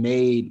definitely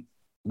made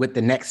with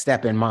the next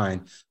step in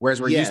mind. Whereas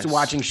we're used to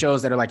watching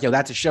shows that are like, yo,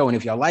 that's a show, and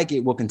if y'all like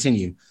it, we'll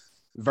continue.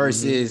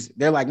 Versus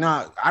they're like,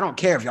 nah, I don't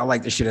care if y'all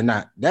like this shit or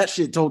not. That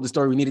shit told the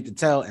story we needed to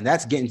tell, and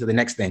that's getting to the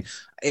next thing.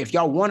 If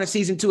y'all want a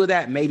season 2 of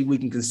that, maybe we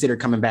can consider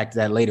coming back to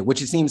that later,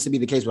 which it seems to be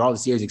the case with all the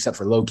series except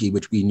for Loki,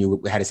 which we knew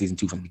we had a season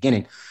 2 from the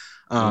beginning.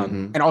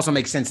 And also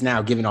makes sense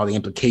now, given all the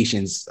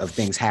implications of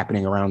things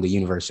happening around the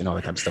universe and all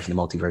that type of stuff in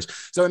the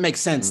multiverse. So it makes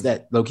sense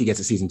that Loki gets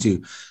a season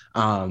 2.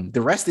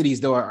 The rest of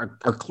these, though, are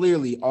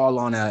clearly all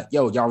on a,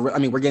 y'all, I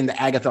mean, we're getting the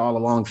Agatha all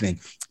along thing.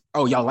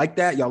 Oh, y'all like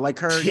that? Y'all like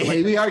her? Yeah,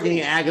 we are getting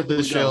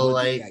Agatha show.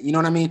 Like, you know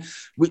what I me?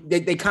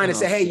 They kind of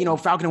say, hey,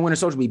 Falcon and Winter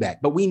Soldier will be back.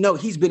 But we know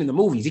he's been in the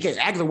movies.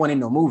 Agatha wasn't in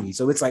no movie.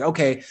 So it's like,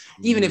 okay,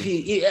 even if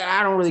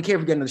I don't really care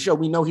if we get into the show.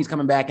 We know he's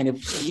coming back. And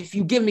if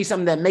you give me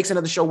something that makes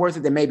another show worth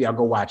it, then maybe I'll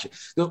go watch it.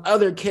 The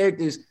other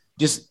characters,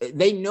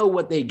 they know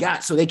what they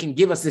got. So they can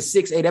give us the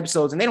 6-8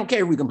 episodes. And they don't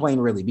care if we complain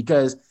really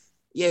because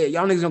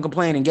y'all niggas don't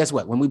complain, and guess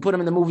what? When we put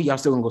them in the movie, y'all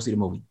still gonna go see the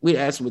movie.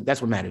 That's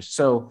what matters.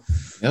 So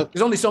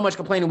there's only so much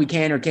complaining we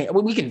can or can't.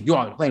 We can do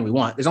all the complaining we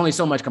want. There's only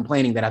so much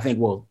complaining that I think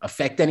will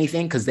affect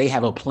anything because they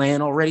have a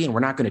plan already, and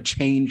we're not going to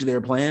change their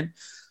plan.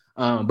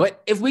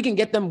 But if we can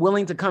get them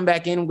willing to come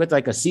back in with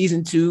like a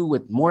season 2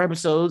 with more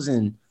episodes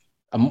and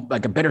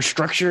like a better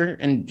structure,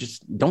 and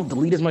just don't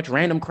delete as much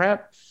random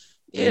crap,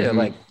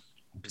 like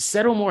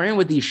settle more in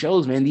with these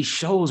shows, man. These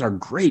shows are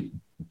great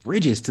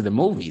bridges to the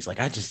movies. Like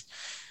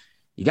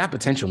you got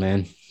potential,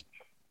 man.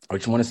 I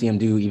just want to see him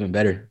do even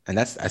better. And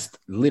that's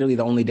literally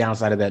the only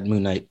downside of that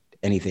Moon Knight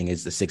anything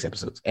is the 6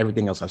 episodes.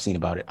 Everything else I've seen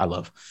about it, I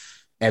love.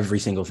 Every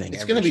single thing.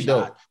 It's going to be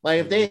dope.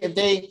 Like if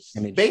they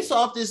based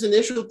off this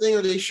initial thing,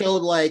 or they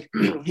showed like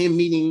him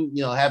meeting,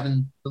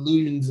 having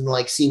illusions and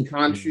like seeing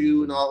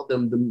Khonshu and all of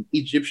them, the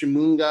Egyptian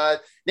moon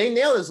god, they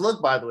nailed his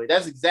look, by the way.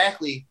 That's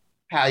exactly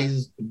how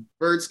he's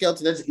bird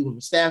skeleton. That's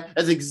with staff.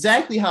 That's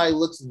exactly how he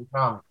looks in the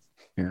comics.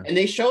 Yeah. And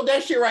they showed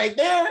that shit right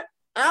there.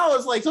 I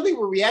was like, some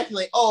people were reacting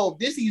like, oh,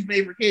 Disney's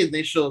made for kids.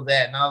 They showed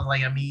that. And I was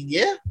like, I mean,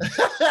 yeah.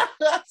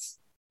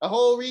 the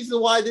whole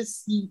reason why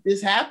this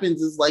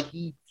happens is like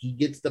he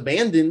gets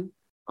abandoned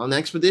on the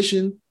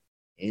expedition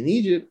in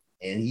Egypt,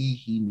 and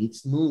he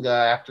meets the moon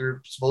guy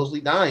after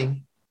supposedly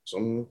dying.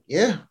 So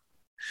yeah,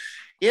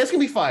 it's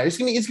gonna be fire. It's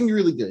gonna be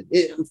really good.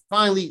 It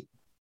finally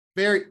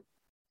very.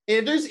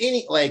 If there's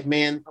any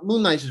man,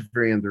 Moon Knight's just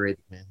very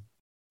underrated, man.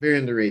 Very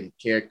underrated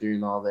character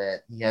and all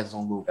that. He has his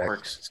own little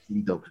quirks. It's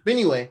gonna be dope. But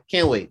anyway,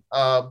 can't wait.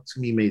 It's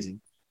gonna be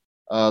amazing.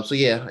 So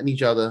yeah, I need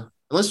y'all to.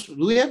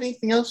 Do we have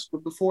anything else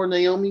before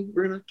Naomi?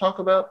 We're gonna talk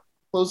about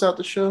close out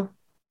the show.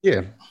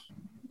 Yeah,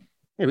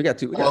 we got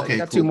two. We got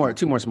cool.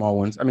 two more small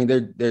ones. I mean,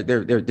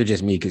 they're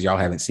just me because y'all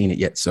haven't seen it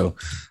yet, so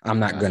I'm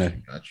not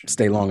gonna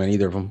stay long on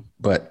either of them.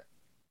 But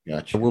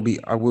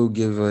I will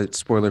give a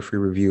spoiler-free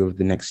review of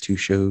the next two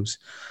shows.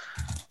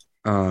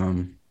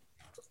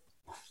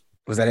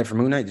 Was that it for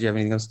Moon Knight? Did you have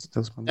anything else to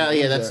tell us about?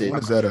 Yeah, that's it.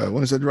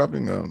 When is that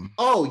dropping?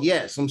 Oh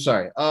yes, I'm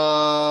sorry.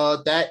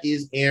 That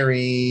is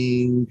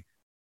airing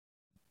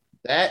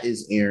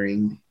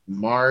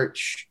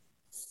March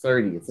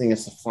 30th. I think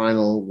it's the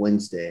final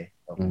Wednesday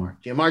of March.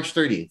 Yeah, March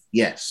 30th.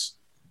 Yes.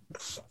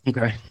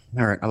 Okay.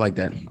 All right. I like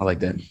that.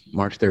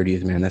 March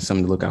 30th, man. That's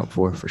something to look out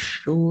for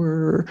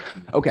sure.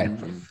 Okay.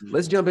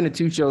 Let's jump into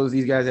two shows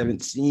these guys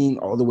haven't seen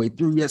all the way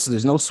through yet, so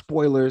there's no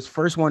spoilers.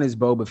 First one is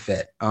Boba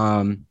Fett.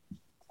 I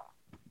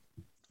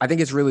think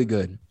it's really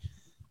good.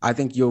 I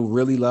think you'll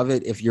really love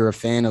it if you're a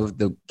fan of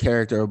the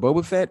character of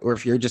Boba Fett, or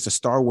if you're just a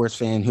Star Wars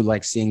fan who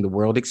likes seeing the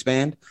world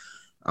expand.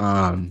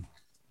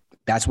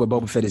 That's what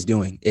Boba Fett is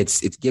doing.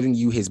 It's giving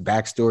you his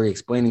backstory,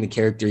 explaining the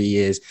character he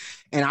is.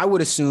 And I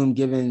would assume,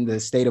 given the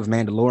state of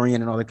Mandalorian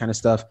and all that kind of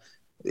stuff,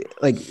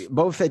 like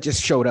Boba Fett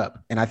just showed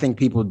up. And I think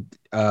people,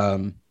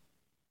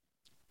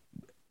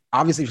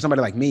 obviously for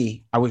somebody like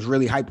me, I was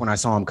really hyped when I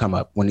saw him come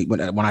up.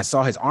 When I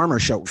saw his armor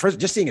show, first,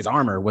 just seeing his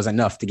armor was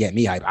enough to get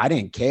me hyped. I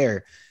didn't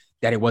care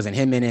that it wasn't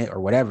him in it or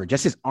whatever.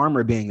 Just his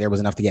armor being there was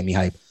enough to get me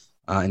hyped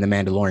in the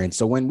Mandalorian.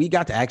 So when we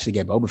got to actually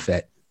get Boba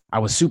Fett, I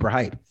was super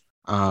hyped.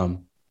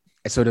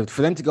 So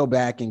for them to go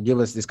back and give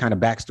us this kind of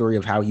backstory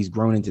of how he's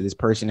grown into this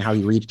person, how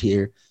he reached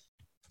here,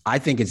 I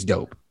think it's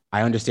dope.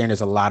 I understand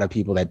there's a lot of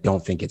people that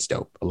don't think it's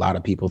dope. A lot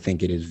of people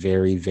think it is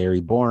very, very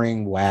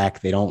boring,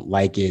 whack. They don't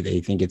like it. They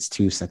think it's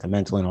too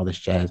sentimental and all this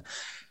jazz.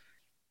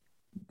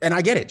 And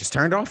I get it. Just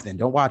turn it off then.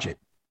 Don't watch it.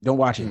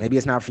 Maybe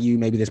it's not for you.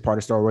 Maybe this part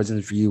of Star Wars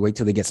isn't for you. Wait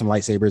till they get some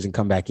lightsabers and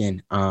come back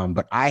in.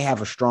 But I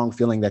have a strong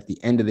feeling that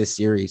the end of this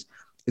series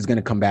is going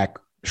to come back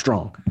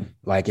strong.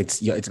 Like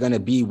it's going to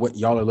be what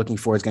y'all are looking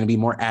for. It's going to be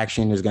more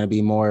action. There's going to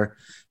be more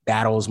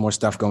battles, more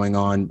stuff going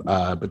on.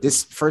 But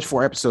this first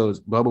 4 episodes,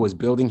 Bubba was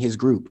building his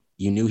group.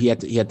 You knew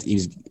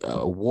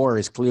war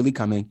is clearly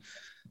coming.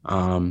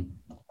 And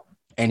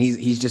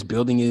he's just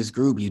building his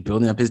group. He's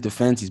building up his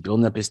defense. He's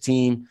building up his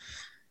team,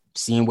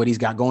 seeing what he's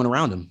got going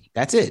around him.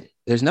 That's it.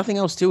 There's nothing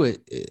else to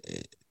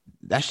it.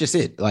 That's just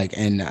it. Like,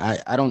 and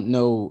I don't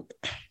know.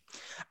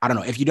 I don't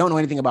know. If you don't know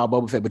anything about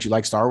Boba Fett, but you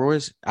like Star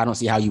Wars, I don't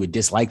see how you would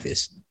dislike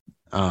this.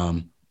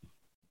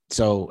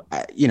 So,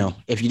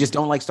 if you just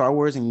don't like Star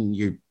Wars and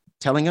you're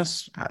telling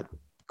us,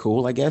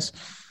 cool, I guess.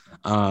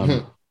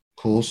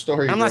 Cool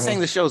story. I'm not saying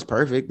the show's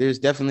perfect. There's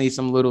definitely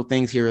some little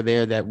things here or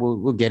there that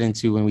we'll get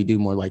into when we do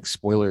more like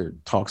spoiler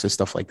talks and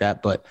stuff like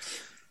that. But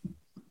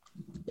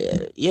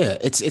yeah,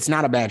 it's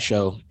not a bad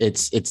show.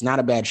 It's not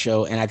a bad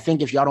show. And I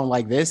think if y'all don't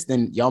like this,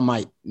 then y'all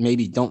might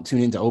maybe don't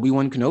tune into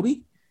Obi-Wan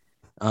Kenobi.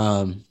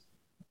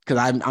 Because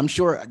I'm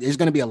sure there's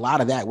going to be a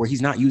lot of that where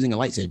he's not using a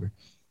lightsaber.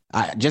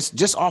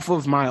 Just off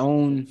of my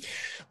own.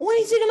 When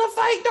is he gonna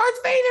fight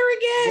Darth Vader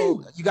again?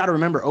 Well, you got to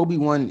remember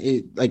Obi-Wan.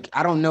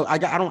 I don't know. I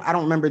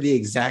don't remember the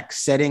exact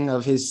setting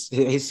of his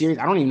series.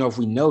 I don't even know if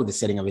we know the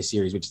setting of his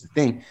series, which is the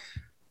thing.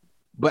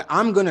 But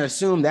I'm gonna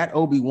assume that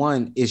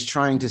Obi-Wan is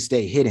trying to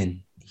stay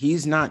hidden.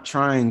 He's not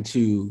trying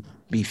to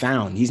be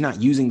found. He's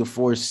not using the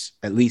Force,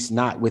 at least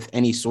not with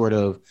any sort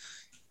of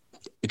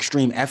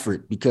extreme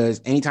effort.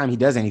 Because anytime he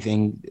does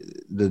anything,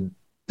 the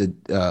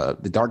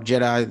dark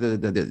Jedi,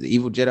 the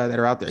evil Jedi that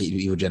are out there,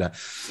 evil Jedi,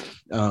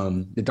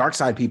 the dark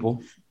side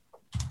people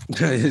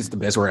is the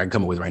best word I can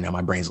come up with right now.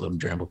 My brain's a little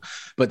dreamable,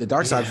 but the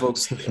dark side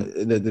folks,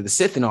 the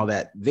Sith and all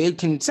that, they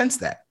can sense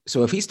that.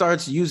 So if he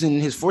starts using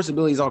his Force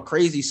abilities all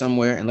crazy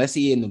somewhere, unless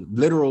he in the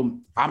literal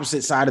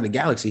opposite side of the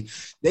galaxy,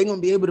 they're going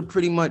to be able to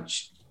pretty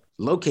much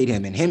locate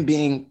him, and him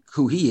being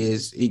who he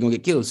is, he's going to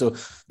get killed. So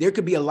there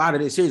could be a lot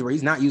of this series where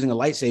he's not using a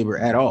lightsaber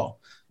at all.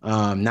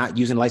 Not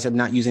using lightsaber,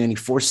 not using any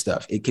Force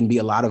stuff. It can be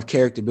a lot of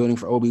character building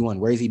for Obi-Wan.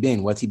 Where has he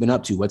been? What's he been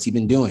up to? What's he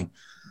been doing?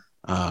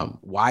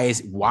 Why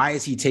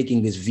is he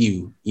taking this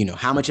view?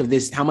 How much of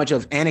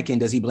Anakin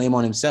does he blame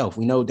on himself?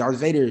 We know Darth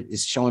Vader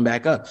is showing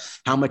back up.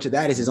 How much of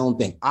that is his own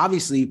thing?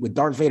 Obviously, with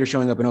Darth Vader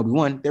showing up in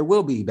Obi-Wan, there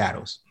will be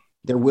battles.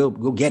 We'll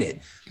get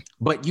it.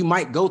 But you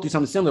might go through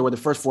something similar where the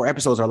first 4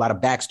 episodes are a lot of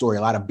backstory,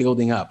 a lot of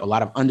building up, a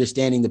lot of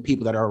understanding the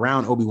people that are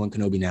around Obi-Wan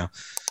Kenobi now.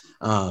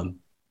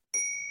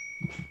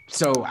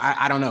 So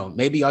I don't know.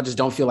 Maybe y'all just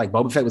don't feel like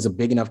Boba Fett was a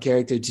big enough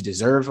character to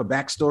deserve a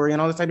backstory and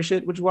all this type of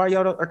shit, which is why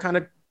y'all are kind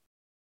of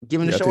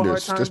giving the show a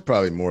hard time. There's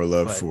probably more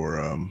love for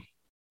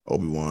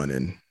Obi-Wan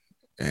and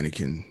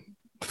Anakin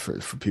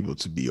for people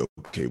to be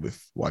okay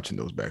with watching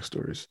those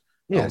backstories.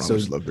 Yeah, so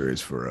much love there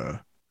is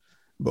for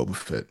Boba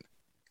Fett.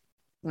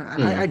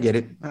 I get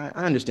it.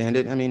 I understand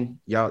it. I mean,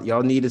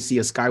 y'all need to see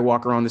a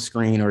Skywalker on the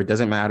screen, or it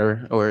doesn't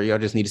matter, or y'all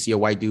just need to see a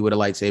white dude with a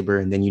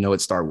lightsaber, and then you know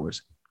it's Star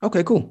Wars.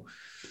 Okay, cool.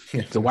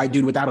 The white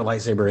dude without a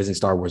lightsaber isn't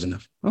Star Wars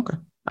enough. Okay,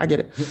 I get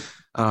it.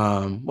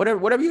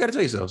 Whatever you got to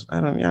tell yourselves. I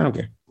don't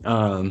care.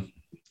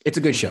 It's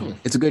a good show.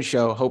 It's a good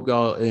show. Hope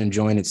y'all are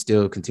enjoying it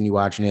still. Continue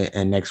watching it,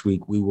 and next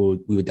week we will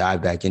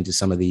dive back into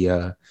some of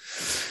the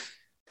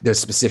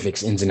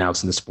specifics, ins and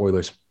outs, and the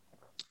spoilers.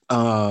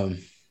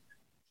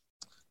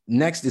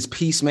 Next is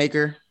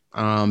Peacemaker.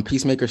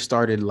 Peacemaker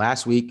started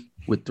last week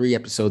with 3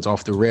 episodes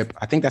off the rip.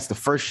 I think that's the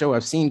first show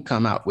I've seen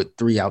come out with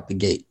 3 out the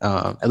gate,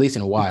 at least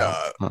in a while.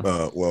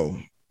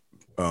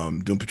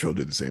 Doom Patrol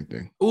did the same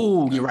thing.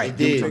 Oh, you're right.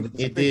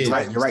 It did.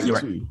 Right, you're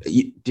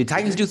right. Did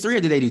Titans do 3 or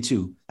did they do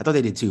 2? I thought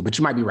they did 2, but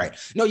you might be right.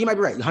 No, you might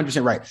be right.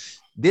 100% right.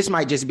 This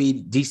might just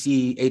be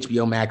DC,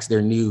 HBO Max.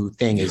 Their new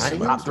thing is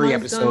about 3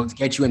 episodes,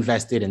 get you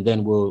invested, and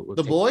then we'll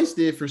The Boys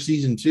did for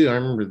season 2. I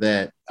remember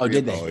that. Oh,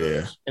 did they? Oh,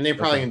 yeah. And they're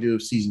probably gonna do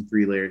season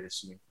 3 later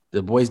this year.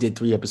 The Boys did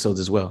 3 episodes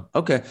as well.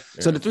 Okay.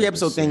 So the 3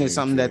 episode thing is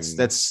something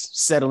that's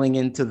settling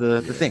into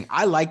the thing.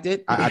 I liked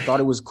it. I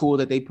thought it was cool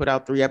that they put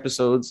out 3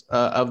 episodes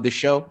of the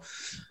show.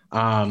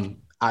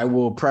 I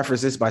will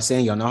preface this by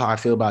saying, y'all know how I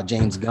feel about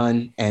James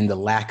Gunn and the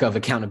lack of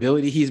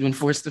accountability he's been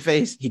forced to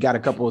face. He got a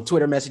couple of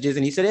Twitter messages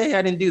and he said, hey,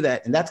 I didn't do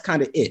that. And that's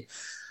kind of it.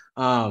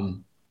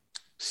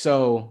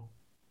 So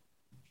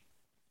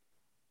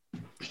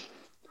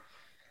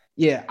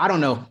yeah, I don't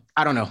know.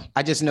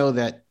 I just know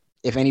that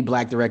if any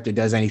Black director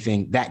does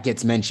anything, that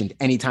gets mentioned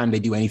anytime they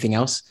do anything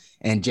else.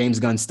 And James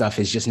Gunn stuff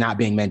is just not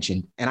being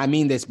mentioned. And I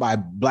mean this by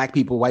Black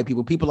people, white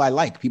people, people I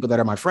like, people that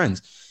are my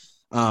friends.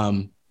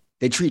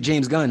 They treat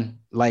James Gunn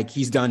like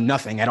he's done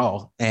nothing at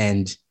all.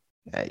 And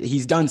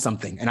he's done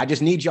something. And I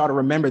just need y'all to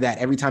remember that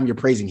every time you're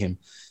praising him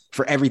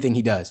for everything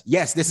he does.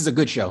 Yes, this is a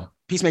good show.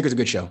 Peacemaker's a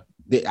good show.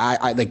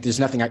 I like,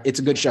 there's nothing, it's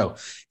a good show.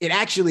 It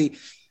actually,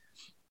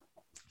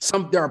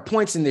 there are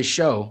points in this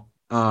show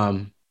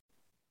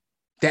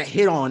that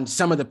hit on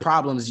some of the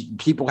problems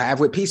people have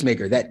with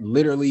Peacemaker, that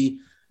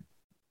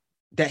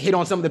hit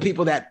on some of the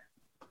people that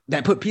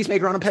put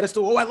Peacemaker on a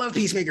pedestal. Oh, I love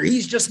Peacemaker.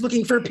 He's just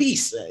looking for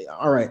peace.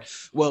 All right.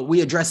 Well, we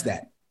address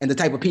that and the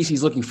type of peace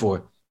he's looking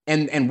for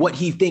and what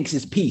he thinks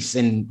is peace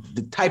and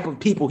the type of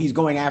people he's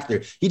going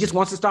after. He just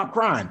wants to stop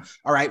crime.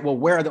 All right. Well,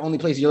 where are the only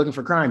places you're looking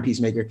for crime,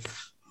 Peacemaker?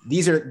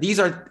 These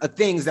are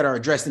things that are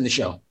addressed in the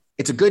show.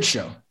 It's a good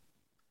show.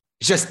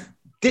 It's just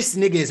this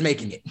nigga is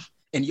making it.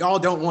 And y'all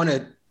don't want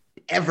to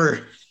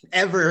ever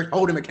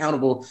hold him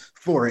accountable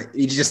for it.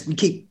 You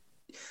keep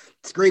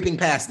scraping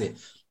past it.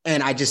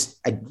 And what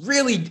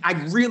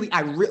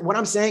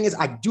I'm saying is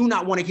I do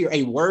not want to hear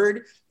a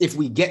word if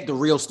we get the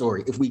real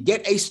story. If we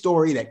get a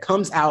story that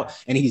comes out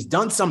and he's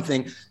done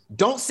something,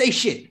 don't say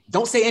shit.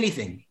 Don't say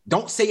anything.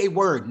 Don't say a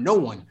word. No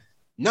one.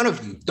 None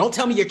of you. Don't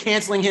tell me you're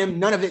canceling him.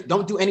 None of it.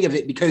 Don't do any of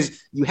it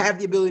because you have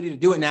the ability to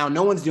do it now.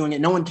 No one's doing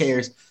it. No one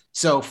cares.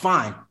 So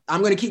fine.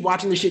 I'm going to keep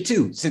watching this shit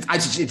too, since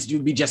it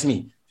would be just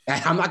me.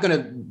 I'm not going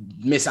to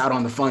miss out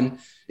on the fun,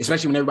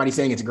 especially when everybody's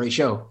saying it's a great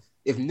show,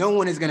 if no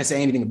one is going to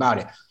say anything about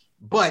it.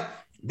 But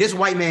this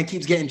white man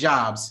keeps getting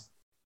jobs,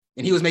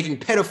 and he was making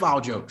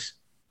pedophile jokes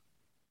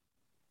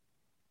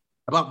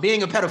about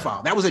being a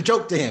pedophile. That was a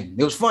joke to him.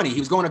 It was funny. He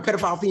was going to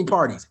pedophile-themed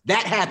parties.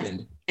 That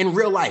happened in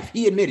real life.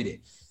 He admitted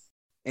it.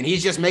 And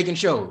he's just making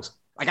shows.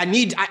 Like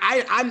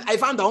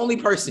if I'm the only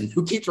person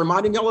who keeps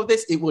reminding y'all of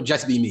this, it will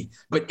just be me.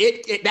 But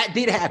that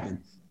did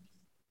happen.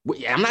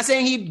 I'm not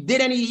saying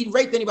he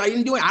raped anybody. He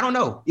didn't do it. I don't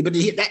know. But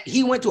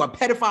he went to a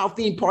pedophile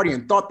themed party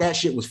and thought that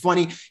shit was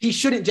funny. He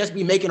shouldn't just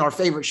be making our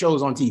favorite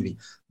shows on TV.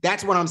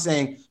 That's what I'm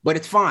saying. But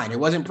it's fine. It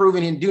wasn't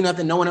proven. He didn't do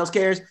nothing. No one else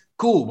cares.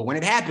 Cool. But when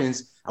it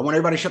happens, I want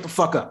everybody to shut the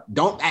fuck up.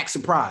 Don't act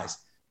surprised.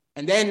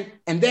 And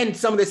then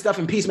some of this stuff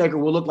in Peacemaker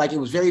will look like it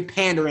was very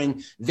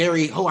pandering,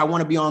 I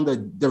want to be on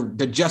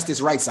the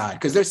justice right side.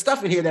 Because there's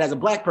stuff in here that as a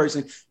Black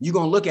person, you're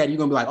going to look at it, you're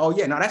going to be like, oh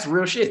yeah, no, that's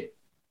real shit.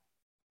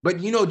 But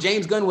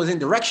James Gunn was in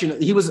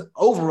direction. He was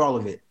over all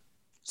of it.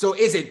 So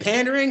is it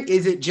pandering?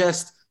 Is it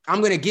just, I'm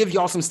going to give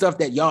y'all some stuff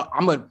that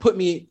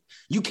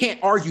you can't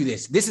argue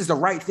this. This is the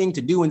right thing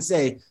to do and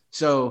say.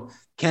 So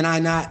can I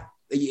not,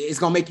 it's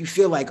going to make you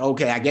feel like,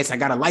 okay, I guess I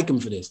got to like him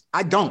for this.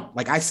 I don't.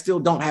 I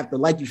still don't have to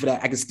like you for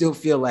that. I can still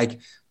feel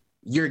like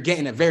you're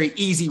getting a very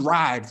easy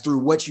ride through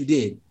what you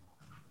did.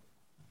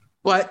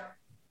 But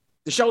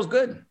the show's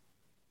good.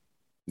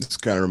 This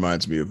kind of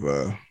reminds me of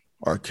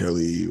R.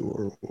 Kelly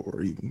or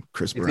even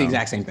Chris Brown. It's the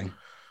exact same thing.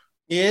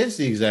 Yeah, it's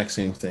the exact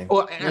same thing.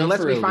 Well,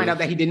 unless we find out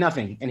that he did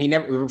nothing, and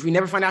if we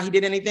never find out he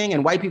did anything,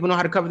 and white people know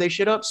how to cover their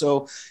shit up,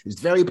 so it's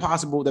very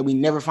possible that we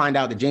never find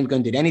out that James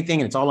Gunn did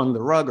anything, and it's all under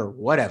the rug or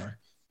whatever.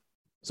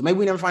 So maybe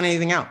we never find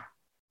anything out.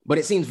 But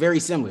it seems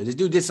very similar. This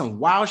dude did some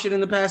wild shit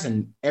in the past,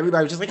 and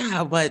everybody was just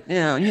like, but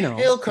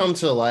it'll come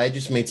to light. It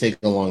just may take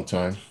a long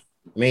time.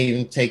 It may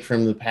even take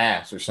from the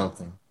past or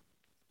something.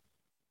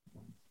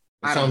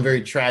 It sounds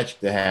very tragic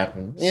to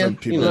happen. Some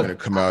people are going to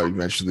come out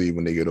eventually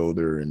when they get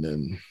older, and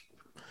then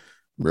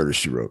Murder,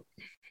 She Wrote.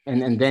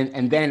 And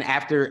then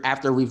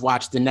after we've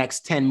watched the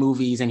next 10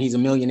 movies and he's a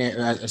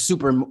millionaire,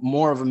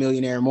 more of a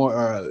millionaire,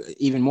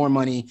 even more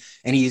money,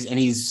 and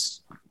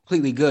he's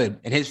completely good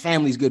and his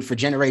family's good for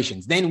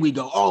generations. Then we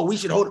go, oh, we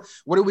should hold.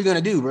 What are we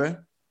gonna do, bro?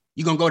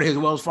 You gonna go to his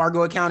Wells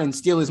Fargo account and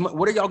steal his money?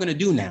 What are y'all gonna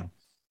do now?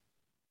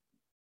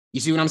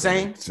 You see what I'm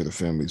saying? So the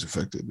family's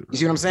affected. You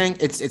see what I'm saying?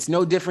 It's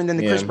no different than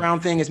the Chris Brown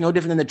thing. It's no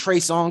different than the Trey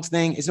Songz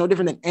thing. It's no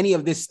different than any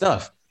of this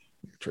stuff.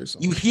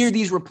 You hear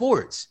these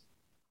reports.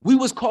 We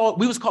was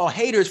called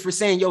haters for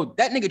saying, yo,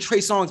 that nigga Trey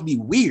Songz be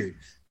weird.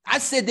 I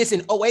said this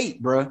in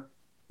 2008, bro.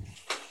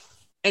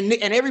 And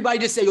everybody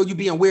just say, yo, you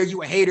being weird,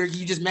 you a hater,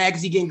 you just mad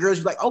because he getting girls.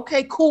 You're like,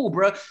 okay, cool,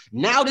 bro.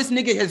 Now this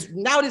nigga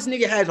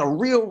has a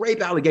real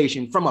rape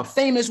allegation from a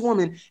famous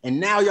woman, and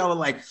now y'all are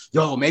like,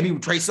 yo, maybe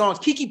Trey Songz.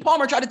 Keke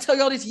Palmer tried to tell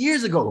y'all this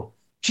years ago.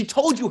 She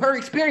told you her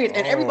experience,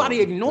 and everybody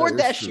ignored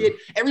that shit.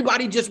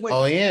 Everybody just went,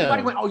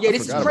 everybody went, oh yeah,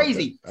 this is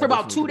crazy for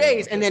about 2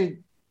 days, and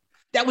then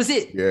that was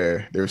it.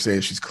 Yeah, they were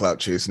saying she's clout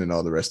chasing and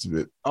all the rest of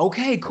it.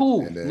 Okay,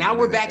 cool. Now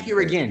we're back here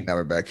again. Now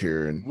we're back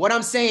here, and what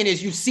I'm saying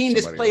is, you've seen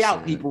this play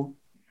out, people.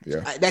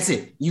 Yeah, that's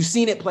it. You've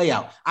seen it play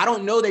out. I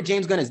don't know that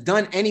James Gunn has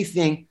done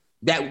anything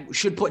that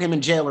should put him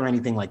in jail or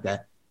anything like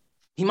that.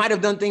 He might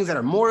have done things that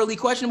are morally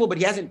questionable, but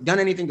he hasn't done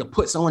anything to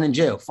put someone in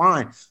jail.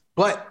 Fine,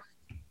 but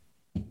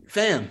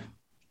fam,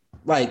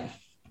 like,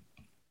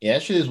 yeah,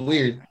 that shit is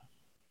weird.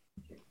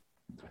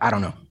 I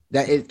don't know.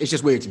 It's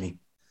just weird to me.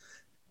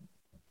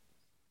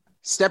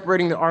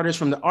 Separating the artist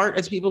from the art,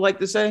 as people like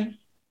to say.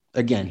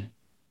 Again,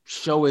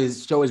 show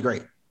is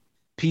great.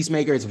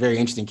 Peacemaker is a very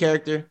interesting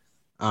character.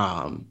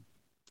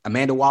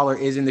 Amanda Waller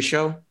is in the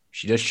show.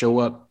 She does show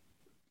up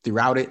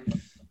throughout it.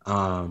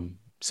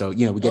 So, we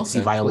get to see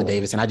Viola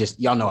Davis. And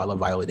y'all know I love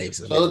Viola Davis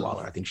as Amanda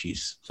Waller. I think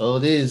she's. So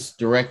it is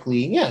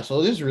directly. Yeah.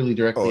 So it is really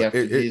directly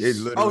after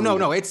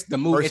no. It's the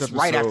movie. It's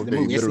right after the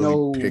movie. It's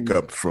no pick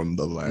up from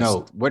the last.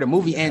 No, where the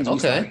movie ends.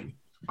 Okay.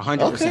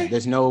 100%.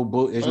 There's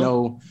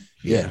no.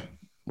 Yeah.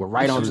 We're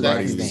right on to that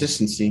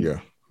consistency.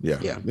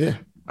 Yeah.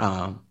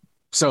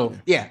 So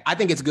yeah, I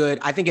think it's good.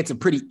 I think it's a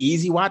pretty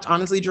easy watch,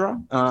 honestly, Draw.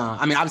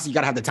 I mean, obviously you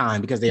gotta have the time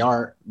because they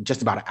are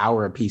just about an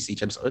hour a piece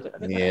each episode.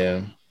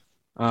 Yeah.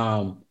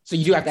 So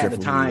you do have to have the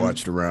time. You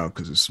watch it around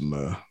because there's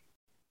some.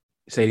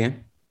 Say it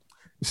again.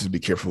 This is be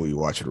careful when you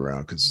watch it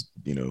around because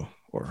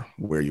or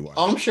where you watch.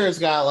 I'm sure it's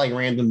got like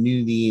random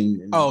nudity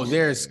and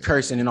there's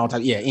cursing and all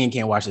types. Yeah, Ian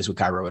can't watch this with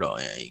Cairo at all.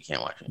 Yeah, you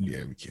can't watch it.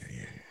 Yeah, we can.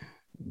 Yeah.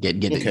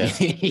 Get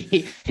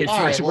it. His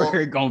first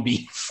word gonna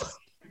be.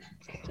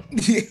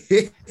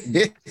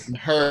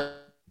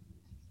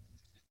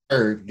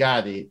 Heard,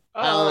 got it.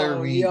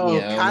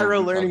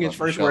 Cairo learning his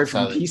first word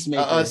from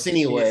Peacemaker. Us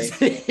anyway.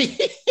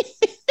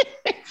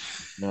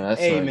 No, that's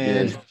hey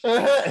man,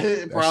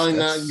 probably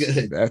not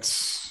good.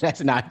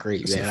 That's not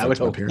great, man. I would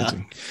hope not.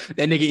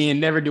 That nigga Ian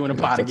never doing a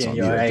pod again.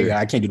 Yo,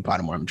 I can't do the pod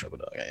anymore. I'm in trouble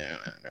though.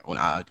 When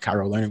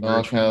Cairo learning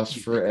Doghouse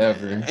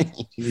forever.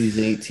 He's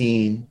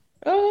 18.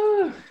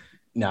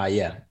 Nah,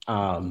 yeah.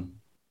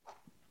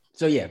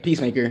 So yeah,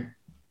 Peacemaker,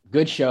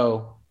 good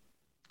show,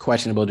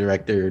 questionable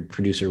director,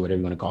 producer, whatever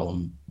you want to call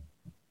him,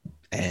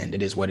 and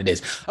it is what it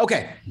is.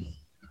 Okay,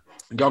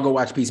 y'all go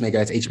watch Peacemaker.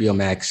 That's HBO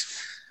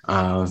Max.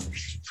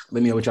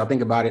 Let me know what y'all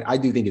think about it. I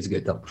do think it's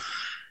good though.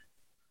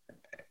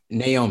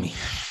 Naomi,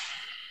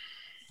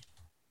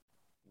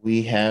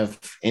 we have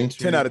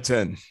 10 out of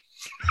 10.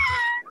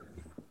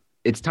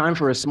 It's time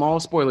for a small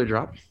spoiler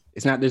drop.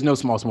 It's not. There's no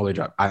small spoiler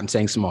drop. I'm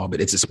saying small,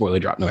 but it's a spoiler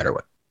drop no matter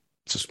what.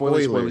 So spoilers.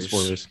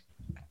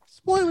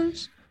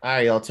 All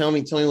right, y'all. Tell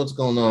me what's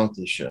going on with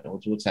this show.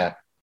 What's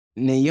happening?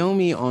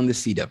 Naomi on the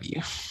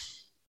CW.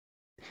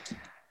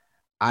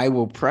 I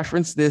will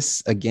preference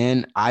this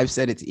again. I've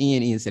said it to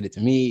Ian. Ian said it to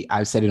me.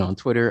 I've said it on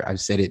Twitter. I've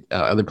said it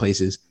other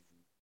places.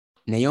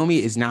 Naomi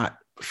is not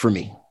for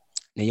me.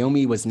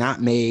 Naomi was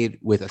not made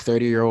with a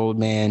 30-year-old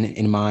man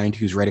in mind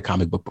who's read a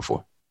comic book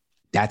before.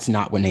 That's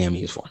not what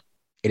Naomi is for.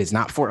 It is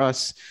not for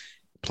us.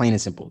 Plain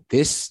and simple.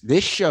 This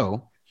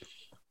show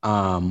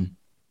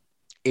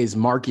is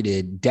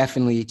marketed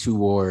definitely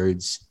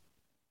towards.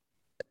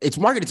 It's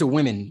marketed to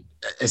women,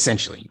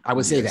 essentially. I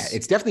would say that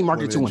it's definitely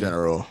marketed to women in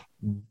general,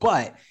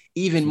 but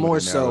even more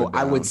so,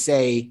 I would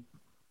say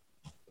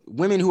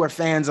women who are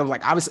fans of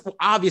like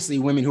obviously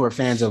women who are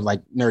fans of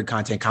like nerd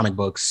content, comic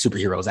books,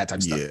 superheroes, that type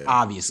of stuff.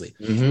 Obviously,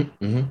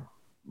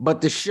 but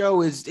the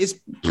show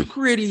is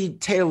pretty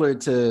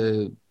tailored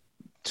to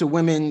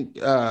women,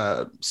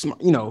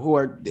 who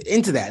are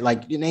into that.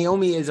 Like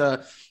Naomi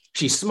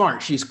she's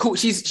smart, she's cool,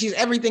 she's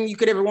everything you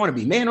could ever want to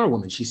be, man or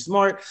woman. She's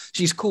smart,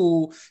 she's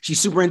cool,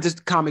 she's super into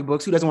comic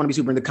books. Who doesn't want to be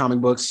super into comic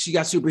books? She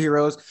got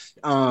superheroes.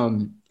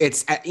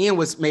 Ian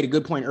made a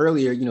good point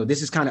earlier.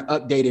 This is kind of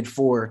updated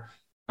for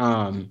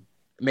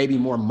maybe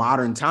more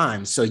modern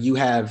times. So you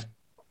have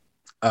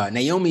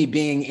Naomi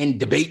being in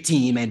debate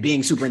team and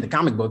being super into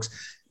comic books,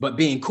 but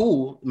being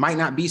cool might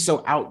not be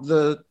so out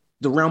the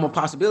realm of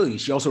possibility.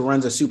 She also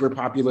runs a super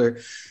popular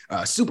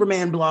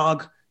Superman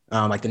blog.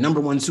 Like the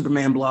 #1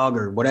 Superman blog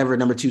or whatever,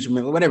 #2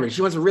 Superman, whatever.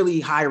 She wants a really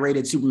high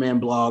rated Superman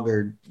blog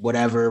or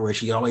whatever, where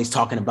she's always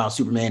talking about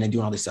Superman and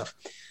doing all this stuff.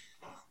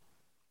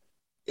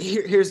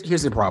 here's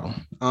the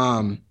problem.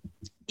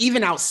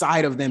 Even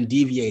outside of them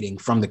deviating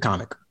from the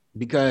comic,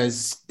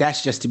 because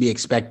that's just to be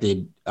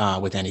expected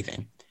with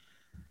anything.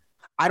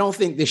 I don't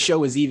think this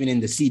show is even in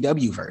the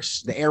CW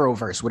verse, the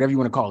Arrowverse, whatever you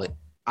want to call it.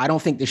 I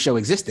don't think this show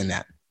exists in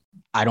that.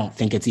 I don't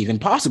think it's even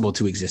possible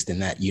to exist in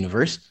that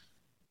universe.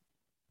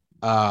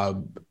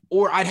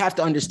 Or I'd have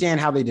to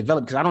understand how they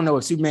develop, because I don't know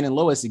if Superman and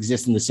Lois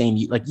exist in the same,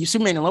 like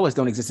Superman and Lois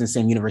don't exist in the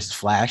same universe as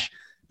Flash,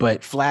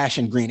 but Flash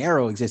and Green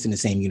Arrow exist in the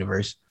same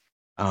universe.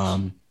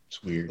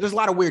 It's weird. There's a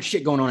lot of weird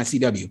shit going on at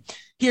CW.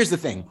 Here's the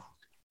thing.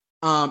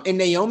 In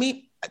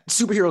Naomi,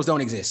 superheroes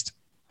don't exist.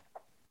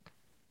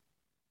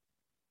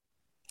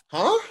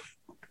 Huh?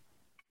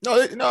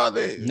 No,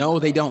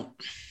 they don't.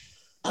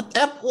 What?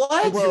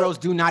 Superheroes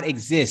do not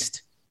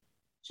exist.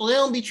 So they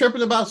don't be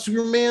tripping about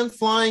Superman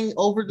flying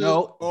over the.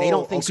 No, they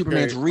don't think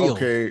Superman's real.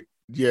 Okay,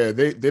 yeah,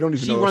 they don't even.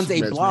 She know runs a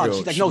Superman's blog. real.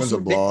 She's like, she no, runs a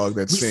blog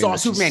that's we saying saw that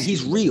Superman.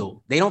 He's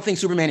real. They don't think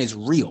Superman is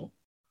real.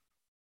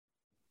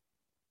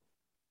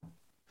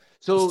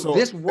 So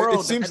this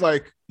world, it seems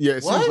like,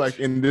 seems like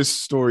in this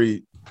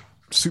story,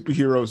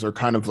 superheroes are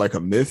kind of like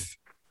a myth.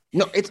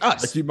 No, it's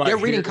us. Like they're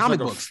reading comic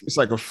books. It's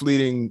like a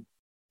fleeting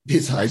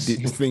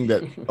thing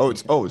that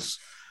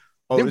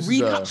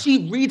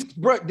she reads,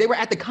 bro. They were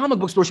at the comic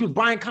book store. She was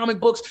buying comic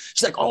books.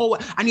 She's like, oh,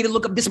 I need to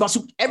look up this about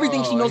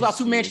everything she knows about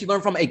Superman. She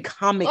learned from a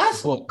comic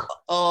book.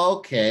 Oh,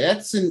 okay.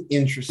 That's an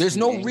interesting. There's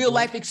no real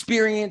life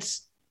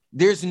experience.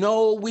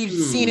 We've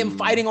seen him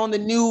fighting on the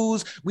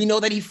news. We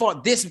know that he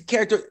fought this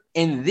character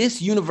in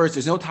this universe.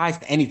 There's no ties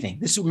to anything.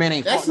 This Superman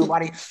ain't fought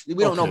nobody. We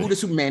don't know who the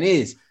Superman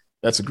is.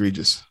 That's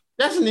egregious.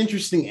 That's an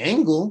interesting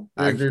angle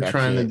they're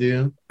trying to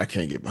do. I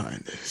can't get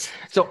behind this.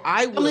 So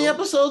how many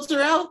episodes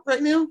are out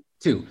right now?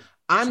 2.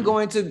 I'm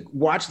going to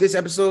watch this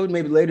episode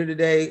maybe later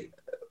today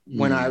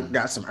when I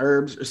got some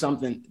herbs or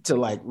something to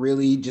like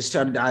really just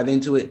try to dive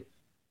into it.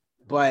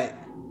 But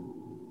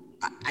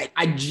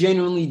I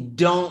genuinely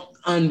don't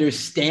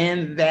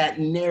understand that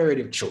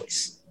narrative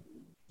choice.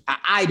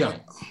 I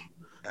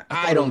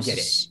don't get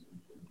it.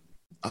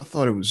 I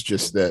thought it was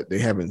just that they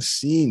haven't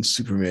seen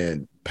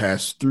Superman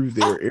pass through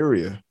their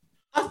area.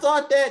 I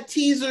thought that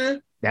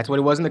teaser. That's what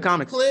it was in the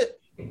comics. Clip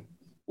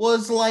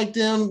was like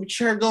them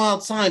go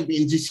outside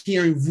and just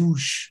hearing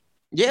whoosh.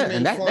 Yeah,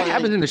 and that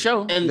happens in the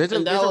show. And there's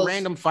a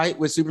random fight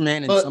with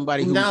Superman and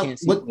somebody who can't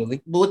see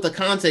clearly. But with the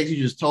context you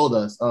just told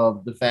us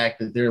of the fact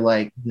that they're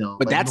like,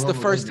 But that's the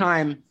first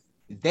time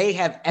they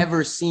have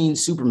ever seen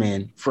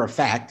Superman for a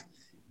fact.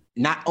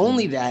 Not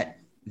only that,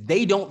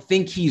 they don't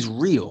think he's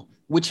real,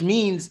 which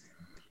means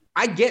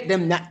I get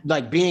them not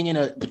like being in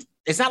a.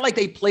 It's not like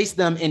they placed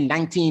them in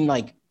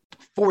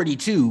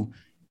 1942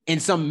 in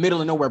some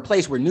middle of nowhere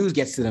place where news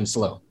gets to them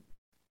slow.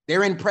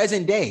 They're in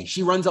present day.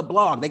 She runs a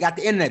blog. They got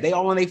the internet. They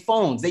all on their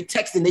phones. They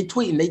texting, they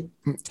tweeting,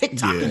 they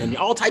TikToking and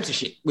all types of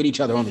shit with each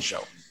other on the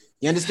show.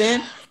 You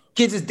understand?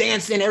 Kids is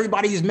dancing.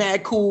 Everybody is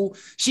mad cool.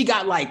 She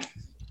got like,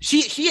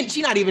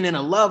 she not even in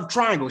a love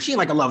triangle. She in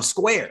like a love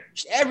square.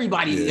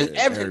 Everybody is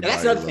everything.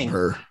 That's the other thing.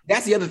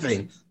 That's the other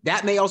thing.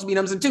 That may also be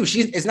number 2.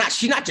 She's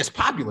not just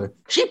popular.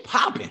 She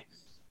popping.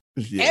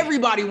 Yeah.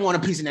 Everybody want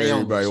a piece of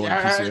Naomi.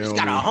 She's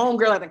got a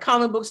homegirl at the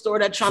comic book store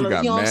that trying to,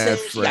 you know what I'm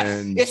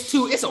saying?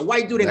 It's a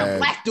white dude and a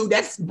black dude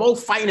that's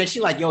both fighting, and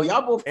she like, yo,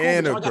 y'all both cool,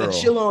 y'all gotta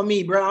chill on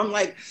me, bro. I'm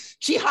like,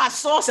 she hot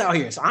sauce out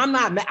here. So I'm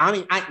not mad. I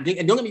mean,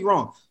 don't get me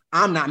wrong,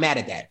 I'm not mad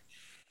at that.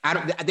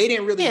 They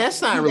didn't really. Yeah,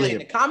 that's not really in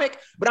the comic,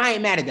 but I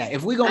ain't mad at that.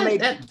 If we gonna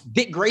make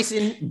Dick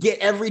Grayson get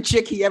every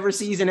chick he ever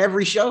sees in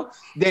every show,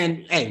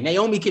 then hey,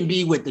 Naomi can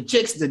be with the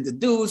chicks, the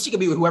dudes. She can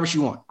be with whoever she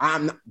wants.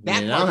 That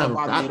don't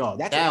bother me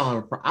at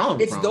all.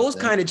 It's those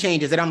kind of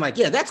changes that I'm like,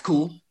 yeah, that's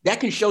cool. That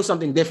can show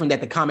something different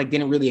that the comic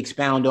didn't really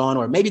expound on,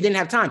 or maybe didn't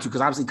have time to, because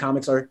obviously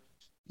comics are,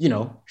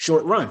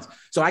 short runs.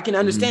 So I can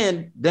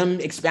understand them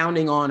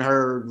expounding on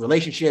her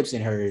relationships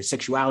and her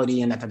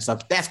sexuality and that type of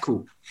stuff. That's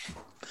cool.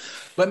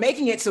 But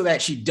making it so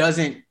that she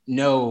doesn't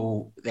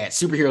know that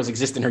superheroes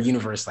exist in her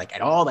universe, like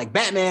at all, like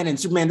Batman and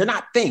Superman, they're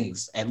not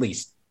things, at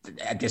least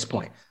at this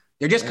point.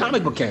 They're just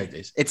comic book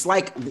characters. It's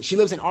like she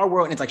lives in our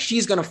world, and it's like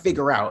she's going to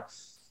figure out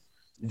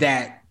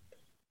that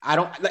I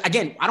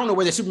don't know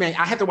where the Superman,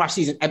 I have to watch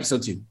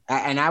episode 2.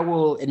 And I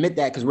will admit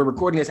that because we're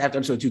recording this after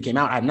episode 2 came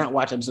out. I have not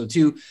watched episode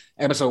 2.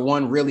 Episode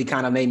 1 really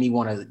kind of made me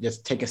want to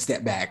just take a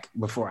step back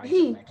before I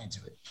get back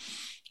into it.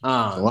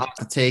 A lot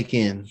to take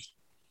in.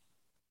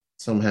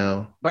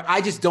 Somehow. But I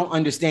just don't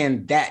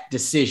understand that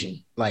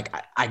decision. Like,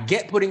 I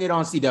get putting it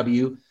on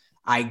CW.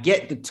 I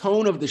get the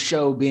tone of the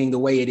show being the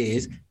way it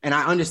is. And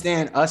I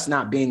understand us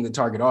not being the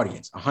target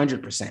audience,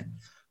 100%.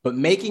 But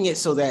making it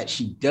so that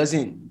she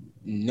doesn't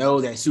know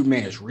that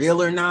Superman is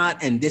real or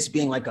not, and this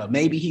being like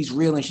maybe he's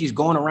real, and she's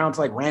going around to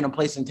like random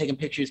places and taking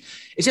pictures.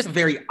 It's just a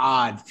very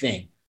odd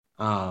thing.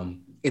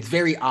 It's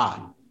very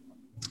odd.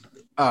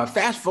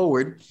 Fast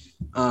forward,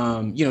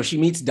 she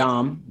meets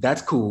Dom.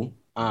 That's cool.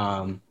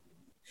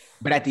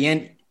 But at the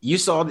end, did you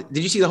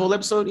see the whole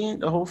episode, Ian?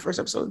 The whole first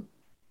episode?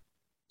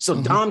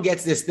 So Dom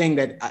gets this thing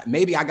that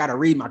maybe I got to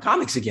read my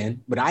comics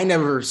again, but I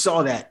never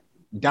saw that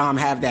Dom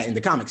have that in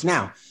the comics.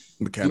 Now,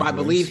 do I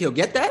believe he'll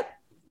get that?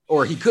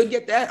 or he could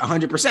get that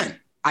 100%.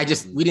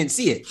 We didn't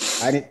see it.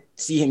 I didn't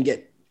see him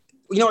get,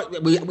 you know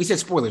what? We said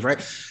spoilers, right?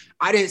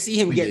 I didn't see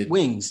him get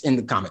wings in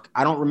the comic.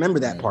 I don't remember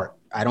that part.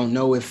 I don't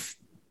know if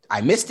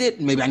I missed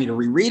it. Maybe I need to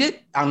reread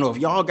it. I don't know if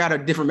y'all got a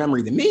different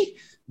memory than me,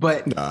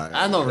 but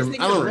I don't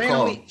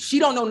recall. She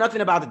don't know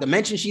nothing about the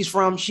dimension she's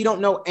from. She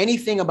don't know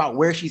anything about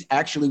where she's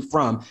actually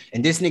from.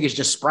 And this nigga's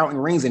just sprouting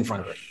rings in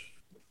front of her.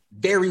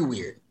 Very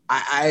weird.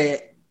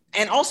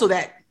 And also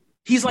that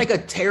he's like a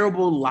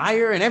terrible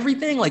liar and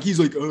everything. Like he's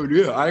like, oh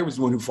yeah, I was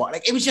the one who fought.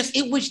 Like it was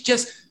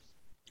just,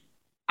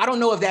 I don't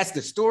know if that's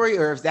the story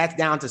or if that's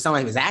down to some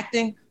of his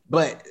acting,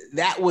 but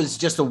that was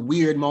just a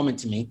weird moment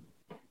to me.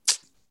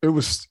 It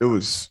was.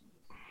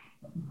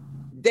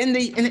 Then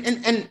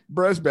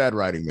bro, it's bad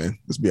writing, man.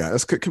 Let's be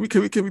honest. Can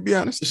we be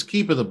honest? Just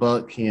keep it a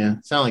buck. Yeah,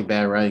 sound like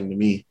bad writing to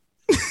me.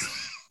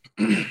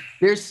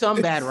 There's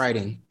some bad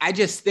writing. I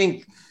just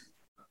think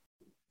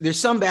there's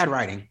some bad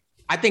writing.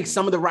 I think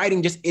some of the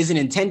writing just isn't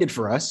intended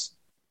for us,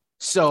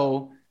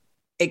 so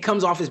it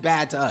comes off as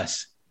bad to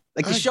us.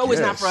 Like the show is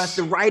not for us.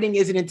 The writing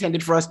isn't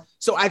intended for us.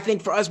 So I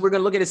think for us, we're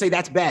gonna look at it and say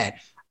that's bad.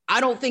 I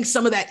don't think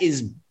some of that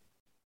is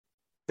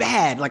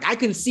bad. Like I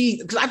can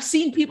see, because I've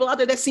seen people out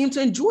there that seem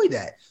to enjoy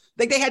that.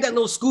 Like they had that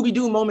little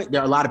Scooby-Doo moment.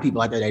 There are a lot of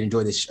people out there that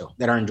enjoy this show,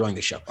 that are enjoying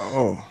the show.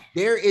 Oh,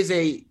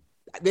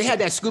 they had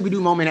that Scooby-Doo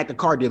moment at the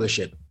car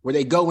dealership where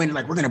they go in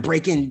like, we're gonna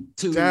break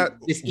into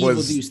this evil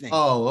dude's thing.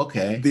 Oh,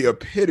 okay. The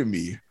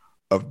epitome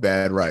of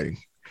bad writing.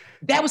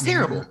 That was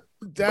terrible.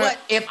 But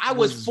if I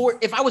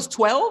was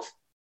 12,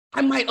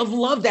 I might have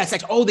loved that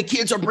section. Oh, the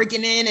kids are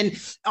breaking in and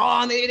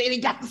they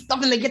got the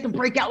stuff and they get to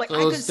break out. Like so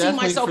I could see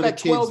myself at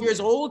 12 years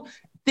old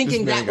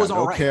thinking that was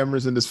all right. No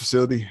cameras in this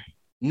facility.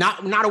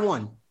 Not a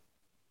one.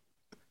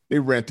 They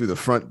ran through the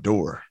front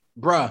door.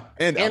 Bruh.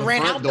 And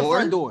ran out the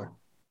front door.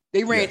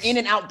 They ran in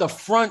and out the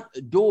front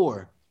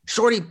door.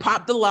 Shorty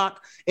popped the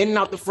lock in and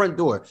out the front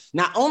door.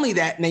 Not only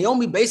that,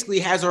 Naomi basically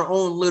has her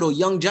own little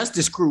Young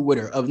Justice crew with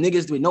her of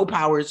niggas with no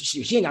powers.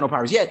 She ain't got no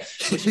powers yet,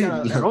 but she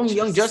got her own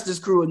Young Justice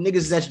crew of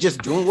niggas that's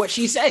just doing what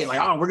she say. Like,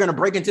 oh, we're going to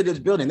break into this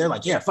building. They're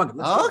like, yeah, fuck it.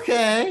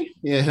 Okay.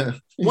 Yeah.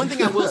 One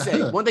thing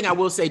I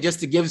will say, just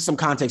to give some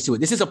context to it,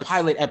 this is a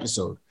pilot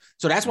episode.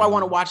 So that's why I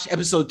want to watch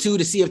episode 2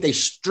 to see if they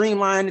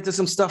streamline into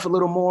some stuff a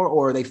little more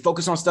or they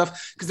focus on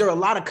stuff. Because there are a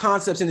lot of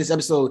concepts in this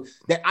episode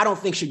that I don't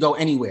think should go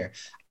anywhere.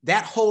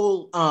 That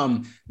whole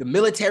the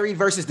military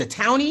versus the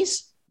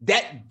townies,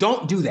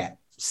 don't do that.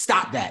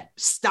 Stop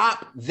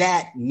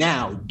that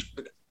now.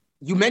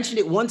 You mentioned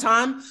it one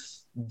time.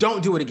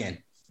 Don't do it again.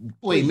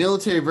 Wait,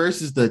 military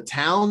versus the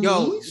townies?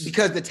 Yo,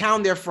 because the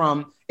town they're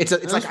from, it's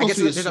like I guess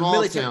there's a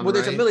military. Town,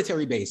 there's a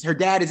military base. Her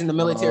dad is in the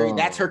military. Oh.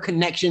 That's her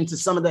connection to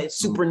some of the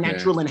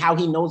supernatural and how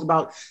he knows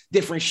about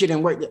different shit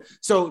and work.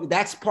 So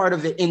that's part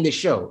of it in the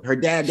show. Her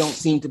dad don't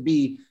seem to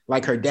be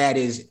like her dad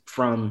is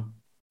from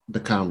the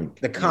comic,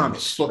 right?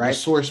 The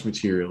source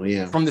material,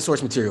 yeah. From the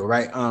source material,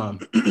 right? I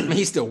mean,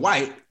 he's still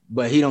white,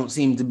 but he don't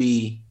seem to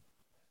be,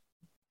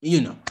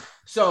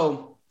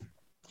 So,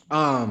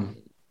 I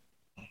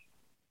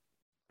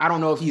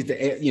don't know if he's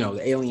the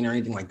alien or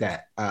anything like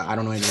that. I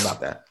don't know anything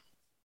about that.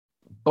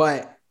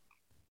 But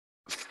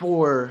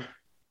for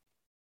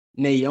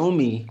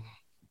Naomi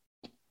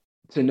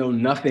to know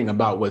nothing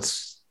about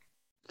what's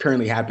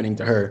currently happening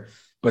to her,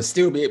 but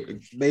still be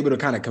able to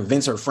kind of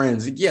convince her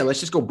friends, yeah, let's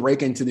just go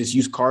break into this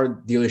used car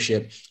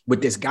dealership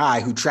with this guy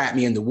who trapped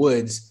me in the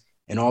woods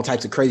and all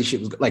types of crazy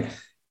shit. Like,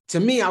 to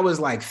me, I was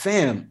like,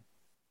 fam,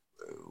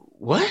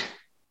 what?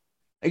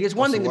 Like, it's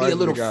one thing to be a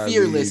little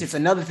fearless. It's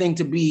another thing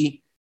to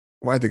be.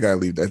 Why'd the guy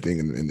leave that thing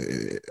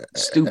in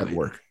stupid at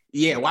work?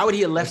 Yeah, why would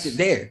he have left it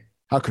there?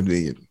 How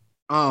convenient.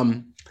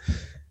 And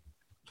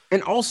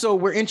also,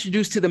 we're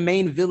introduced to the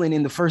main villain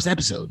in the first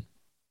episode,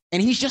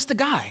 and he's just a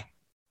guy.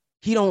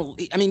 Don't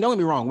get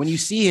me wrong. When you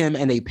see him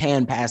and they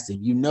pan past him,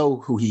 you know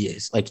who he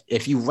is. Like,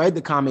 if you read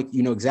the comic,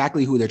 you know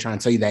exactly who they're trying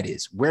to tell you that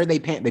is. Where they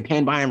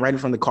pan by him right in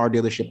front of the car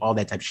dealership, all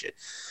that type of shit.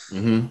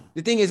 Mm-hmm.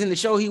 The thing is, in the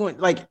show, he went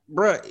like,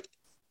 bruh,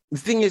 the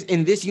thing is,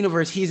 in this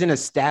universe, he's an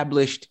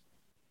established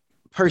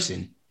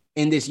person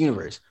in this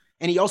universe.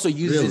 And he also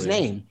uses his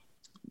name,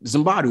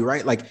 Zimbadu,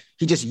 right? Like,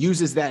 he just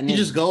uses that name. He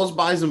just goes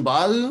by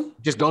Zimbadu?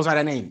 Just goes by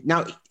that name.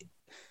 Now,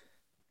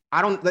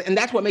 and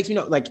that's what makes me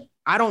know, like,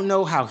 I don't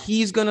know how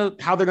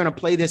they're gonna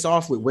play this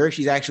off with where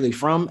she's actually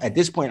from. At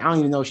this point, I don't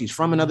even know if she's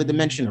from another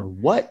dimension or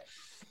what.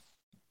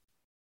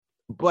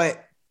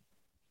 But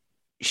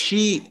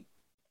and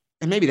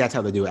maybe that's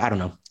how they do it. I don't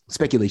know.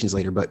 Speculations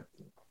later, but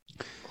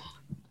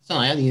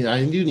I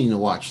do need to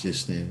watch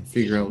this then.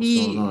 Figure out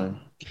what's going on.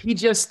 He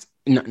just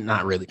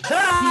not really. He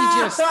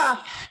just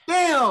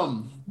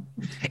damn.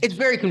 It's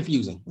very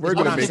confusing. We're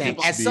what I'm saying.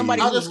 As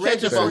somebody who's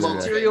read the source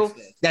material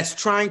that's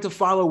trying to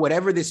follow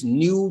whatever this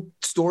new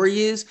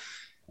story is,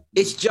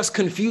 it's just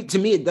confused. To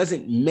me, it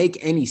doesn't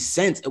make any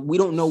sense. We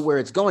don't know where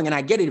it's going. And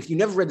I get it. If you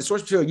never read the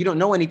source material, you don't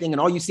know anything.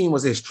 And all you've seen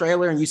was this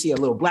trailer and you see a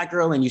little black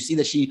girl and you see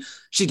that she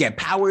get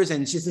powers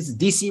and this is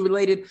DC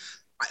related.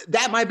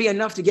 That might be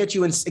enough to get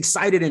you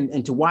excited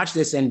and to watch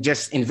this and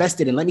just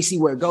invested and let me see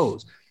where it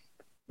goes.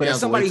 But Yeah, as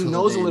somebody who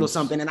knows a little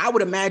something, and I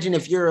would imagine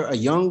if you're a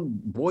young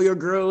boy or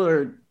girl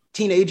or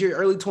teenager,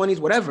 early 20s,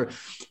 whatever,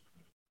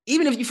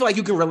 even if you feel like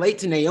you can relate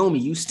to Naomi,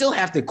 you still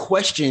have to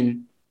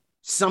question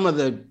some of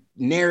the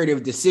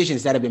narrative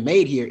decisions that have been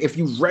made here. If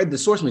you've read the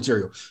source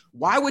material,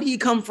 why would he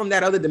come from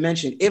that other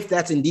dimension if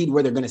that's indeed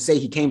where they're going to say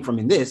he came from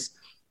in this?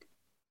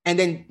 And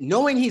then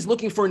knowing he's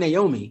looking for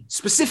Naomi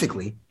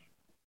specifically,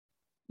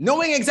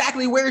 knowing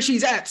exactly where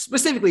she's at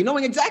specifically,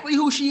 knowing exactly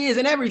who she is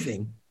and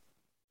everything,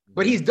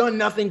 but he's done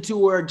nothing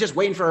to her, just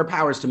waiting for her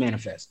powers to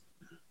manifest.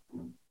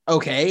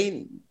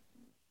 Okay,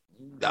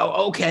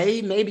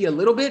 maybe a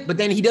little bit, but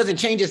then he doesn't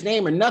change his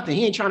name or nothing.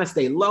 He ain't trying to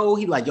stay low.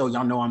 He like, yo,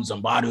 y'all know I'm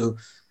Zanbaru.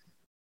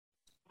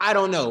 I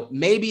don't know.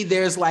 Maybe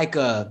there's like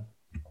a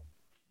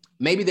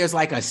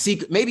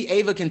secret. Maybe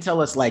Ava can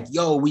tell us like,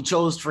 yo, we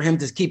chose for him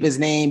to keep his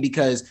name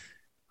because,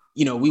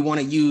 you know, we want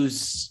to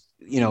use,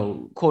 you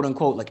know, quote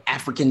unquote, like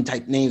African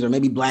type names or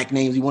maybe black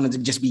names. We wanted to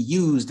just be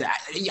used.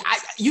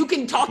 You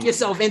can talk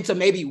yourself into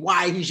maybe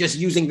why he's just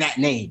using that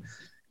name.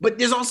 But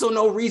there's also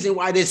no reason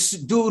why this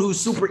dude who's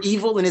super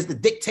evil and is the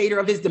dictator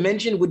of his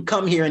dimension would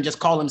come here and just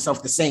call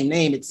himself the same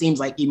name. It seems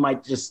like he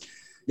might just,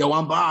 yo,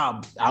 I'm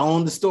Bob. I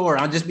own the store.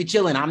 I'll just be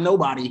chilling. I'm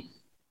nobody.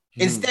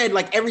 Instead,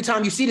 like every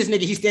time you see this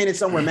nigga, he's standing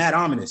somewhere mad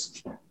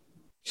ominous.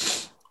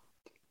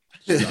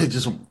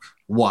 Just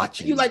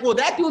watching. You're like, well,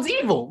 that dude's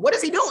evil. What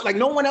is he doing? Like,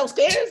 no one else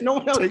cares. No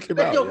one else. Take him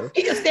Like, out, yo, yo.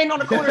 he just standing on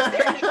the corner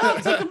staring.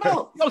 Like, take him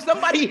out. Yo,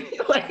 somebody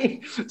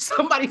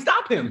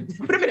stop him.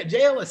 Put him in a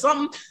jail or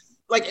something.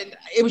 Like,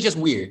 it was just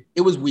weird.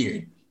 It was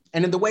weird.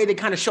 And then the way they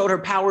kind of showed her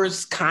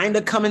powers kind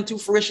of coming to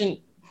fruition.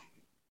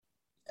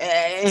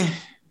 I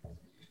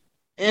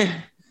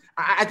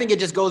think it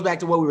just goes back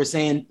to what we were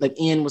saying. Like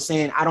Ian was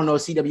saying, I don't know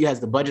if CW has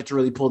the budget to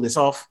really pull this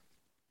off.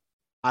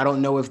 I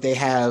don't know if they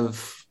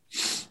have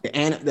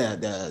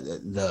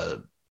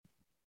the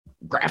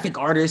graphic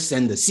artists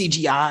and the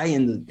CGI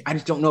and I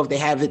just don't know if they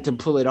have it to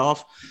pull it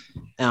off.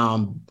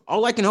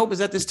 All I can hope is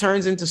that this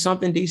turns into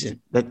something decent,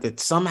 that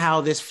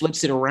somehow this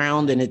flips it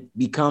around and it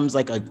becomes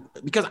like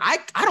because I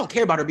don't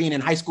care about her being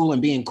in high school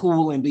and being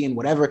cool and being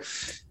whatever.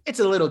 It's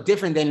a little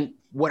different than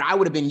what I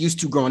would have been used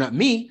to growing up,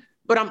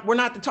 but we're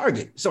not the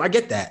target. So I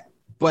get that.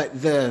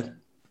 But the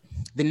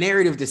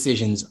narrative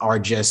decisions are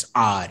just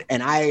odd.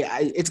 And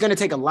it's going to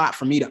take a lot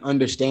for me to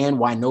understand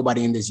why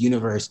nobody in this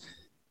universe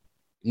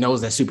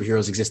knows that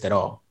superheroes exist at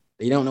all.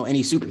 They don't know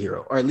any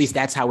superhero, or at least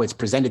that's how it's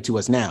presented to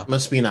us now.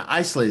 Must be in an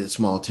isolated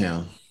small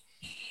town.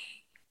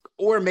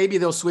 Or maybe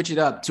they'll switch it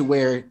up to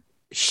where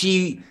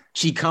she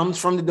comes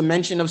from the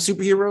dimension of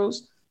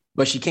superheroes,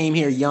 but she came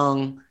here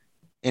young.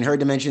 In her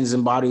dimension,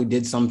 Zanbaru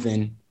did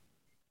something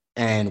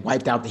and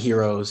wiped out the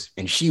heroes.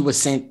 And she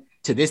was sent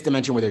to this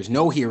dimension where there's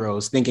no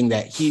heroes, thinking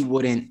that he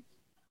wouldn't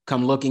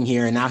come looking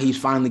here. And now he's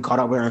finally caught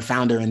up with her and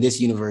found her in this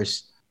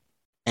universe.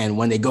 And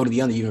when they go to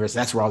the other universe,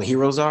 that's where all the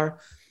heroes are.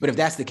 But if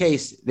that's the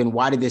case, then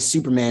why did this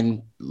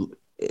Superman,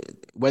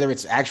 whether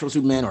it's actual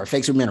Superman or a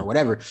fake Superman or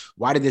whatever,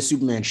 why did this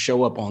Superman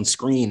show up on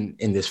screen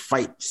in this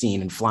fight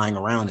scene and flying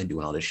around and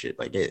doing all this shit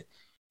like it?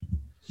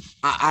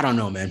 I don't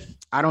know, man.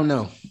 I don't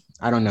know.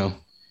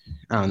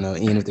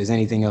 Ian, if there's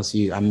anything else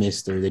I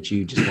missed or that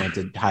you just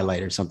wanted to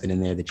highlight or something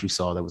in there that you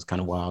saw that was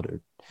kind of wild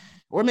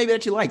or maybe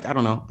that you liked. I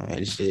don't know.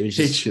 It was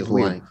just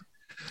weird.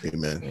 Hey,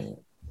 man.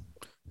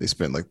 They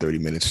spent like 30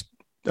 minutes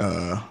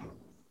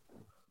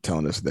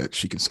telling us that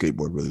she can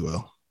skateboard really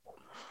well.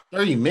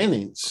 30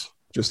 minutes?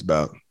 Just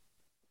about.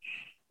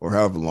 Or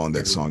however long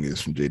that song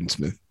is from Jaden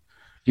Smith.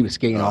 He was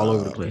skating all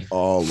over the place.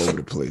 All over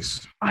the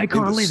place.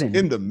 Icon living.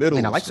 In the middle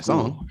I like the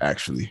song.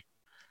 Actually.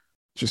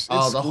 Just the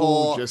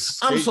whole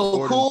I'm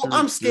so cool.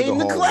 I'm skating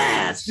the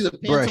class.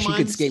 Bro, she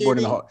could skateboard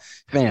in the hall.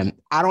 Fam,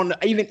 I don't know.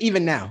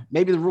 Even now,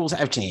 maybe the rules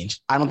have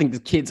changed. I don't think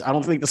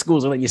the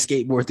schools are letting you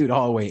skateboard through the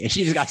hallway. And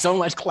she just got so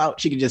much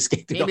clout, she could just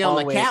skate through the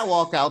hallway. Maybe on the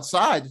catwalk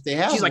outside if they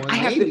have. She's like, I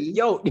have to.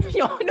 Yo,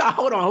 no,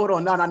 hold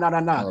on. No.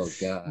 Oh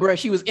God, bro,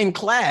 she was in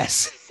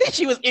class.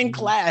 She was in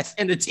class,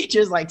 and the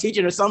teacher's like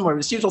teaching her somewhere.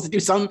 She was supposed to do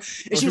something,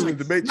 and she was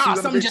like, "Nah,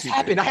 something just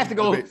happened. I have to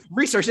go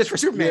research this for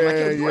Superman."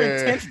 Yeah, like, we're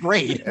in 10th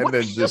grade, and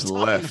then just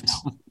left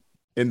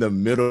in the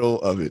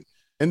middle of it.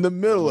 In the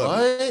middle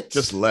of it,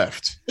 just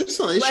left. It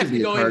should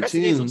be a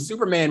cartoon. Some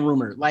Superman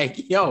rumor.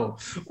 Like, yo,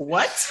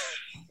 what?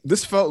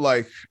 This felt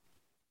like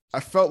I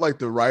felt like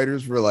the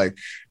writers were like,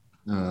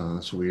 oh,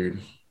 that's weird.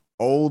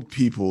 Old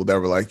people that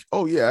were like,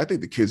 oh yeah, I think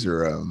the kids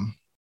are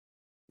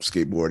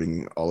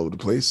skateboarding all over the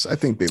place. I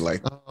think they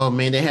like. Oh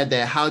man, they had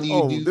that. How do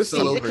you do this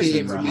solo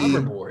person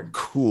hoverboard?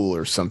 Cool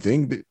or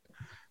something.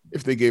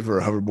 If they gave her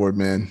a hoverboard,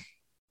 man,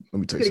 let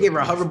me tell you. If they gave her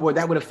a hoverboard,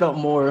 that would have felt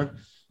more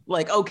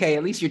like, okay,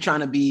 at least you're trying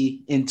to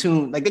be in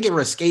tune. Like they gave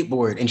her a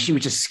skateboard and she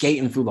was just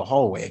skating through the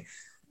hallway.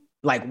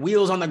 Like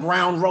wheels on the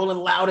ground, rolling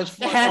loud as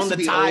fuck on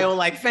the tile. Old.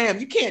 Like, fam,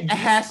 you can't. It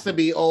has to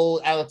be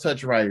old, out of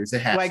touch writers.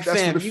 It has. Like,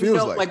 fam, what you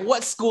know, like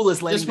what school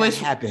is letting that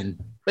happen?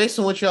 Based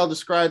on what y'all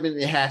describing,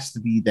 it has to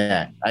be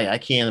that. I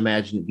can't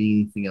imagine it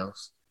being anything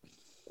else.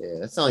 Yeah,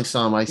 that's not like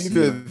something I see.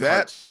 Either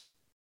that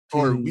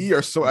or we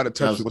are so out of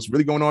touch with what's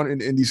really going on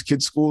in these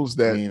kids' schools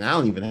that I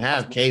don't even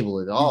have cable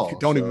at all.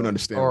 Don't even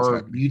understand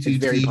or YouTube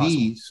TV.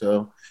 Possible.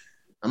 So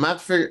I'm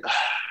not figure.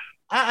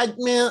 I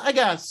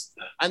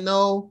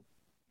know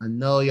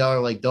y'all are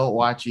like, don't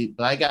watch it,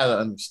 but I gotta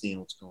understand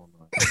what's going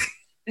on.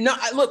 No,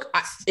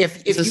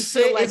 if it's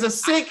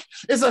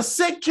a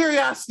sick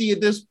curiosity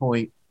at this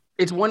point.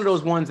 It's one of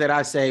those ones that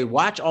I say,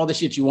 watch all the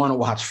shit you want to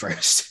watch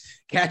first.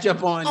 Catch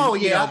up on. Oh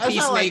yeah,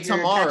 Peacemaker. Like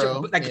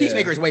tomorrow.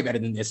 Peacemaker is way better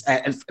than this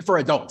for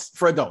adults.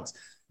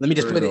 Let me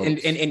just put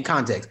it in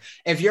context.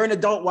 If you're an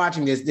adult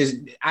watching this,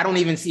 I don't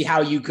even see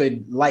how you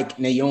could like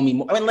Naomi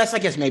more, unless I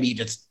guess maybe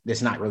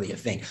that's not really a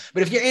thing.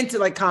 But if you're into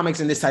like comics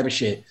and this type of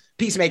shit,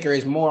 Peacemaker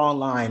is more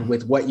online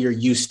with what you're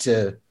used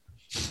to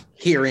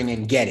hearing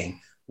and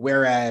getting.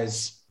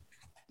 Whereas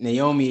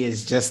Naomi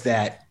is just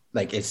that,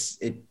 like it's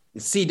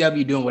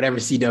CW doing whatever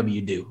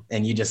CW do,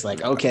 and you just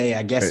like, okay,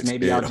 I guess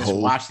maybe I'll just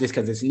watch this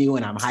because it's new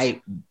and I'm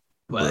hyped.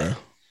 But bruh,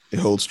 it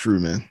holds true,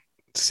 man.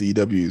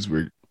 CW is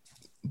where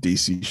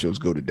DC shows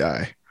go to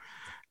die.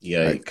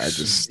 Yeah,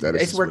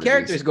 it's where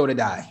characters go to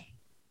die.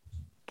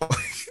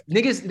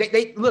 Niggas,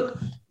 they look.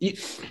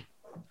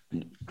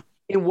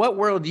 In what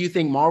world do you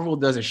think Marvel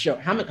does a show?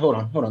 How many? Hold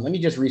on. Let me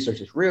just research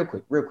this real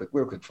quick,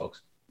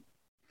 folks.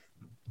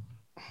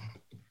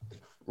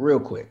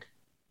 Real quick.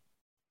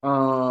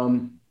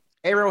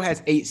 Arrow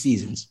has 8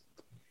 seasons.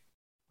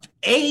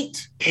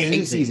 8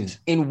 seasons.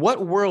 In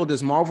what world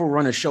does Marvel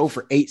run a show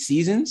for 8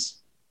 seasons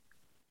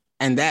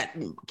and that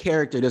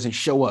character doesn't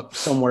show up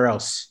somewhere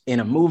else in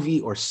a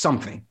movie or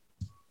something?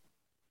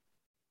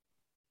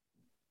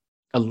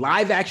 A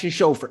live action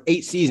show for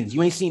 8 seasons.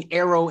 You ain't seen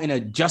Arrow in a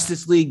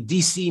Justice League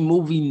DC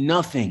movie,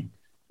 nothing.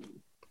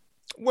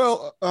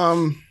 Well,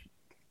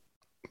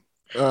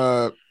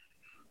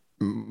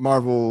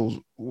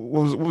 Marvel,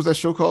 what was that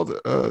show called?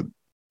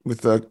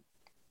 With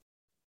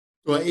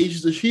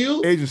Agents of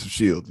S.H.I.E.L.D.? Agents of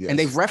S.H.I.E.L.D., yes. And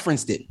they've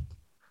referenced it.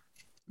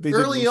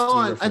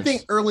 I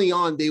think early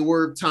on, they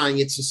were tying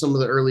it to some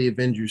of the early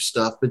Avengers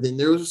stuff, but then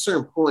there was a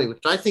certain point, which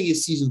I think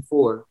is season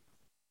 4,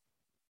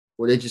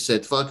 where they just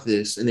said, fuck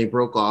this, and they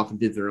broke off and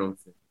did their own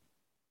thing.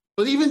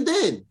 But even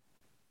then,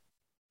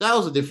 that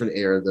was a different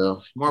era,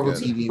 though. Marvel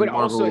TV, but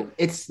Marvel also,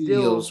 it's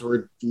studios still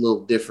were a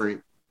little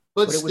different.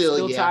 But it was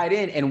still tied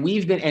in, and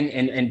we've been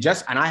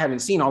and I haven't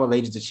seen all of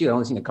Agents of S.H.I.E.L.D. I've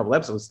only seen a couple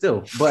episodes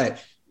still,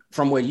 but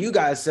from what you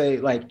guys say,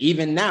 like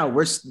even now,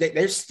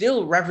 they're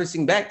still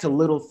referencing back to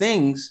little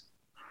things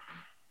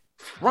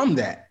from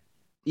that.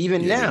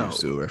 Even now,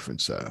 still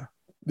reference the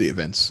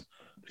events.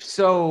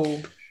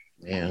 So,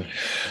 man,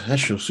 that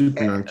show's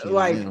super on TV.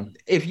 Like,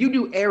 if you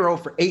do Arrow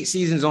for 8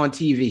 seasons on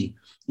TV,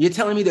 you're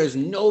telling me there's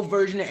no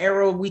version of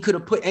Arrow we could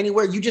have put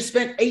anywhere? You just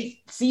spent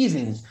 8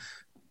 seasons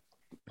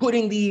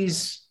putting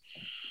these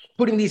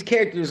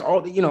characters,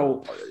 all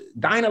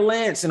Dinah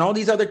Lance and all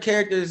these other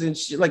characters and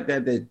shit like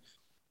that. That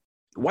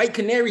White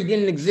Canary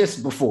didn't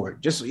exist before.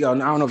 Just I don't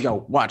know if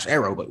y'all watch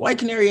Arrow, but White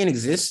Canary didn't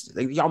exist.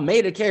 Like, y'all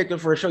made a character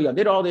for a show. Y'all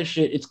did all this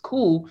shit. It's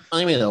cool.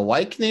 I mean, a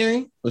White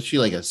Canary? Was she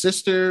like a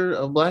sister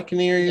of Black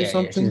Canary or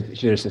something? Yeah,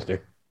 she's her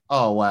sister.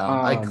 Oh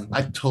wow,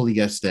 I totally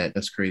guessed that.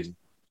 That's crazy.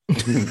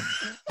 Is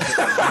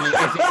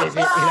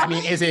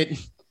it?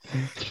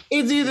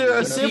 It's either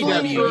a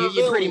sibling CW, or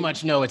you pretty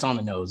much know it's on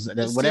the nose.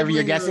 Whatever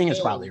you're guessing is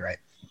probably right.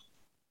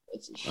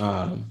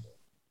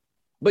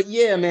 But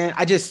yeah, man,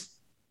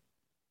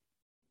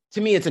 to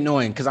me, it's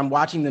annoying because I'm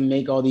watching them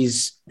make all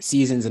these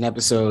seasons and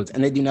episodes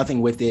and they do nothing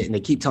with it. And they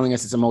keep telling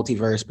us it's a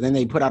multiverse, but then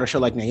they put out a show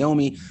like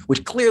Naomi,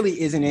 which clearly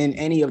isn't in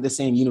any of the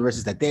same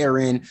universes that they're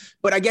in.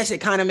 But I guess it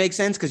kind of makes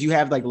sense because you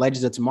have like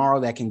Legends of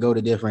Tomorrow that can go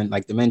to different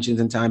like dimensions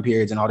and time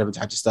periods and all different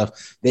types of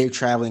stuff. They're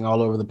traveling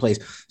all over the place.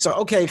 So,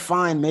 okay,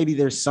 fine. Maybe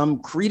there's some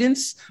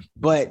credence,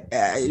 but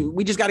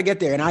we just got to get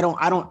there. And I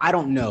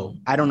don't know.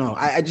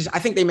 I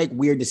think they make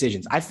weird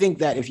decisions. I think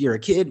that if you're a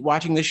kid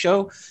watching this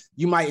show,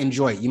 you might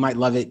enjoy it. You might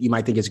love it. You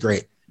might think it's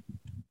great.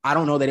 I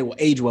don't know that it will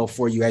age well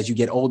for you as you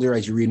get older,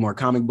 as you read more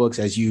comic books,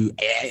 and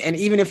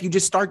even if you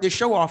just start this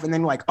show off and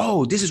then like,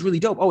 oh, this is really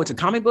dope. Oh, it's a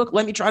comic book.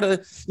 Let me try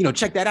to,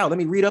 check that out. Let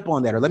me read up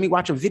on that, or let me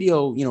watch a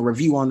video,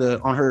 review on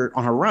her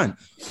run.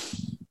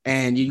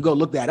 And you go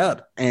look that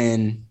up,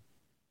 and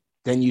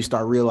then you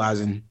start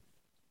realizing,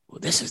 well,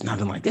 this is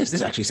nothing like this.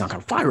 This actually sounds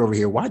kind of fire over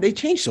here. Why'd they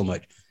change so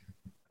much?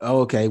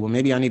 Oh, okay. Well,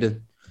 maybe I need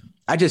to.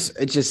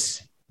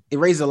 It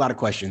raises a lot of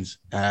questions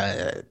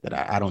that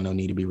I don't know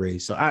need to be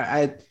raised. So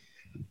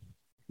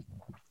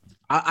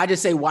I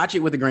just say watch it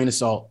with a grain of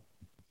salt.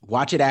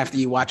 Watch it after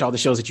you watch all the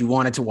shows that you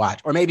wanted to watch,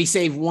 or maybe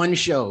save one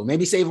show.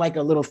 Maybe save like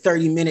a little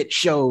 30-minute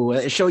show,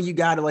 a show you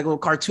got, like a little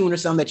cartoon or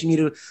something that you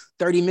needed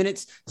 30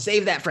 minutes.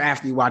 Save that for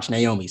after you watch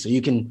Naomi, so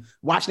you can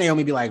watch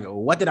Naomi, be like,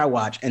 what did I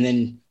watch, and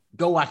then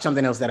go watch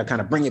something else that'll kind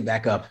of bring it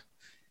back up,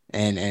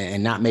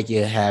 and not make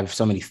you have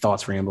so many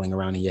thoughts rambling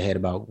around in your head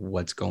about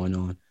what's going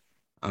on.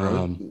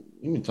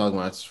 We've been talking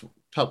about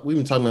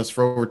this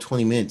for over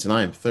 20 minutes, and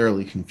I am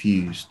thoroughly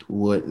confused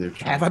what they're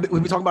trying.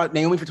 We've been talking about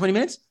Naomi for 20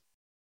 minutes?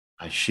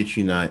 I shit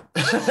you not.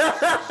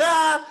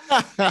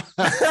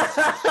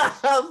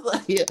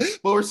 Yeah,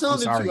 but we're still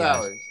in 2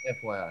 hours,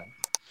 FYI.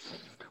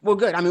 Well,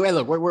 good. I mean, wait,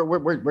 look,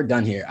 we're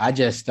done here. I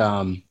just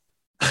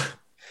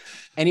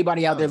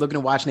anybody out there looking to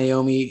watch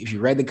Naomi, if you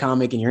read the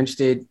comic and you're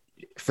interested,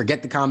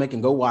 forget the comic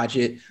and go watch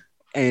it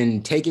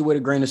and take it with a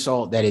grain of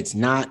salt that it's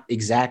not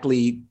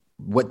exactly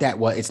what that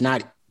was. It's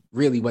not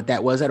really what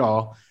that was at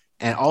all.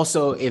 And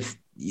also, if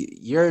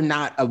you're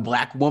not a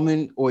Black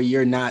woman or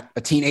you're not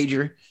a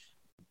teenager,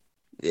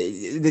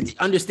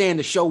 understand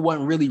the show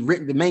wasn't really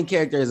written. The main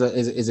character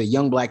is a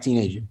young Black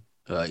teenager,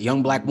 a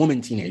young Black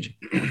woman teenager.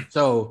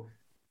 So,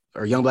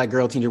 or young Black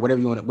girl teenager,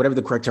 whatever you want, whatever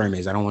the correct term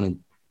is. I don't want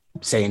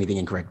to say anything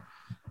incorrect.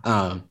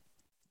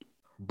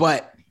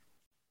 But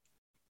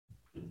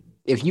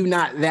if you're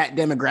not that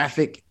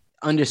demographic,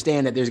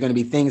 understand that there's going to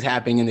be things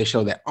happening in the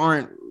show that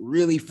aren't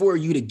really for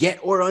you to get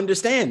or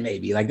understand.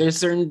 Maybe like there's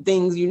certain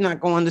things you're not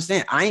going to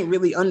understand. I ain't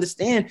really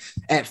understand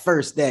at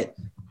first that.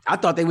 I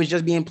thought they was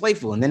just being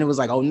playful. And then it was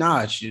like, oh,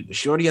 nah,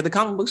 shorty at the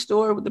comic book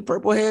store with the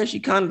purple hair. She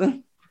been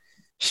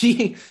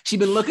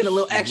looking a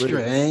little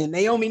extra. And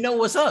Naomi know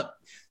what's up.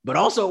 But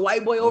also a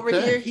white boy over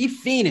here, he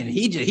fiending.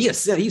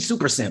 He's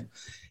super simp.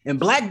 And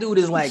Black dude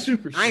is like,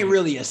 I ain't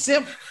really a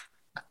simp,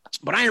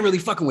 but I ain't really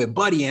fucking with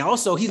Buddy. And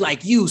also he's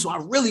like you. So I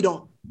really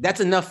don't.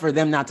 That's enough for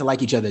them not to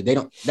like each other. They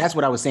don't. That's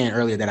what I was saying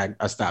earlier that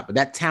I stopped. But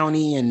that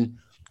townie and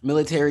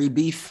military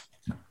beef,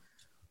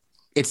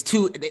 it's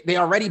too,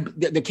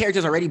 the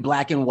character's already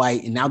Black and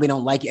white, and now they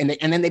don't like it.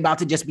 And then they about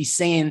to just be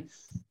saying,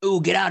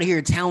 "Ooh, get out of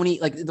here, townie."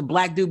 Like the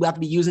Black dude about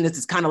to be using this.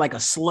 It's kind of like a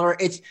slur.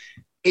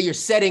 You're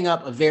setting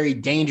up a very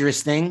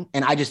dangerous thing.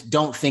 And I just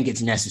don't think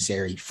it's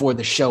necessary for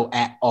the show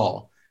at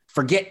all.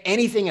 Forget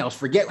anything else.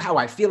 Forget how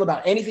I feel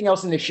about anything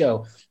else in the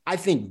show. I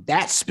think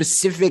that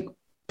specific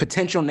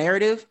potential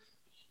narrative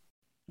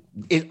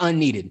is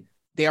unneeded.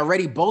 They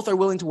already both are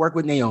willing to work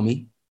with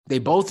Naomi. They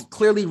both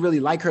clearly really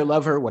like her,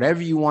 love her,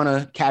 whatever you want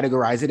to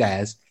categorize it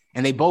as.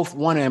 And they both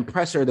want to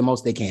impress her the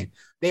most they can.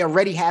 They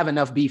already have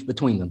enough beef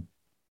between them.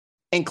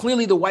 And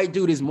clearly the white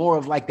dude is more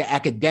of like the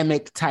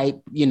academic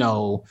type,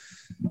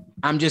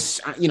 I'm going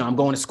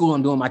to school,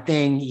 I'm doing my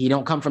thing. He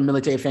don't come from a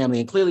military family.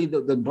 And clearly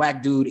the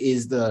Black dude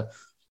is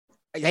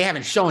they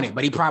haven't shown it,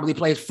 but he probably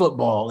plays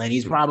football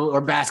and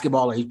or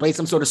basketball, or he plays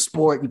some sort of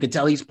sport. You can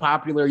tell he's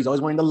popular. He's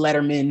always wearing the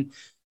Letterman.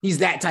 He's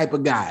that type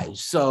of guy.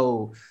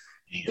 So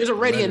there's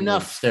already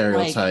enough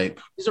stereotype.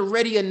 There's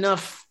already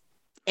enough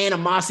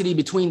animosity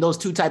between those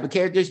two type of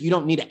characters. You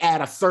don't need to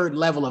add a third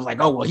level of like,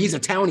 oh, well, he's a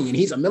townie and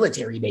he's a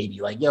military baby.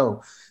 Like,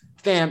 yo,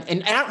 fam.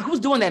 And who's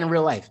doing that in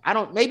real life?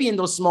 Maybe in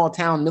those small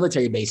town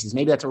military bases,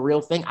 maybe that's a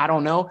real thing. I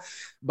don't know,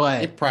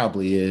 but it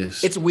probably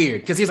is. It's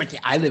weird because he's like,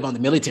 I live on the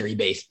military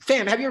base.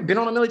 Fam, have you ever been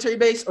on a military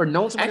base or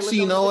known somebody? Actually,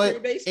 you know what?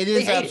 It is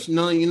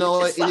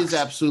it is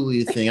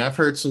absolutely a thing. I've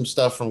heard some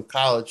stuff from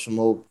college, from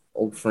old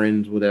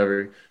friends,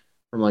 whatever,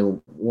 from like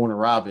Warner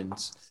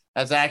Robins.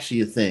 That's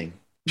actually a thing.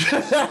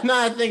 Now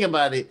I think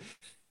about it.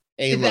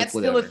 Hey, is that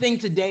still a thing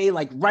today?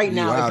 Like right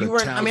now, if you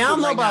were, I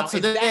don't know about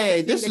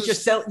today. This is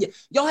just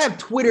y'all have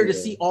Twitter to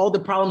see all the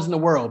problems in the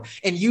world,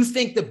 and you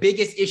think the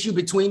biggest issue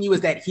between you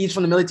is that he's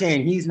from the military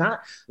and he's not.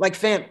 Like,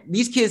 fam,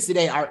 these kids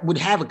today would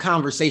have a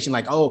conversation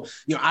like, oh,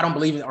 I don't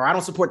believe in, or I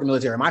don't support the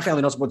military, or my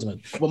family don't support the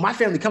military. Well, my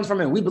family comes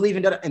from it, and we believe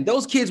in that. And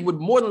those kids would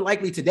more than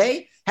likely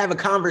today have a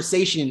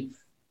conversation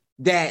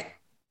that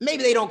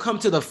maybe they don't come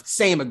to the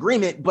same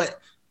agreement, but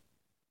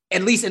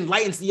at least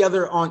enlightens the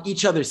other on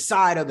each other's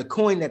side of the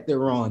coin that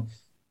they're on,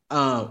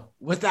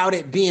 without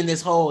it being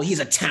this whole, he's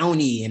a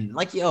townie and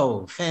like,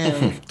 yo,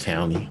 fam.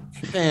 Townie.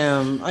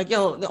 Fam, like,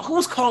 yo,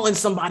 who's calling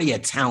somebody a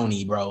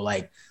townie, bro?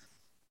 Like,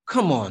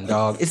 come on,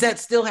 dog. Is that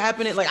still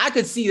happening? Like, I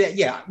could see that,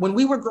 yeah. When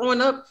we were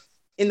growing up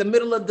in the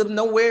middle of the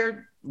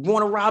nowhere,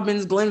 Warner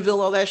Robins,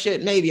 Glenville, all that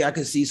shit, maybe I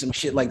could see some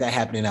shit like that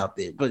happening out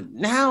there. But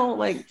now,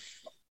 like,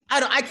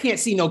 I can't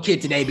see no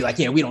kid today be like,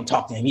 yeah, we don't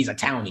talk to him. He's a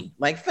townie.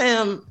 Like,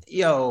 fam,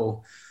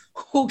 yo,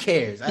 who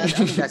cares? I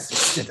think that's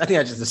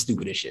just the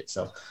stupidest shit.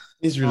 So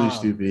it's really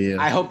stupid. Yeah.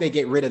 I hope they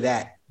get rid of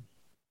that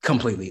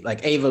completely.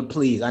 Like, Ava,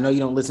 please. I know you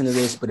don't listen to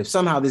this, but if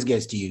somehow this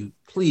gets to you,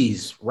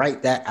 please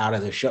write that out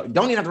of the show.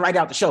 Don't even have to write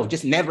out the show.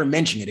 Just never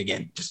mention it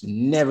again. Just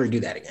never do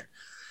that again.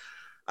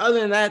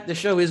 Other than that, the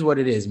show is what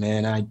it is,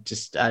 man.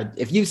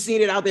 If you've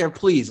seen it out there,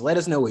 please let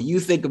us know what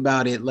you think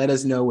about it. Let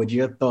us know what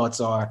your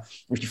thoughts are.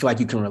 If you feel like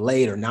you can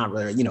relate or not,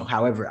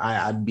 however,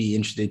 I'd be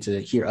interested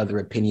to hear other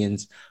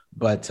opinions.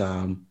 But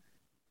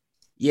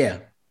yeah,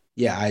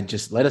 I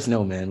just let us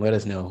know, man. Let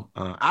us know.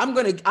 I'm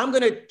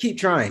gonna keep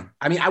trying.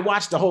 I mean, I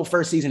watched the whole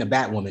first season of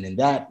Batwoman, and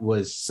that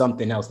was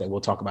something else that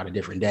we'll talk about a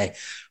different day.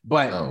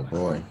 But oh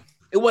boy,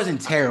 it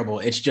wasn't terrible.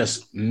 It's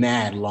just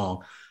mad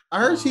long. I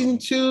heard season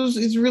 2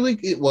 is really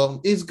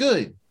it's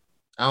good.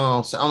 I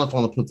don't know if I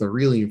want to put the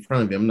really in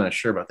front of me. I'm not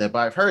sure about that, but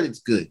I've heard it's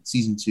good.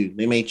 Season 2,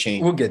 they may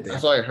change. We'll get there.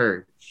 That's all I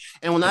heard.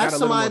 And when I got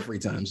more free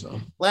time,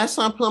 so last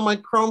time I put on my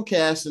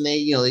Chromecast and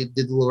they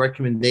did the little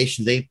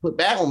recommendations. They put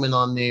Batwoman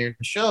on there,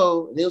 the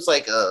show, and it was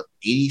like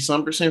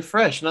 80-some%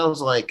 fresh, and I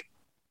was like,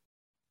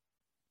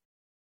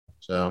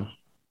 so.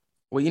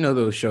 Well,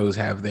 those shows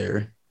have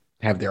their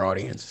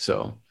audience,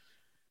 so.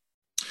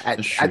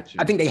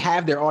 I think they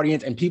have their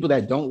audience, and people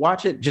that don't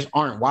watch it just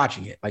aren't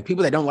watching it. Like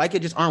people that don't like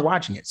it just aren't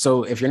watching it.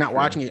 So if you're not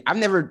watching it, I've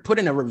never put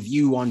in a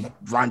review on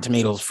Rotten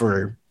Tomatoes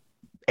for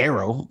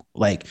Arrow.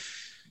 Like,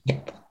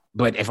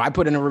 but if I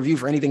put in a review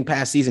for anything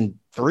past season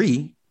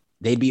 3,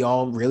 they'd be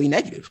all really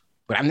negative.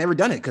 But I've never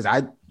done it because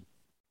I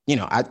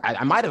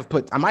might have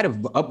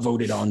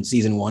upvoted on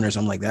season 1 or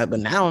something like that. But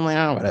now I'm like,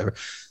 oh, whatever.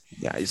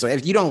 Yeah. So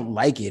if you don't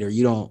like it or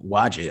you don't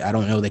watch it, I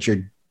don't know that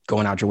you're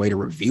going out your way to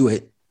review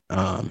it.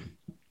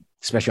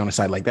 Especially on a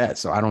site like that.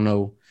 So I don't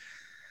know.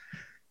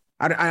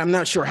 I'm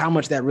not sure how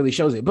much that really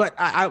shows it,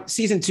 but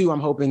season 2, I'm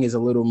hoping is a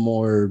little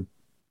more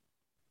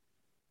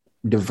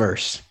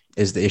diverse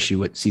is the issue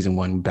with season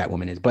 1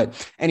 Batwoman is. But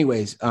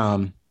anyways,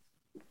 Naomi,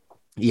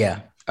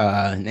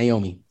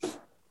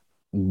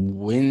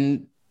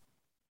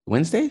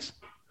 Wednesdays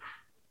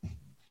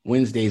on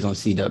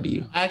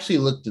CW. I actually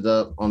looked it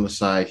up on the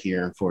side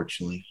here,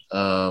 unfortunately.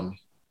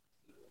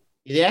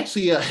 They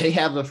actually they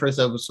have the first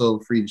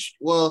episode free.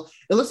 Well,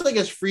 it looks like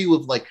it's free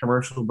with like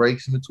commercial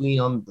breaks in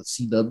between on the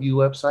CW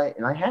website,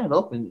 and I had it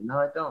open. And now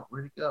I don't.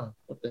 Where'd it go?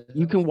 What the hell?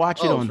 You can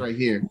watch it on right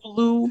here.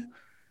 Hulu.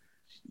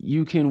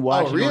 You can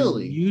watch it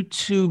on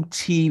YouTube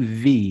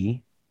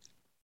TV,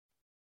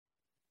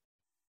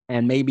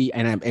 and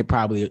it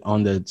probably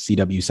on the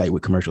CW site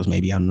with commercials.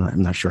 Maybe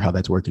I'm not sure how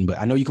that's working, but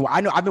I know you can.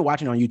 I know I've been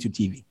watching it on YouTube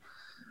TV.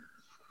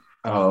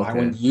 Okay. I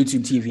went to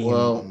YouTube TV.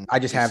 Well, I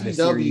just have the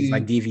series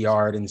like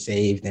DVR'd and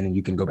saved, and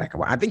you can go back and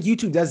watch. I think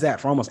YouTube does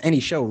that for almost any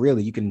show,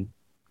 really. You can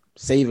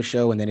save a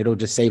show, and then it'll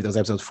just save those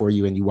episodes for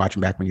you, and you watch them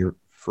back when you're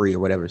free or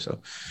whatever. So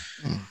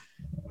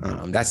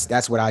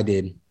that's what I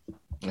did.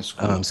 That's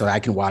cool. So I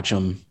can watch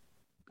them.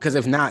 Because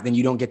if not, then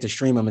you don't get to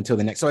stream them until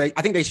the next. So I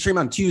think they stream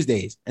on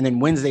Tuesdays, and then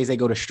Wednesdays they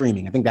go to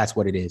streaming. I think that's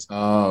what it is.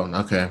 Oh,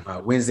 okay.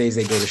 Wednesdays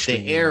they go to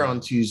streaming. They air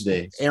on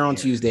Tuesdays.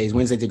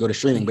 Wednesdays they go to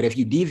streaming. But if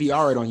you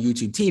DVR it on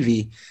YouTube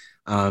TV,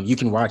 you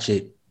can watch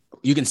it.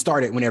 You can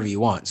start it whenever you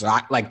want. So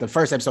like the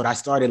first episode, I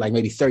started like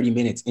maybe 30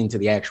 minutes into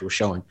the actual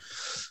showing.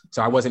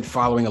 So I wasn't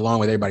following along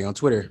with everybody on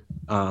Twitter,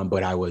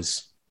 but I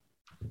was,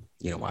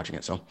 watching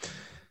it. So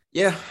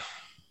yeah,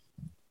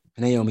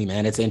 Naomi,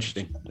 man, it's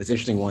interesting. It's an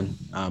interesting one.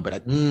 But I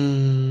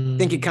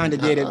think it kind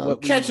of did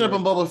it. Catching up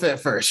on Boba Fett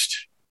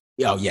first.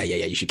 Oh yeah.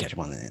 You should catch up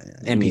on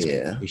that. And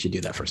we should do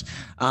that first.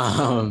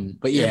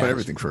 But yeah, but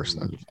everything first.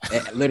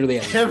 Literally,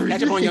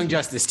 catch up on Young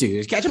Justice too.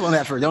 Just catch up on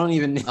that first. Don't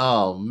even.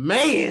 Oh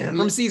man,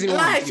 from season 1.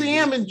 I actually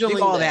am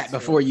enjoying all that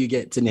before you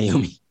get to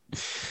Naomi.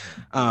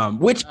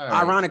 Which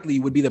ironically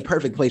would be the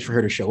perfect place for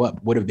her to show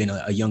up. Would have been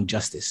a Young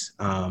Justice.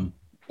 Of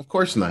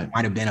course not.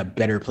 Might have been a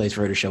better place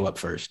for her to show up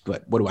first,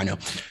 but what do I know?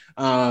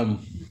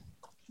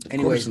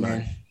 Anyways,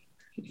 man.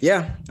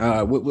 Yeah,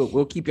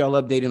 we'll keep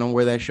y'all updated on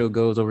where that show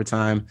goes over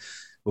time.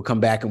 We'll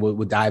come back and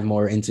we'll dive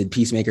more into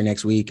Peacemaker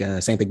next week.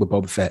 Same thing with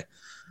Boba Fett.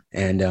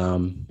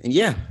 And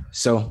yeah,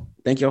 so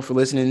thank y'all for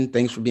listening.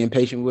 Thanks for being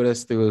patient with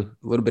us through a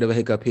little bit of a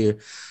hiccup here.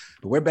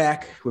 But we're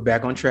back. We're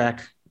back on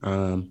track.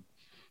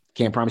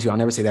 Can't promise you I'll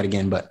never say that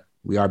again, but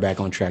we are back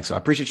on track. So I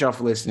appreciate y'all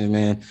for listening,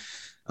 man.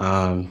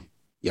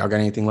 Y'all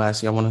got anything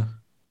last y'all want to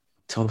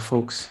tell the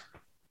folks?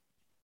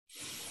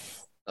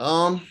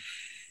 I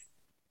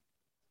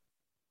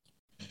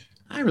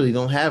really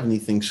don't have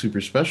anything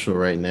super special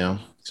right now.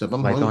 Except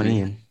I'm hungry. On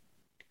Ian.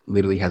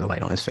 Literally has a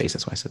light on his face.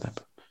 That's why I said that.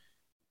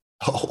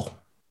 Oh.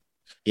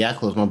 Yeah, I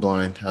closed my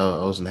blind. I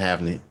wasn't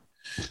having it.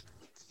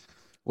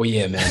 Well,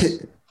 yeah,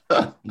 man.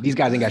 These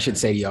guys ain't got shit to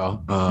say to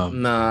y'all.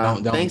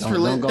 Thanks for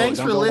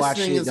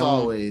listening as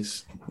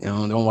always.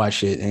 Don't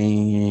watch it.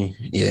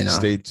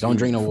 Don't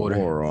drink no water.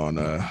 Or on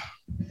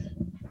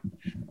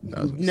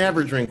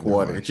never drink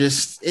water.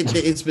 Just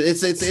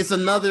it's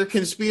another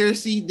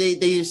conspiracy.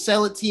 They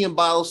sell it to you in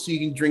bottles so you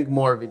can drink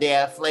more of it. They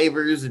have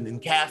flavors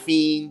and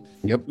caffeine.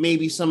 Yep.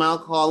 Maybe some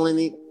alcohol in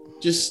it.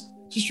 Just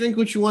drink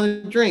what you want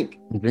to drink.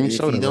 Drink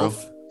soda, bro.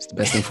 It's the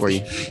best thing for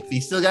you. If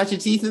you still got your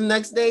teeth in the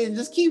next day,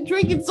 just keep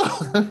drinking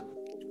soda.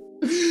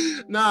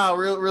 Nah,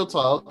 real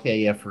talk. Okay,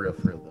 yeah, for real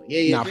though.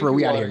 Yeah. Nah, for real,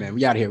 we out of here, man.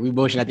 We out of here. We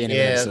bullshitting at the end of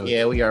the episode.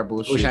 Yeah, we are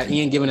bullshitting.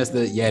 Ian giving us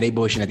they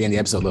bullshitting at the end of the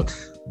episode. Look,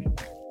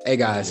 hey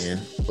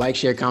guys, like,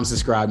 share, comment,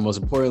 subscribe.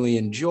 Most importantly,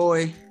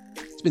 enjoy.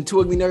 It's been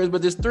 2 ugly nerds,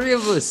 but there's 3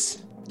 of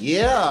us.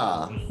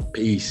 Yeah.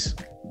 Peace.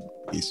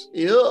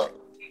 Yeah.